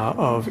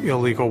of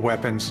illegal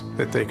weapons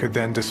that they could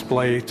then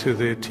display to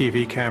the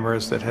TV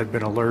cameras that had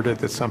been alerted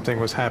that something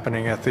was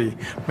happening at the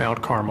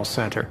Mount Carmel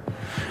Center.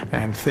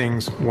 And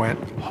things went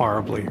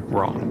horribly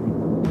wrong.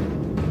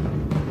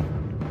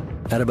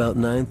 At about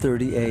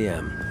 9:30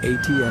 a.m.,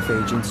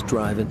 ATF agents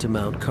drive into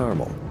Mount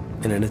Carmel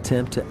in an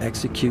attempt to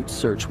execute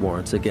search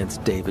warrants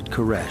against David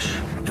Koresh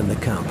and the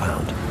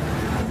compound.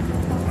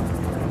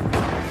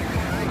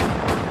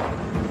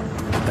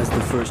 As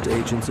the first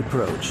agents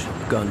approach,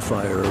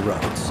 gunfire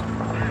erupts.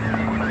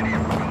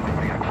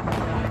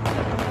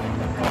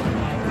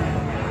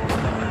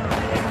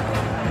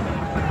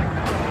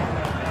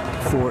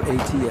 Four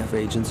ATF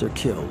agents are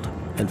killed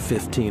and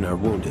 15 are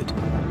wounded.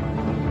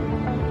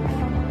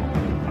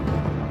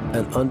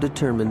 An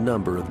undetermined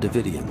number of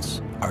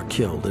Davidians are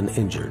killed and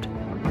injured.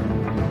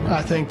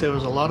 I think there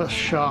was a lot of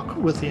shock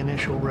with the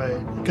initial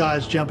raid.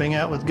 Guys jumping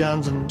out with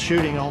guns and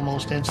shooting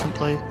almost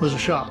instantly was a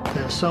shock.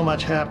 There's so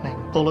much happening.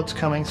 Bullets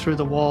coming through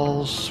the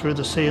walls, through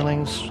the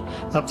ceilings,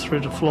 up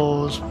through the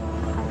floors.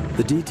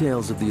 The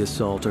details of the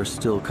assault are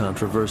still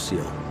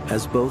controversial,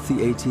 as both the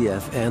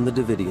ATF and the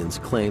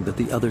Davidians claim that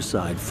the other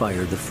side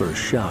fired the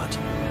first shot.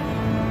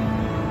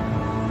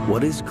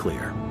 What is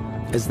clear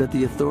is that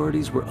the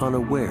authorities were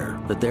unaware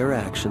that their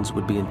actions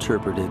would be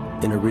interpreted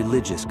in a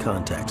religious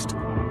context.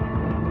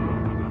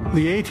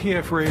 The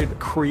ATF raid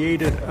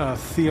created a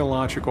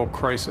theological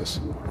crisis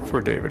for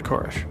David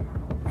Koresh,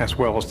 as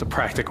well as the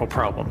practical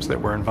problems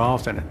that were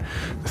involved in it.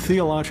 The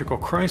theological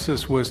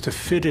crisis was to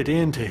fit it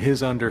into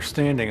his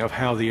understanding of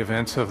how the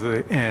events of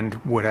the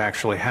end would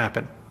actually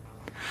happen.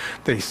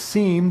 They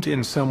seemed,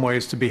 in some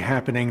ways, to be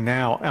happening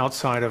now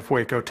outside of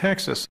Waco,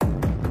 Texas.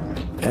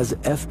 As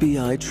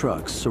FBI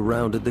trucks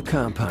surrounded the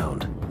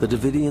compound, the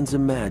Davidians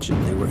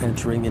imagined they were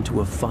entering into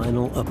a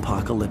final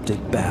apocalyptic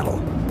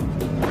battle.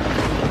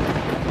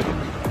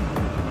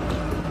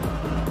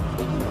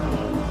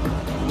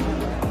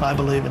 I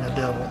believe in the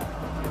devil.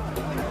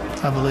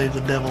 I believe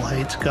the devil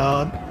hates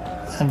God,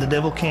 and the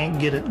devil can't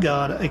get at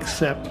God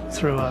except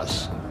through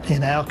us.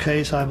 In our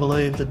case, I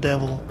believe the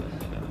devil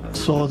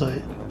saw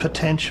the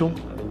potential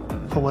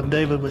for what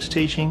David was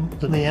teaching,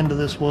 that the end of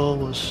this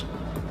world was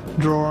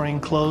drawing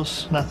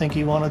close, and I think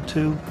he wanted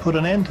to put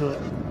an end to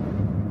it.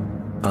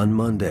 On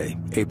Monday,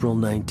 April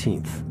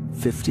 19th,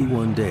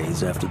 51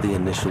 days after the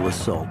initial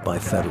assault by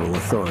federal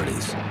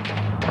authorities,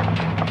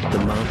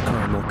 the Mount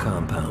Carmel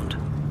compound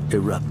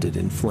erupted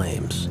in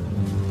flames.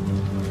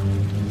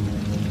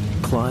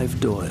 Clive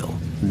Doyle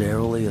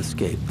narrowly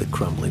escaped the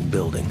crumbling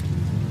building.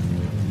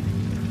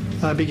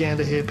 I began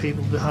to hear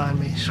people behind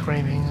me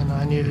screaming, and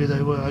I knew who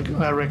they were.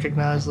 I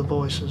recognized the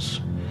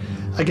voices.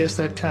 I guess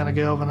that kind of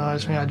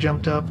galvanized me. I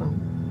jumped up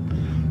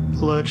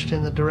and lurched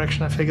in the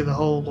direction I figured the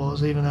hole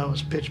was, even though it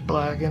was pitch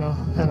black, you know,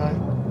 and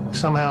I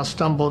somehow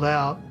stumbled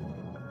out.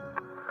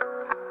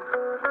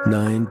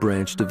 9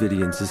 Branch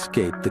Davidians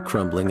escaped the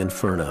crumbling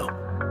inferno,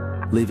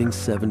 leaving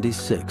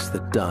 76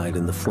 that died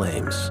in the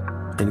flames,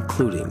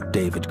 including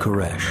David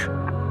Koresh.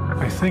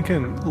 I think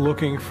in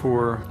looking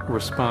for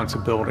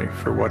responsibility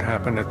for what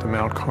happened at the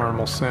Mount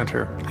Carmel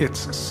Center,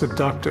 it's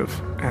seductive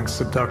and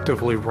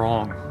seductively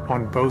wrong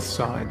on both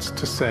sides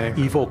to say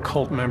evil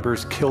cult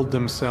members killed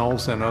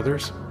themselves and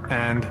others,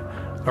 and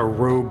a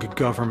rogue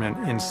government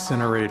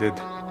incinerated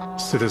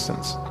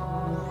citizens.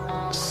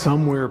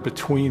 Somewhere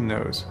between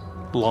those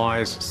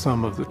lies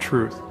some of the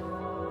truth.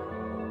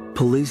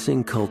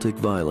 Policing cultic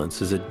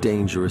violence is a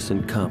dangerous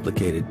and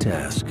complicated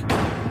task.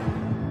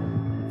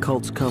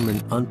 Cults come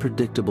in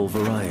unpredictable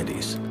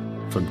varieties,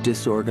 from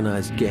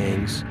disorganized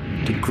gangs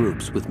to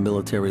groups with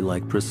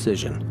military-like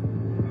precision.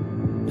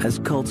 As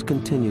cults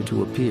continue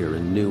to appear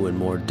in new and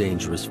more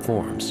dangerous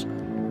forms,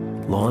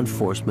 law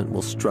enforcement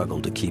will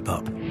struggle to keep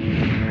up.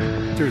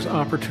 There's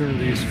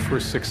opportunities for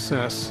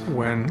success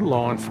when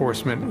law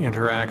enforcement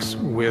interacts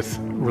with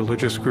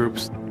religious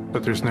groups,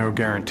 but there's no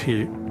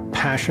guarantee.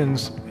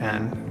 Passions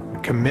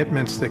and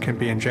commitments that can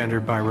be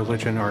engendered by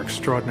religion are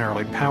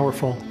extraordinarily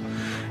powerful,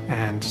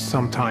 and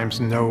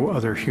sometimes no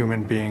other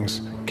human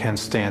beings can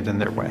stand in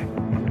their way.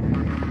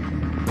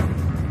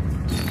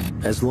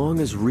 As long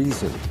as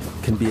reason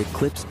can be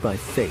eclipsed by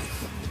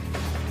faith,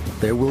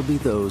 there will be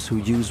those who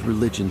use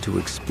religion to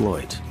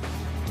exploit,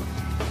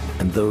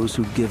 and those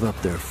who give up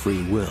their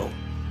free will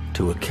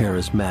to a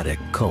charismatic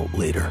cult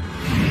leader.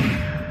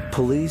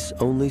 Police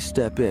only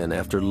step in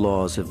after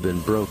laws have been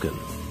broken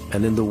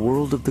And in the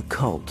world of the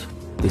cult,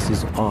 this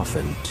is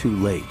often too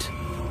late.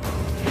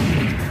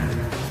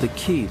 The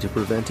key to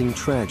preventing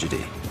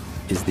tragedy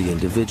is the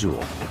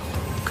individual,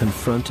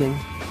 confronting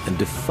and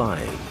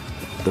defying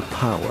the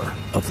power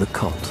of the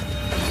cult.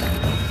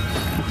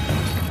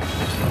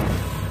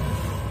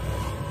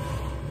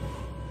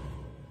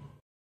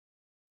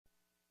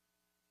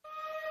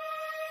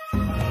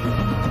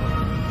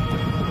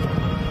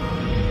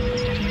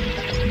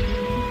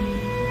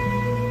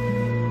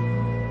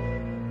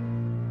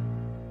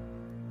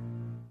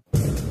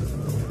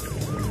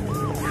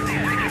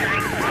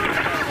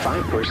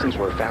 Persons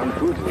were found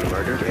brutally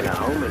murdered in a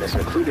home in a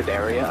secluded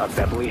area of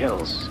Beverly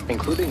Hills,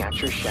 including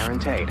actress Sharon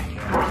Tate.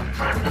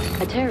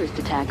 A terrorist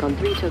attack on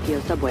 3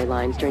 Tokyo subway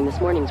lines during this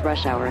morning's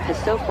rush hour has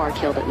so far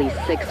killed at least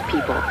 6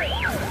 people.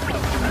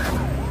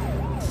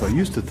 I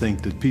used to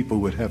think that people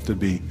would have to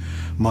be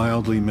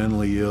mildly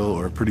mentally ill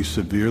or pretty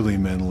severely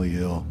mentally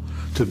ill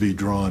to be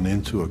drawn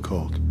into a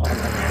cult.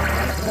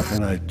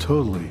 And I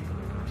totally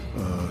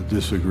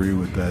disagree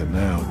with that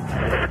now.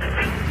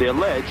 They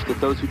allege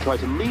that those who try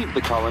to leave the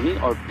colony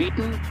are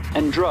beaten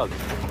and drugged.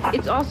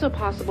 It's also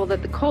possible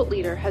that the cult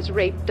leader has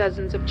raped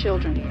dozens of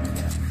children.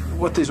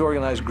 What these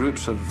organized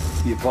groups have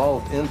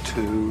evolved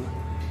into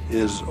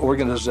is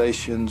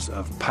organizations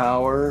of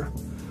power,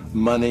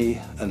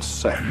 money, and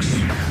sex.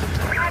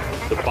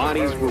 The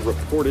bodies were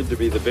reported to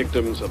be the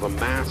victims of a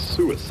mass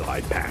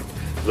suicide pact,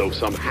 though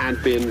some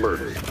had been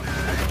murdered.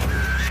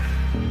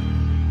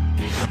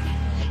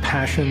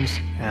 Passions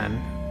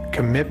and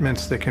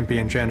commitments that can be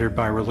engendered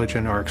by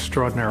religion are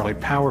extraordinarily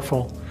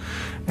powerful,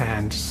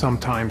 and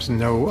sometimes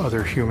no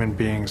other human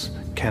beings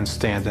can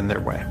stand in their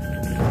way.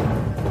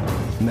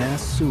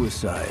 Mass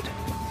suicide,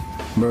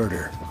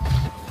 murder,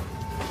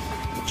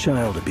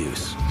 child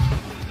abuse,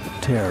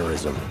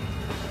 terrorism.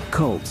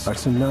 Cults are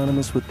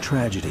synonymous with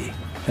tragedy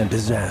and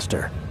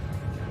disaster.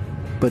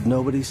 But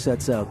nobody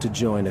sets out to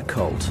join a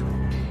cult.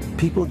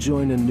 People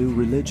join a new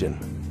religion,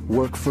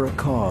 work for a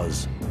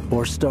cause,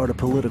 or start a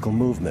political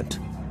movement.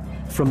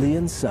 From the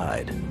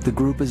inside, the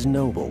group is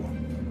noble,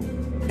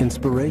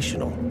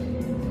 inspirational,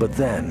 but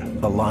then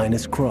a line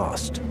is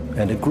crossed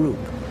and a group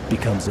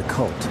becomes a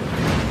cult.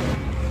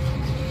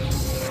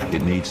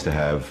 It needs to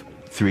have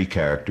 3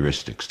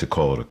 characteristics to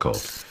call it a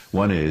cult.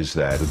 One is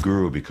that the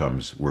guru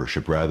becomes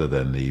worship rather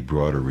than the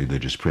broader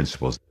religious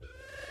principles.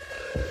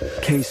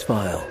 Case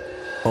file,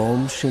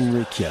 Om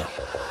Shinrikyo.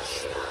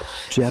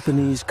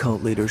 Japanese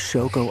cult leader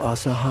Shoko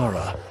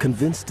Asahara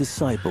convinced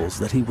disciples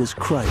that he was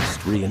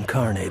Christ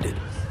reincarnated,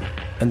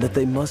 and that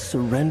they must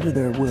surrender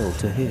their will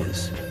to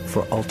his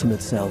for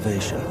ultimate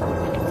salvation.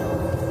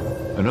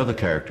 Another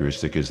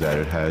characteristic is that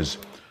it has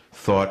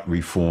thought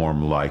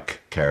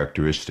reform-like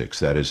characteristics,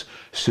 that is,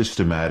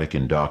 systematic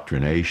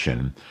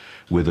indoctrination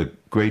with a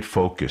great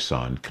focus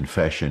on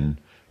confession,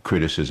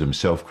 criticism,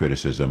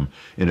 self-criticism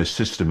in a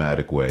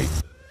systematic way.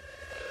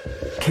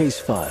 Case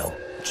file,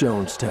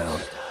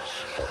 Jonestown.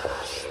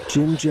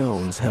 Jim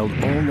Jones held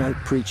all-night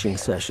preaching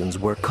sessions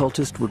where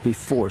cultists would be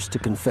forced to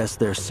confess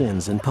their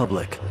sins in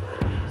public,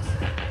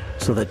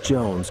 so that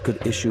Jones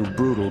could issue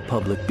brutal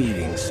public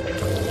beatings.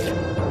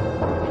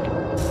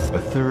 A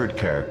third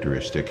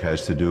characteristic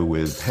has to do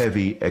with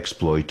heavy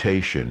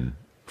exploitation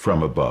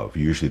from above,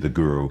 usually the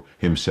guru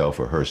himself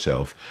or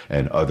herself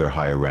and other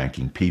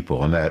higher-ranking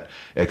people, and that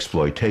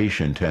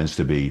exploitation tends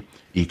to be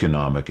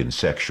economic and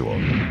sexual.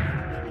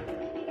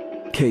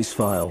 Case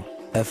file,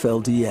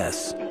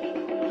 FLDS.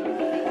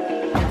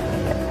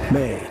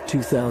 May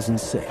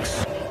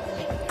 2006.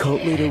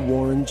 Cult leader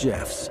Warren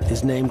Jeffs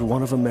is named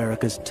one of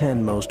America's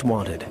 10 most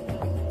wanted.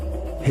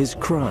 His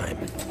crime,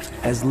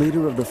 as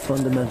leader of the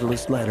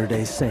fundamentalist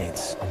Latter-day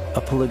Saints,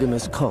 a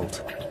polygamous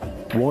cult,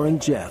 Warren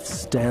Jeffs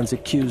stands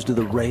accused of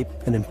the rape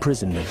and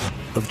imprisonment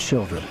of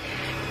children.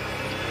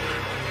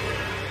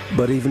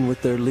 But even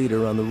with their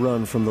leader on the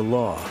run from the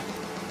law,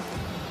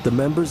 the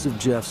members of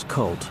Jeff's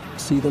cult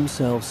see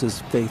themselves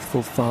as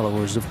faithful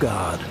followers of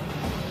God,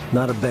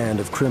 not a band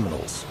of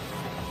criminals.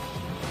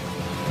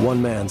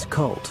 One man's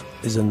cult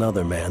is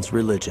another man's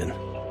religion.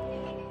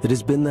 It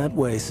has been that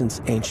way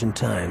since ancient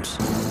times.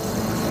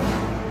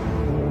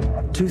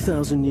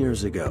 2,000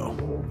 years ago,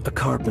 a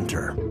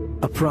carpenter,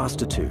 a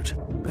prostitute,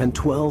 and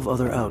 12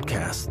 other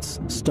outcasts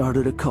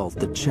started a cult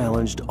that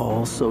challenged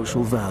all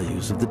social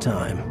values of the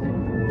time.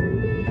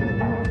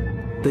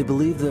 They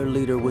believed their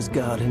leader was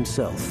God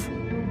himself,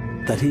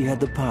 that he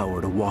had the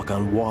power to walk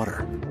on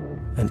water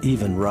and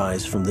even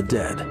rise from the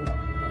dead.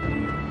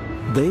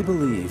 They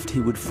believed he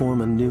would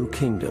form a new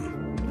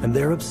kingdom, and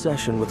their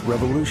obsession with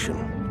revolution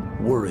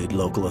worried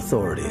local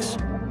authorities.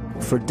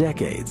 For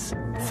decades,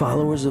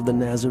 followers of the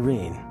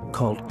Nazarene,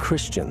 called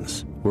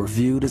Christians, were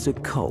viewed as a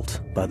cult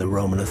by the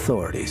Roman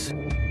authorities.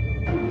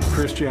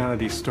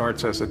 Christianity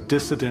starts as a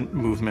dissident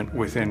movement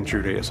within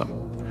Judaism.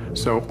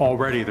 So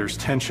already there's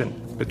tension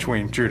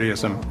between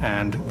Judaism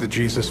and the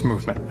Jesus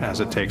movement as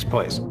it takes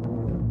place.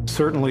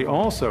 Certainly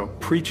also,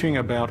 preaching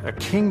about a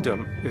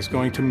kingdom is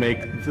going to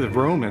make the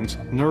Romans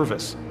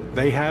nervous.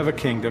 They have a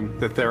kingdom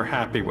that they're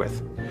happy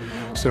with.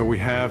 So we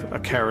have a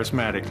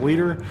charismatic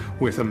leader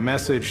with a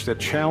message that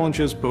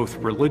challenges both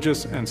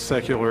religious and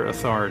secular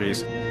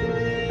authorities.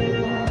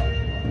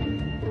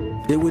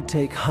 It would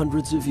take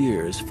hundreds of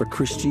years for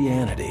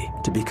Christianity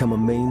to become a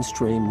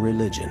mainstream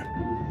religion.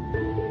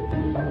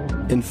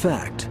 In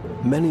fact,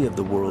 many of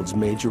the world's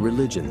major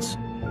religions,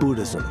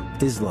 Buddhism,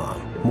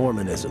 Islam,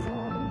 Mormonism,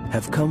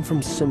 have come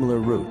from similar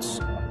roots.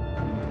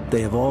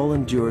 They have all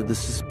endured the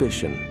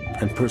suspicion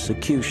and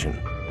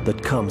persecution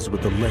that comes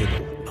with the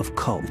label of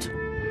cult.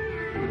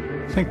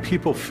 I think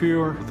people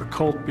fear the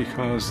cult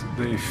because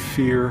they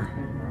fear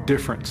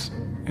difference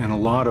in a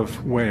lot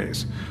of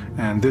ways.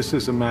 And this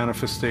is a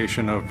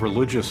manifestation of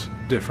religious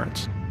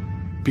difference.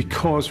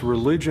 Because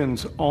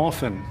religions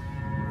often,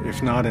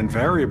 if not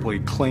invariably,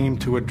 claim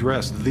to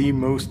address the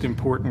most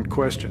important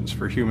questions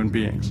for human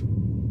beings.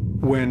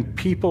 When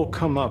people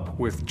come up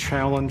with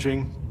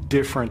challenging,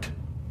 different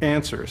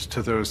answers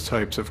to those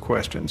types of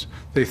questions,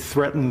 they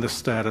threaten the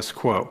status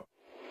quo.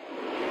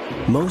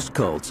 Most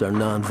cults are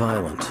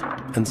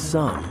nonviolent, and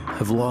some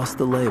have lost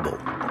the label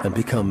and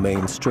become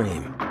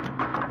mainstream.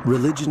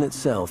 Religion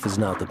itself is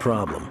not the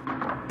problem,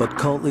 but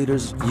cult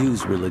leaders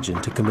use religion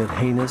to commit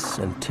heinous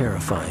and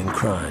terrifying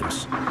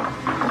crimes.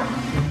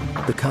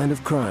 The kind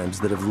of crimes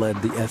that have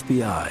led the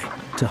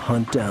FBI to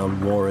hunt down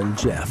Warren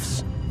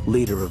Jeffs,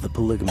 leader of the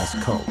polygamous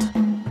cult,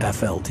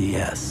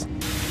 FLDS.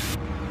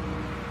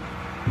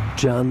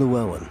 John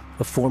Llewellyn,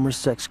 a former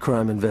sex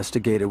crime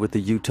investigator with the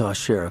Utah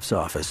Sheriff's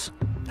Office,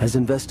 has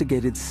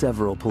investigated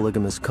several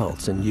polygamous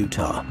cults in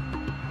Utah.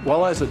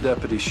 While I was a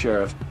deputy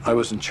sheriff, I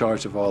was in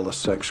charge of all the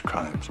sex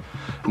crimes.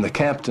 And the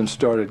captain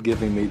started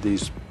giving me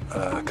these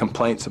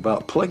complaints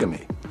about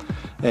polygamy.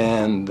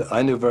 And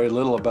I knew very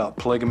little about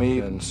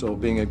polygamy, and so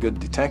being a good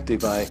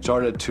detective, I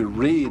started to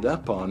read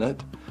up on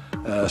it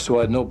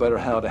so I'd know better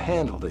how to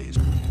handle these.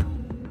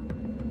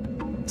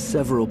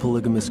 Several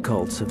polygamous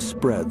cults have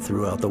spread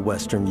throughout the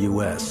western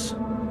U.S.,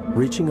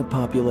 reaching a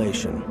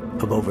population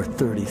of over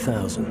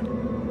 30,000.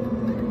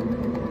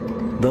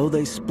 Though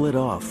they split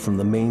off from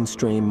the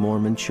mainstream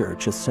Mormon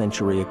church a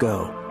century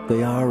ago,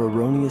 they are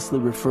erroneously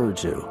referred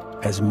to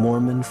as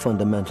Mormon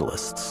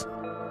fundamentalists.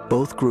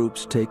 Both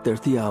groups take their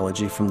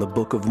theology from the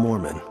Book of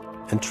Mormon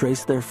and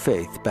trace their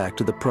faith back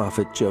to the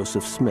prophet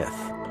Joseph Smith.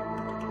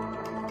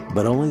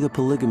 But only the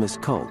polygamous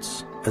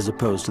cults, as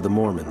opposed to the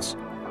Mormons,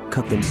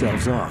 cut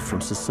themselves off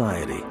from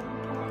society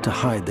to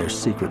hide their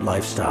secret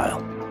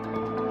lifestyle.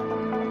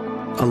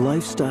 A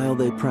lifestyle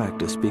they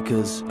practice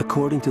because,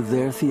 according to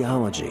their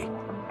theology,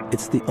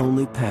 it's the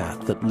only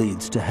path that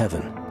leads to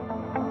heaven.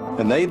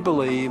 And they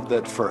believe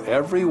that for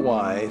every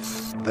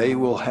wife, they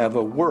will have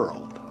a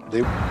world.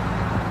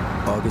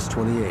 August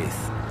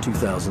 28th,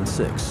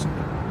 2006.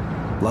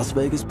 Las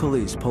Vegas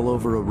police pull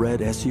over a red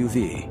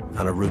SUV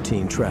on a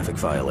routine traffic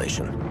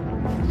violation.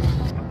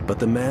 But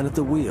the man at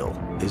the wheel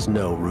is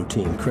no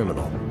routine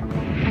criminal.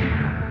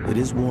 It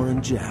is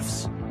Warren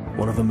Jeffs,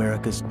 one of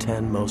America's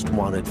 10 most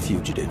wanted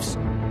fugitives.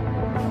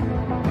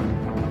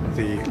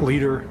 The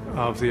leader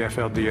of the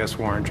FLDS,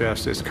 Warren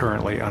Jeffs, is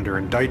currently under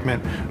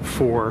indictment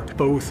for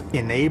both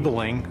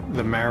enabling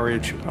the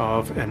marriage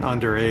of an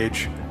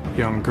underage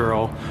young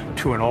girl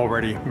to an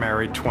already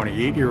married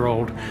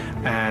 28-year-old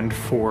and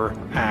for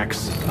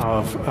acts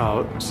of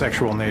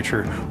sexual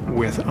nature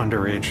with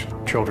underage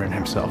children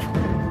himself.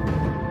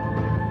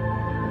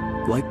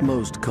 Like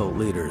most cult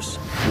leaders,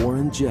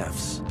 Warren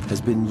Jeffs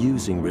has been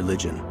using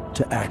religion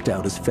to act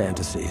out his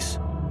fantasies.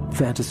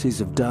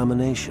 Fantasies of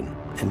domination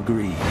and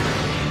greed.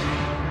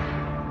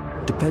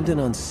 Dependent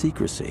on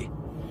secrecy,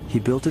 he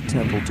built a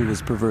temple to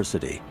his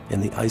perversity in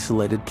the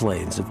isolated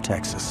plains of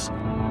Texas.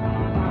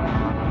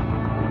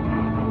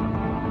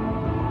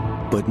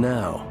 But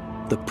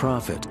now, the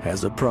prophet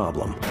has a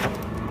problem.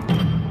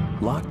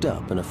 Locked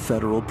up in a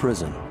federal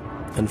prison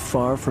and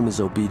far from his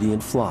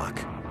obedient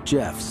flock,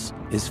 Jeffs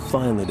is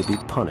finally to be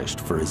punished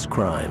for his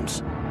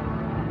crimes.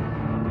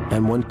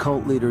 And when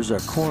cult leaders are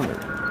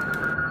cornered,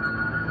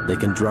 they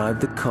can drive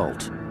the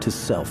cult to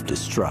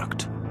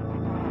self-destruct.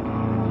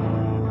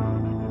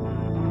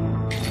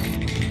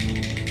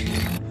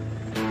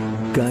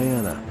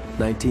 Guyana,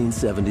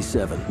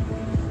 1977.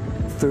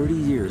 30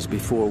 years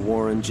before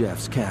Warren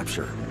Jeffs'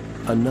 capture,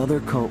 another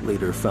cult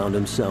leader found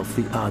himself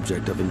the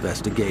object of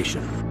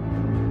investigation.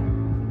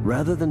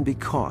 Rather than be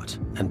caught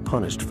and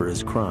punished for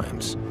his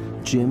crimes,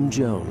 Jim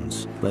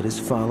Jones led his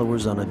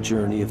followers on a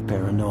journey of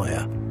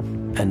paranoia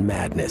and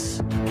madness.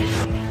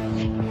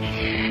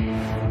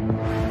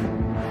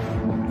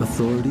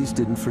 Authorities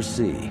didn't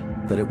foresee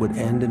that it would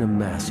end in a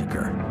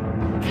massacre.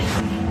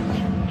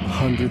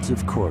 Hundreds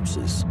of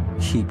corpses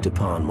heaped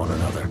upon one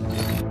another,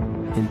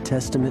 in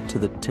testament to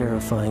the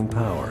terrifying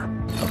power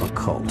of a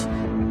cult.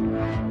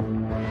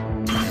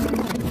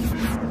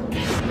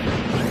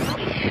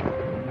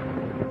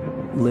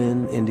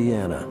 Lynn,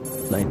 Indiana,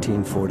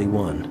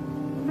 1941.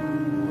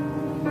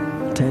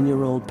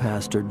 10-year-old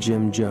pastor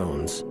Jim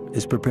Jones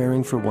is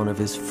preparing for one of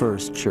his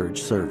first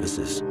church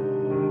services.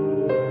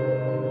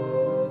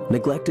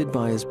 Neglected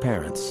by his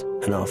parents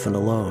and often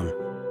alone,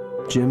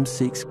 Jim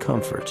seeks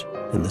comfort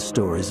in the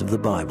stories of the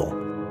Bible.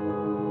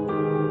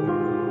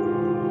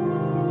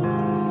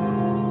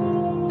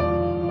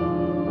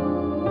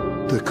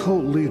 The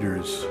cult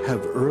leaders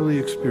have early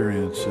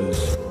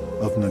experiences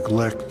of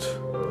neglect,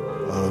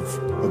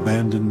 of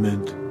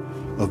abandonment,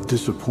 of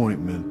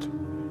disappointment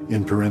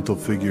in parental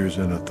figures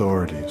and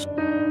authorities.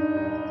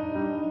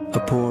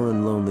 A poor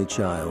and lonely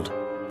child,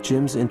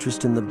 Jim's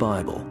interest in the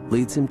Bible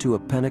leads him to a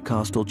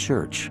Pentecostal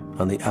church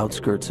on the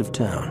outskirts of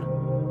town.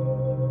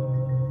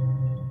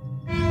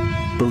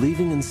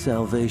 Believing in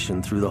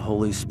salvation through the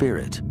Holy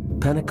Spirit,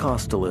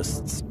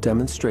 Pentecostalists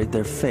demonstrate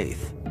their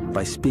faith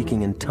by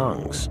speaking in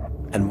tongues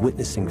and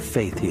witnessing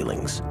faith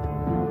healings,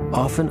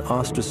 often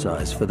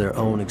ostracized for their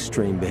own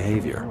extreme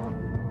behavior.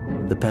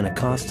 The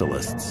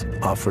Pentecostalists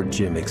offered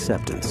Jim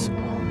acceptance.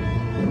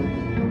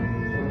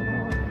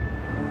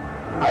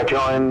 I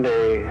joined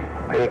a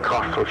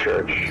Pentecostal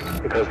church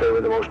because they were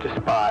the most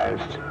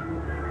despised.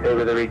 They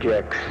were the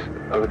rejects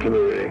of the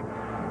community.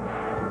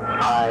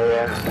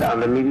 I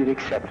found immediate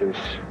acceptance,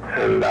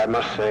 and I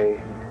must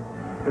say,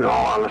 in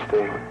all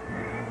honesty,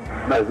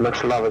 as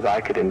much love as I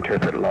could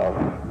interpret love.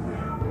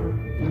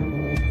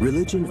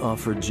 Religion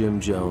offered Jim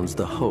Jones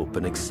the hope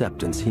and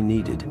acceptance he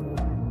needed,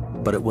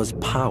 but it was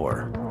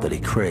power that he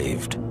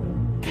craved.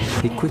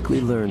 He quickly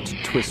learned to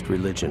twist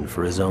religion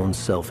for his own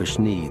selfish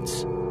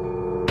needs,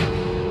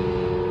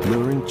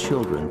 luring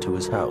children to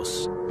his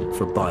house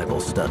for Bible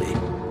study,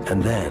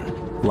 and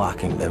then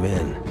locking them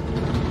in.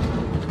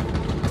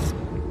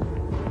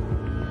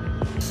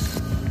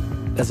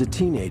 As a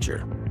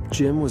teenager,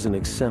 Jim was an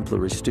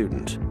exemplary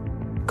student.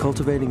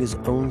 Cultivating his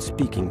own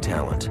speaking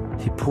talent,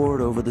 he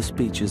pored over the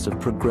speeches of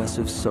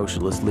progressive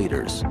socialist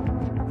leaders,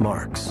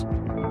 Marx,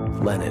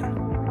 Lenin,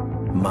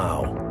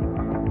 Mao.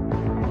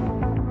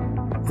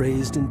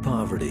 Raised in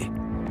poverty,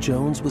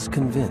 Jones was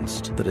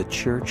convinced that a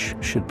church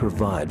should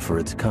provide for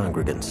its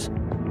congregants.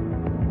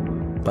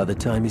 By the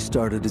time he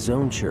started his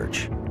own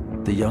church,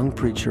 the young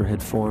preacher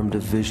had formed a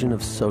vision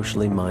of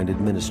socially minded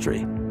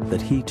ministry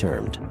that he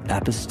termed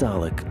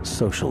apostolic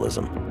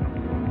socialism.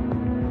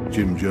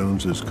 Jim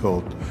Jones's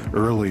cult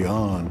early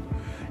on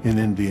in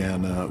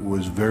Indiana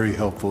was very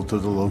helpful to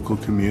the local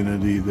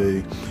community.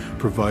 They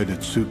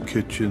provided soup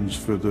kitchens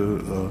for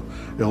the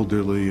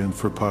elderly and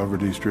for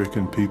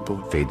poverty-stricken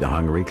people. Feed the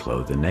hungry,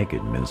 clothe the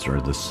naked, minister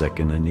to the sick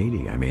and the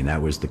needy. I mean,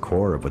 that was the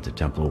core of what the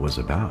temple was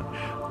about.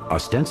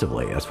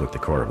 Ostensibly, that's what the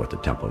core of what the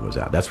temple was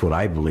about. That's what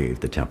I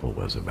believe the temple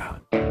was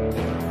about.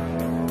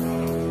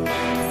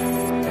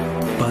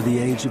 By the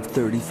age of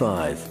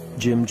 35,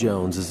 Jim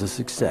Jones is a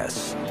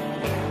success.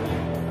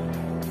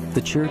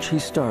 The church he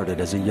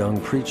started as a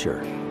young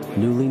preacher,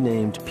 newly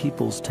named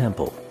People's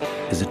Temple,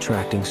 is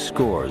attracting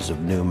scores of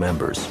new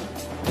members.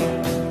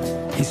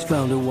 He's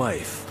found a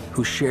wife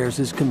who shares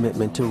his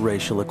commitment to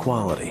racial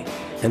equality,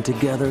 and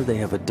together they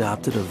have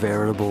adopted a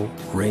veritable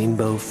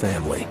rainbow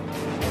family.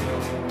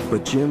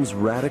 But Jim's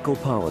radical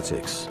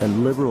politics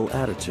and liberal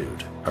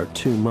attitude are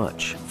too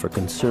much for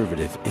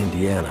conservative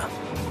Indiana.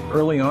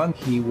 Early on,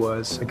 he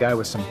was a guy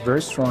with some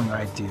very strong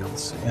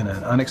ideals in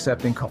an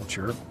unaccepting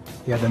culture.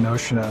 He had the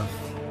notion of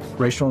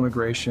racial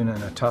immigration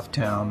in a tough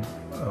town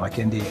like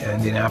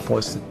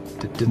Indianapolis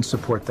that didn't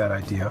support that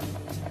idea.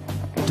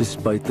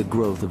 Despite the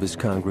growth of his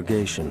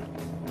congregation,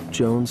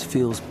 Jones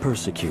feels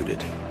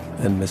persecuted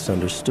and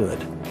misunderstood.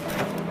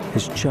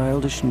 His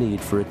childish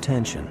need for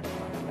attention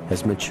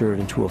has matured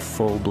into a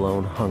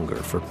full-blown hunger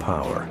for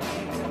power,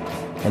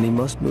 and he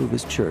must move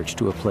his church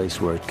to a place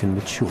where it can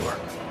mature.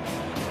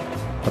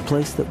 A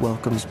place that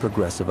welcomes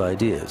progressive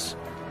ideas,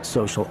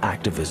 social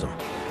activism,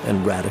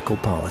 and radical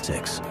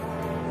politics.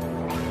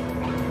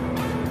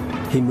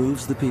 He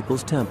moves the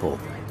People's Temple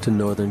to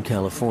Northern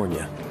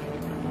California.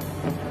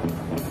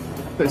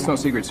 It's no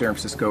secret San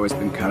Francisco has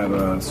been kind of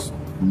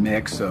a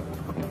mix, a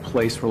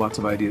place where lots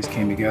of ideas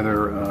came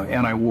together.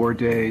 Anti-war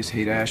days,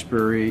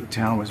 Haight-Ashbury.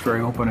 Town was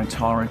very open and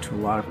tolerant to a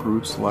lot of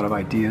groups, a lot of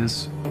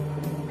ideas.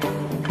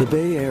 The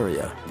Bay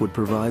Area would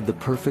provide the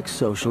perfect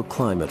social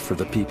climate for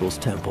the People's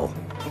Temple.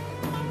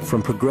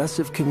 From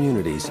progressive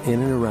communities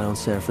in and around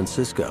San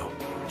Francisco,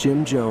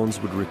 Jim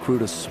Jones would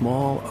recruit a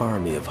small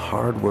army of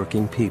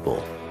hard-working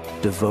people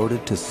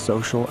devoted to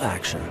social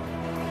action.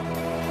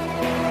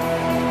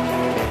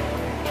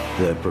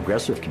 The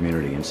progressive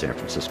community in San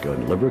Francisco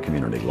and the liberal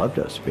community loved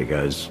us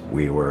because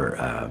we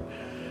were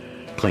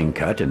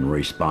clean-cut and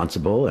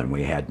responsible, and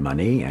we had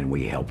money, and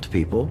we helped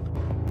people.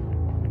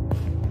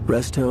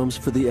 Rest homes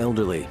for the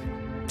elderly,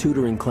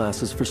 tutoring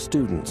classes for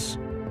students,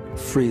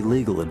 free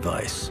legal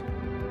advice.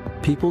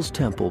 People's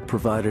Temple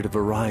provided a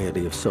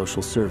variety of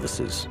social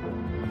services,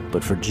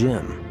 but for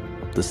Jim,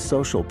 the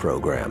social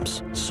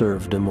programs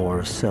served a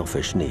more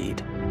selfish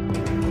need.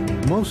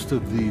 Most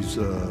of these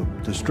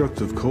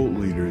destructive cult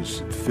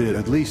leaders fit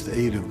at least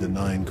 8 of the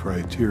 9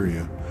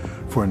 criteria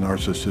for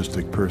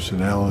narcissistic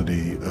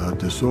personality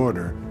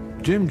disorder.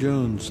 Jim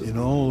Jones, in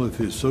all of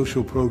his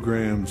social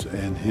programs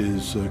and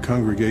his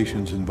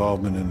congregation's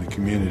involvement in the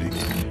community,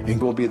 He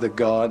will be the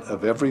God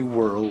of every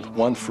world,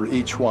 one for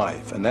each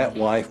wife, and that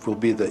wife will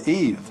be the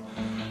Eve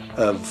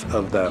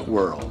of that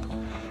world.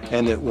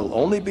 And it will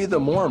only be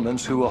the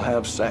Mormons who will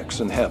have sex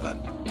in heaven.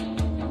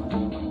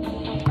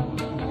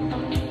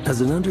 As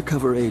an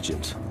undercover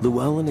agent,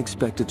 Llewellyn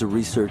expected to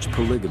research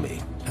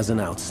polygamy as an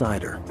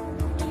outsider.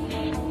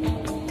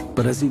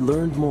 But as he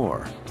learned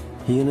more,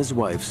 he and his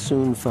wife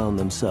soon found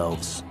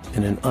themselves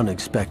in an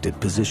unexpected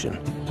position.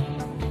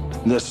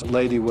 This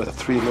lady with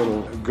 3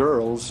 little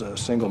girls, a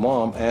single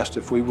mom, asked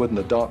if we wouldn't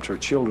adopt her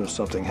children if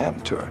something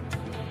happened to her.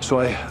 So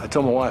I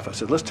told my wife, I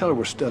said, let's tell her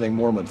we're studying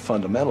Mormon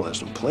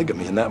fundamentalism,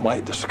 polygamy, and that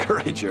might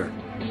discourage her.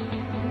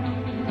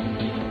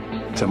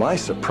 To my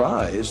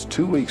surprise,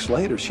 2 weeks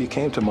later, she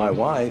came to my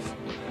wife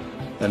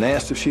and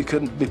asked if she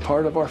couldn't be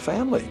part of our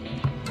family.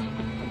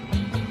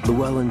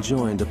 Llewellyn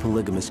joined a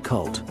polygamous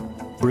cult,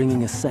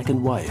 bringing a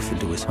second wife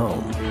into his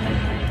home.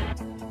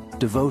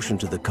 Devotion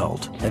to the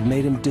cult had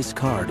made him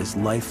discard his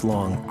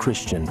lifelong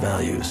Christian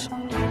values.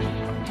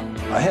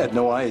 I had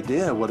no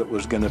idea what it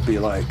was going to be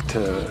like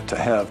to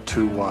have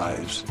 2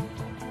 wives.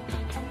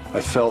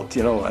 I felt,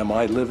 you know, am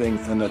I living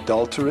in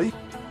adultery?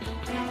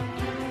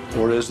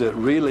 Or is it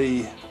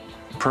really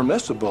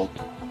permissible?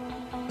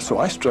 So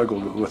I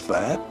struggled with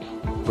that,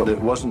 but it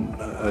wasn't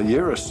a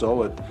year or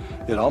so,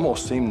 it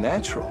almost seemed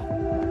natural.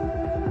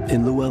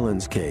 In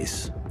Llewellyn's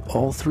case,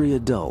 all 3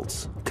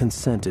 adults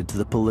consented to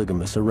the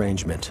polygamous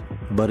arrangement,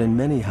 but in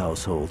many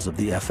households of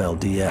the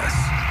FLDS,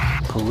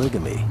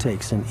 polygamy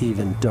takes an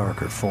even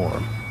darker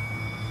form.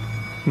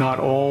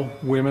 Not all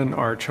women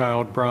are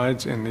child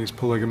brides in these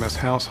polygamous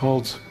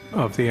households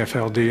of the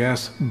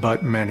FLDS,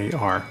 but many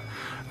are.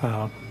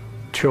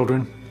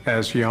 Children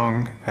as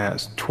young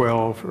as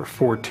 12 or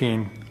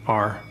 14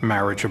 are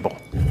marriageable.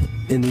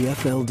 In the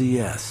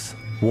FLDS,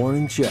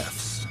 Warren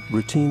Jeffs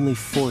routinely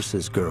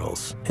forces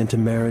girls into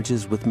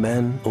marriages with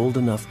men old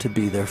enough to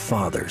be their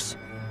fathers.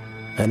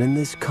 And in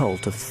this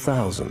cult of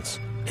thousands,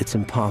 it's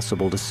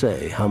impossible to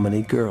say how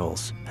many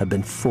girls have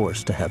been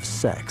forced to have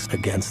sex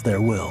against their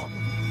will.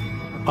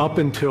 Up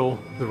until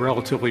the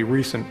relatively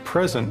recent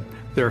present,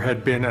 there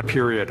had been a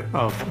period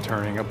of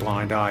turning a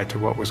blind eye to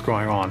what was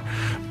going on.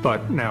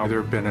 But now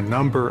there have been a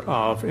number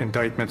of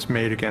indictments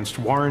made against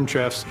Warren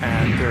Jeffs,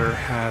 and there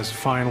has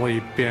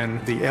finally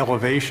been the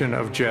elevation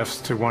of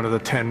Jeffs to one of the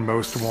 10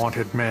 most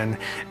wanted men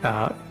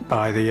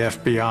by the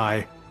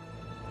FBI.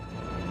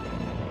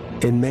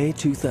 In May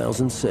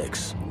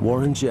 2006,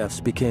 Warren Jeffs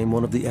became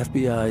one of the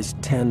FBI's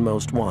 10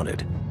 most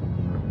wanted.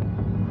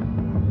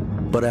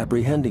 But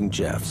apprehending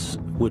Jeffs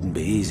wouldn't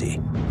be easy.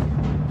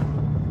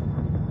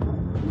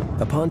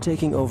 Upon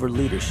taking over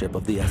leadership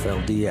of the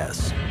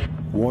FLDS,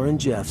 Warren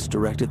Jeffs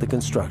directed the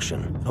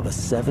construction of a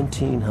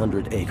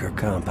 1,700-acre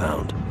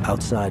compound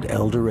outside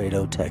El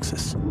Dorado,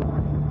 Texas.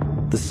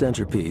 The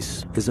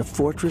centerpiece is a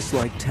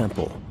fortress-like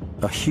temple,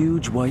 a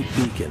huge white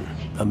beacon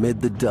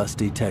amid the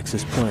dusty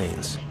Texas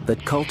plains that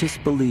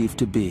cultists believe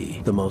to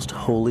be the most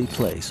holy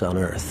place on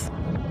earth.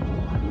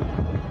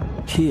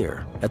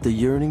 Here, at the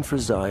Yearning for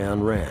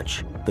Zion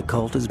Ranch, the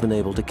cult has been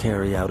able to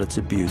carry out its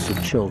abuse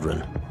of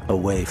children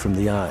away from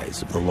the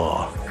eyes of the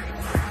law.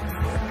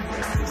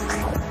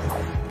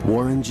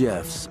 Warren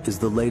Jeffs is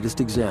the latest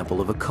example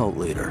of a cult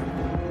leader.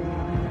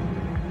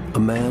 A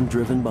man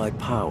driven by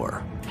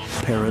power,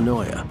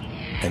 paranoia,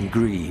 and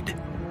greed.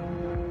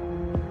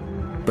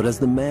 But as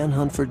the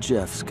manhunt for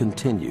Jeffs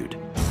continued,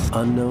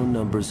 unknown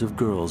numbers of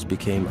girls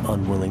became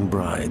unwilling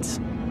brides.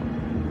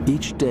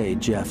 Each day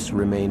Jeffs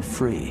remained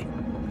free,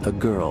 a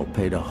girl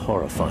paid a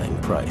horrifying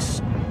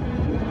price.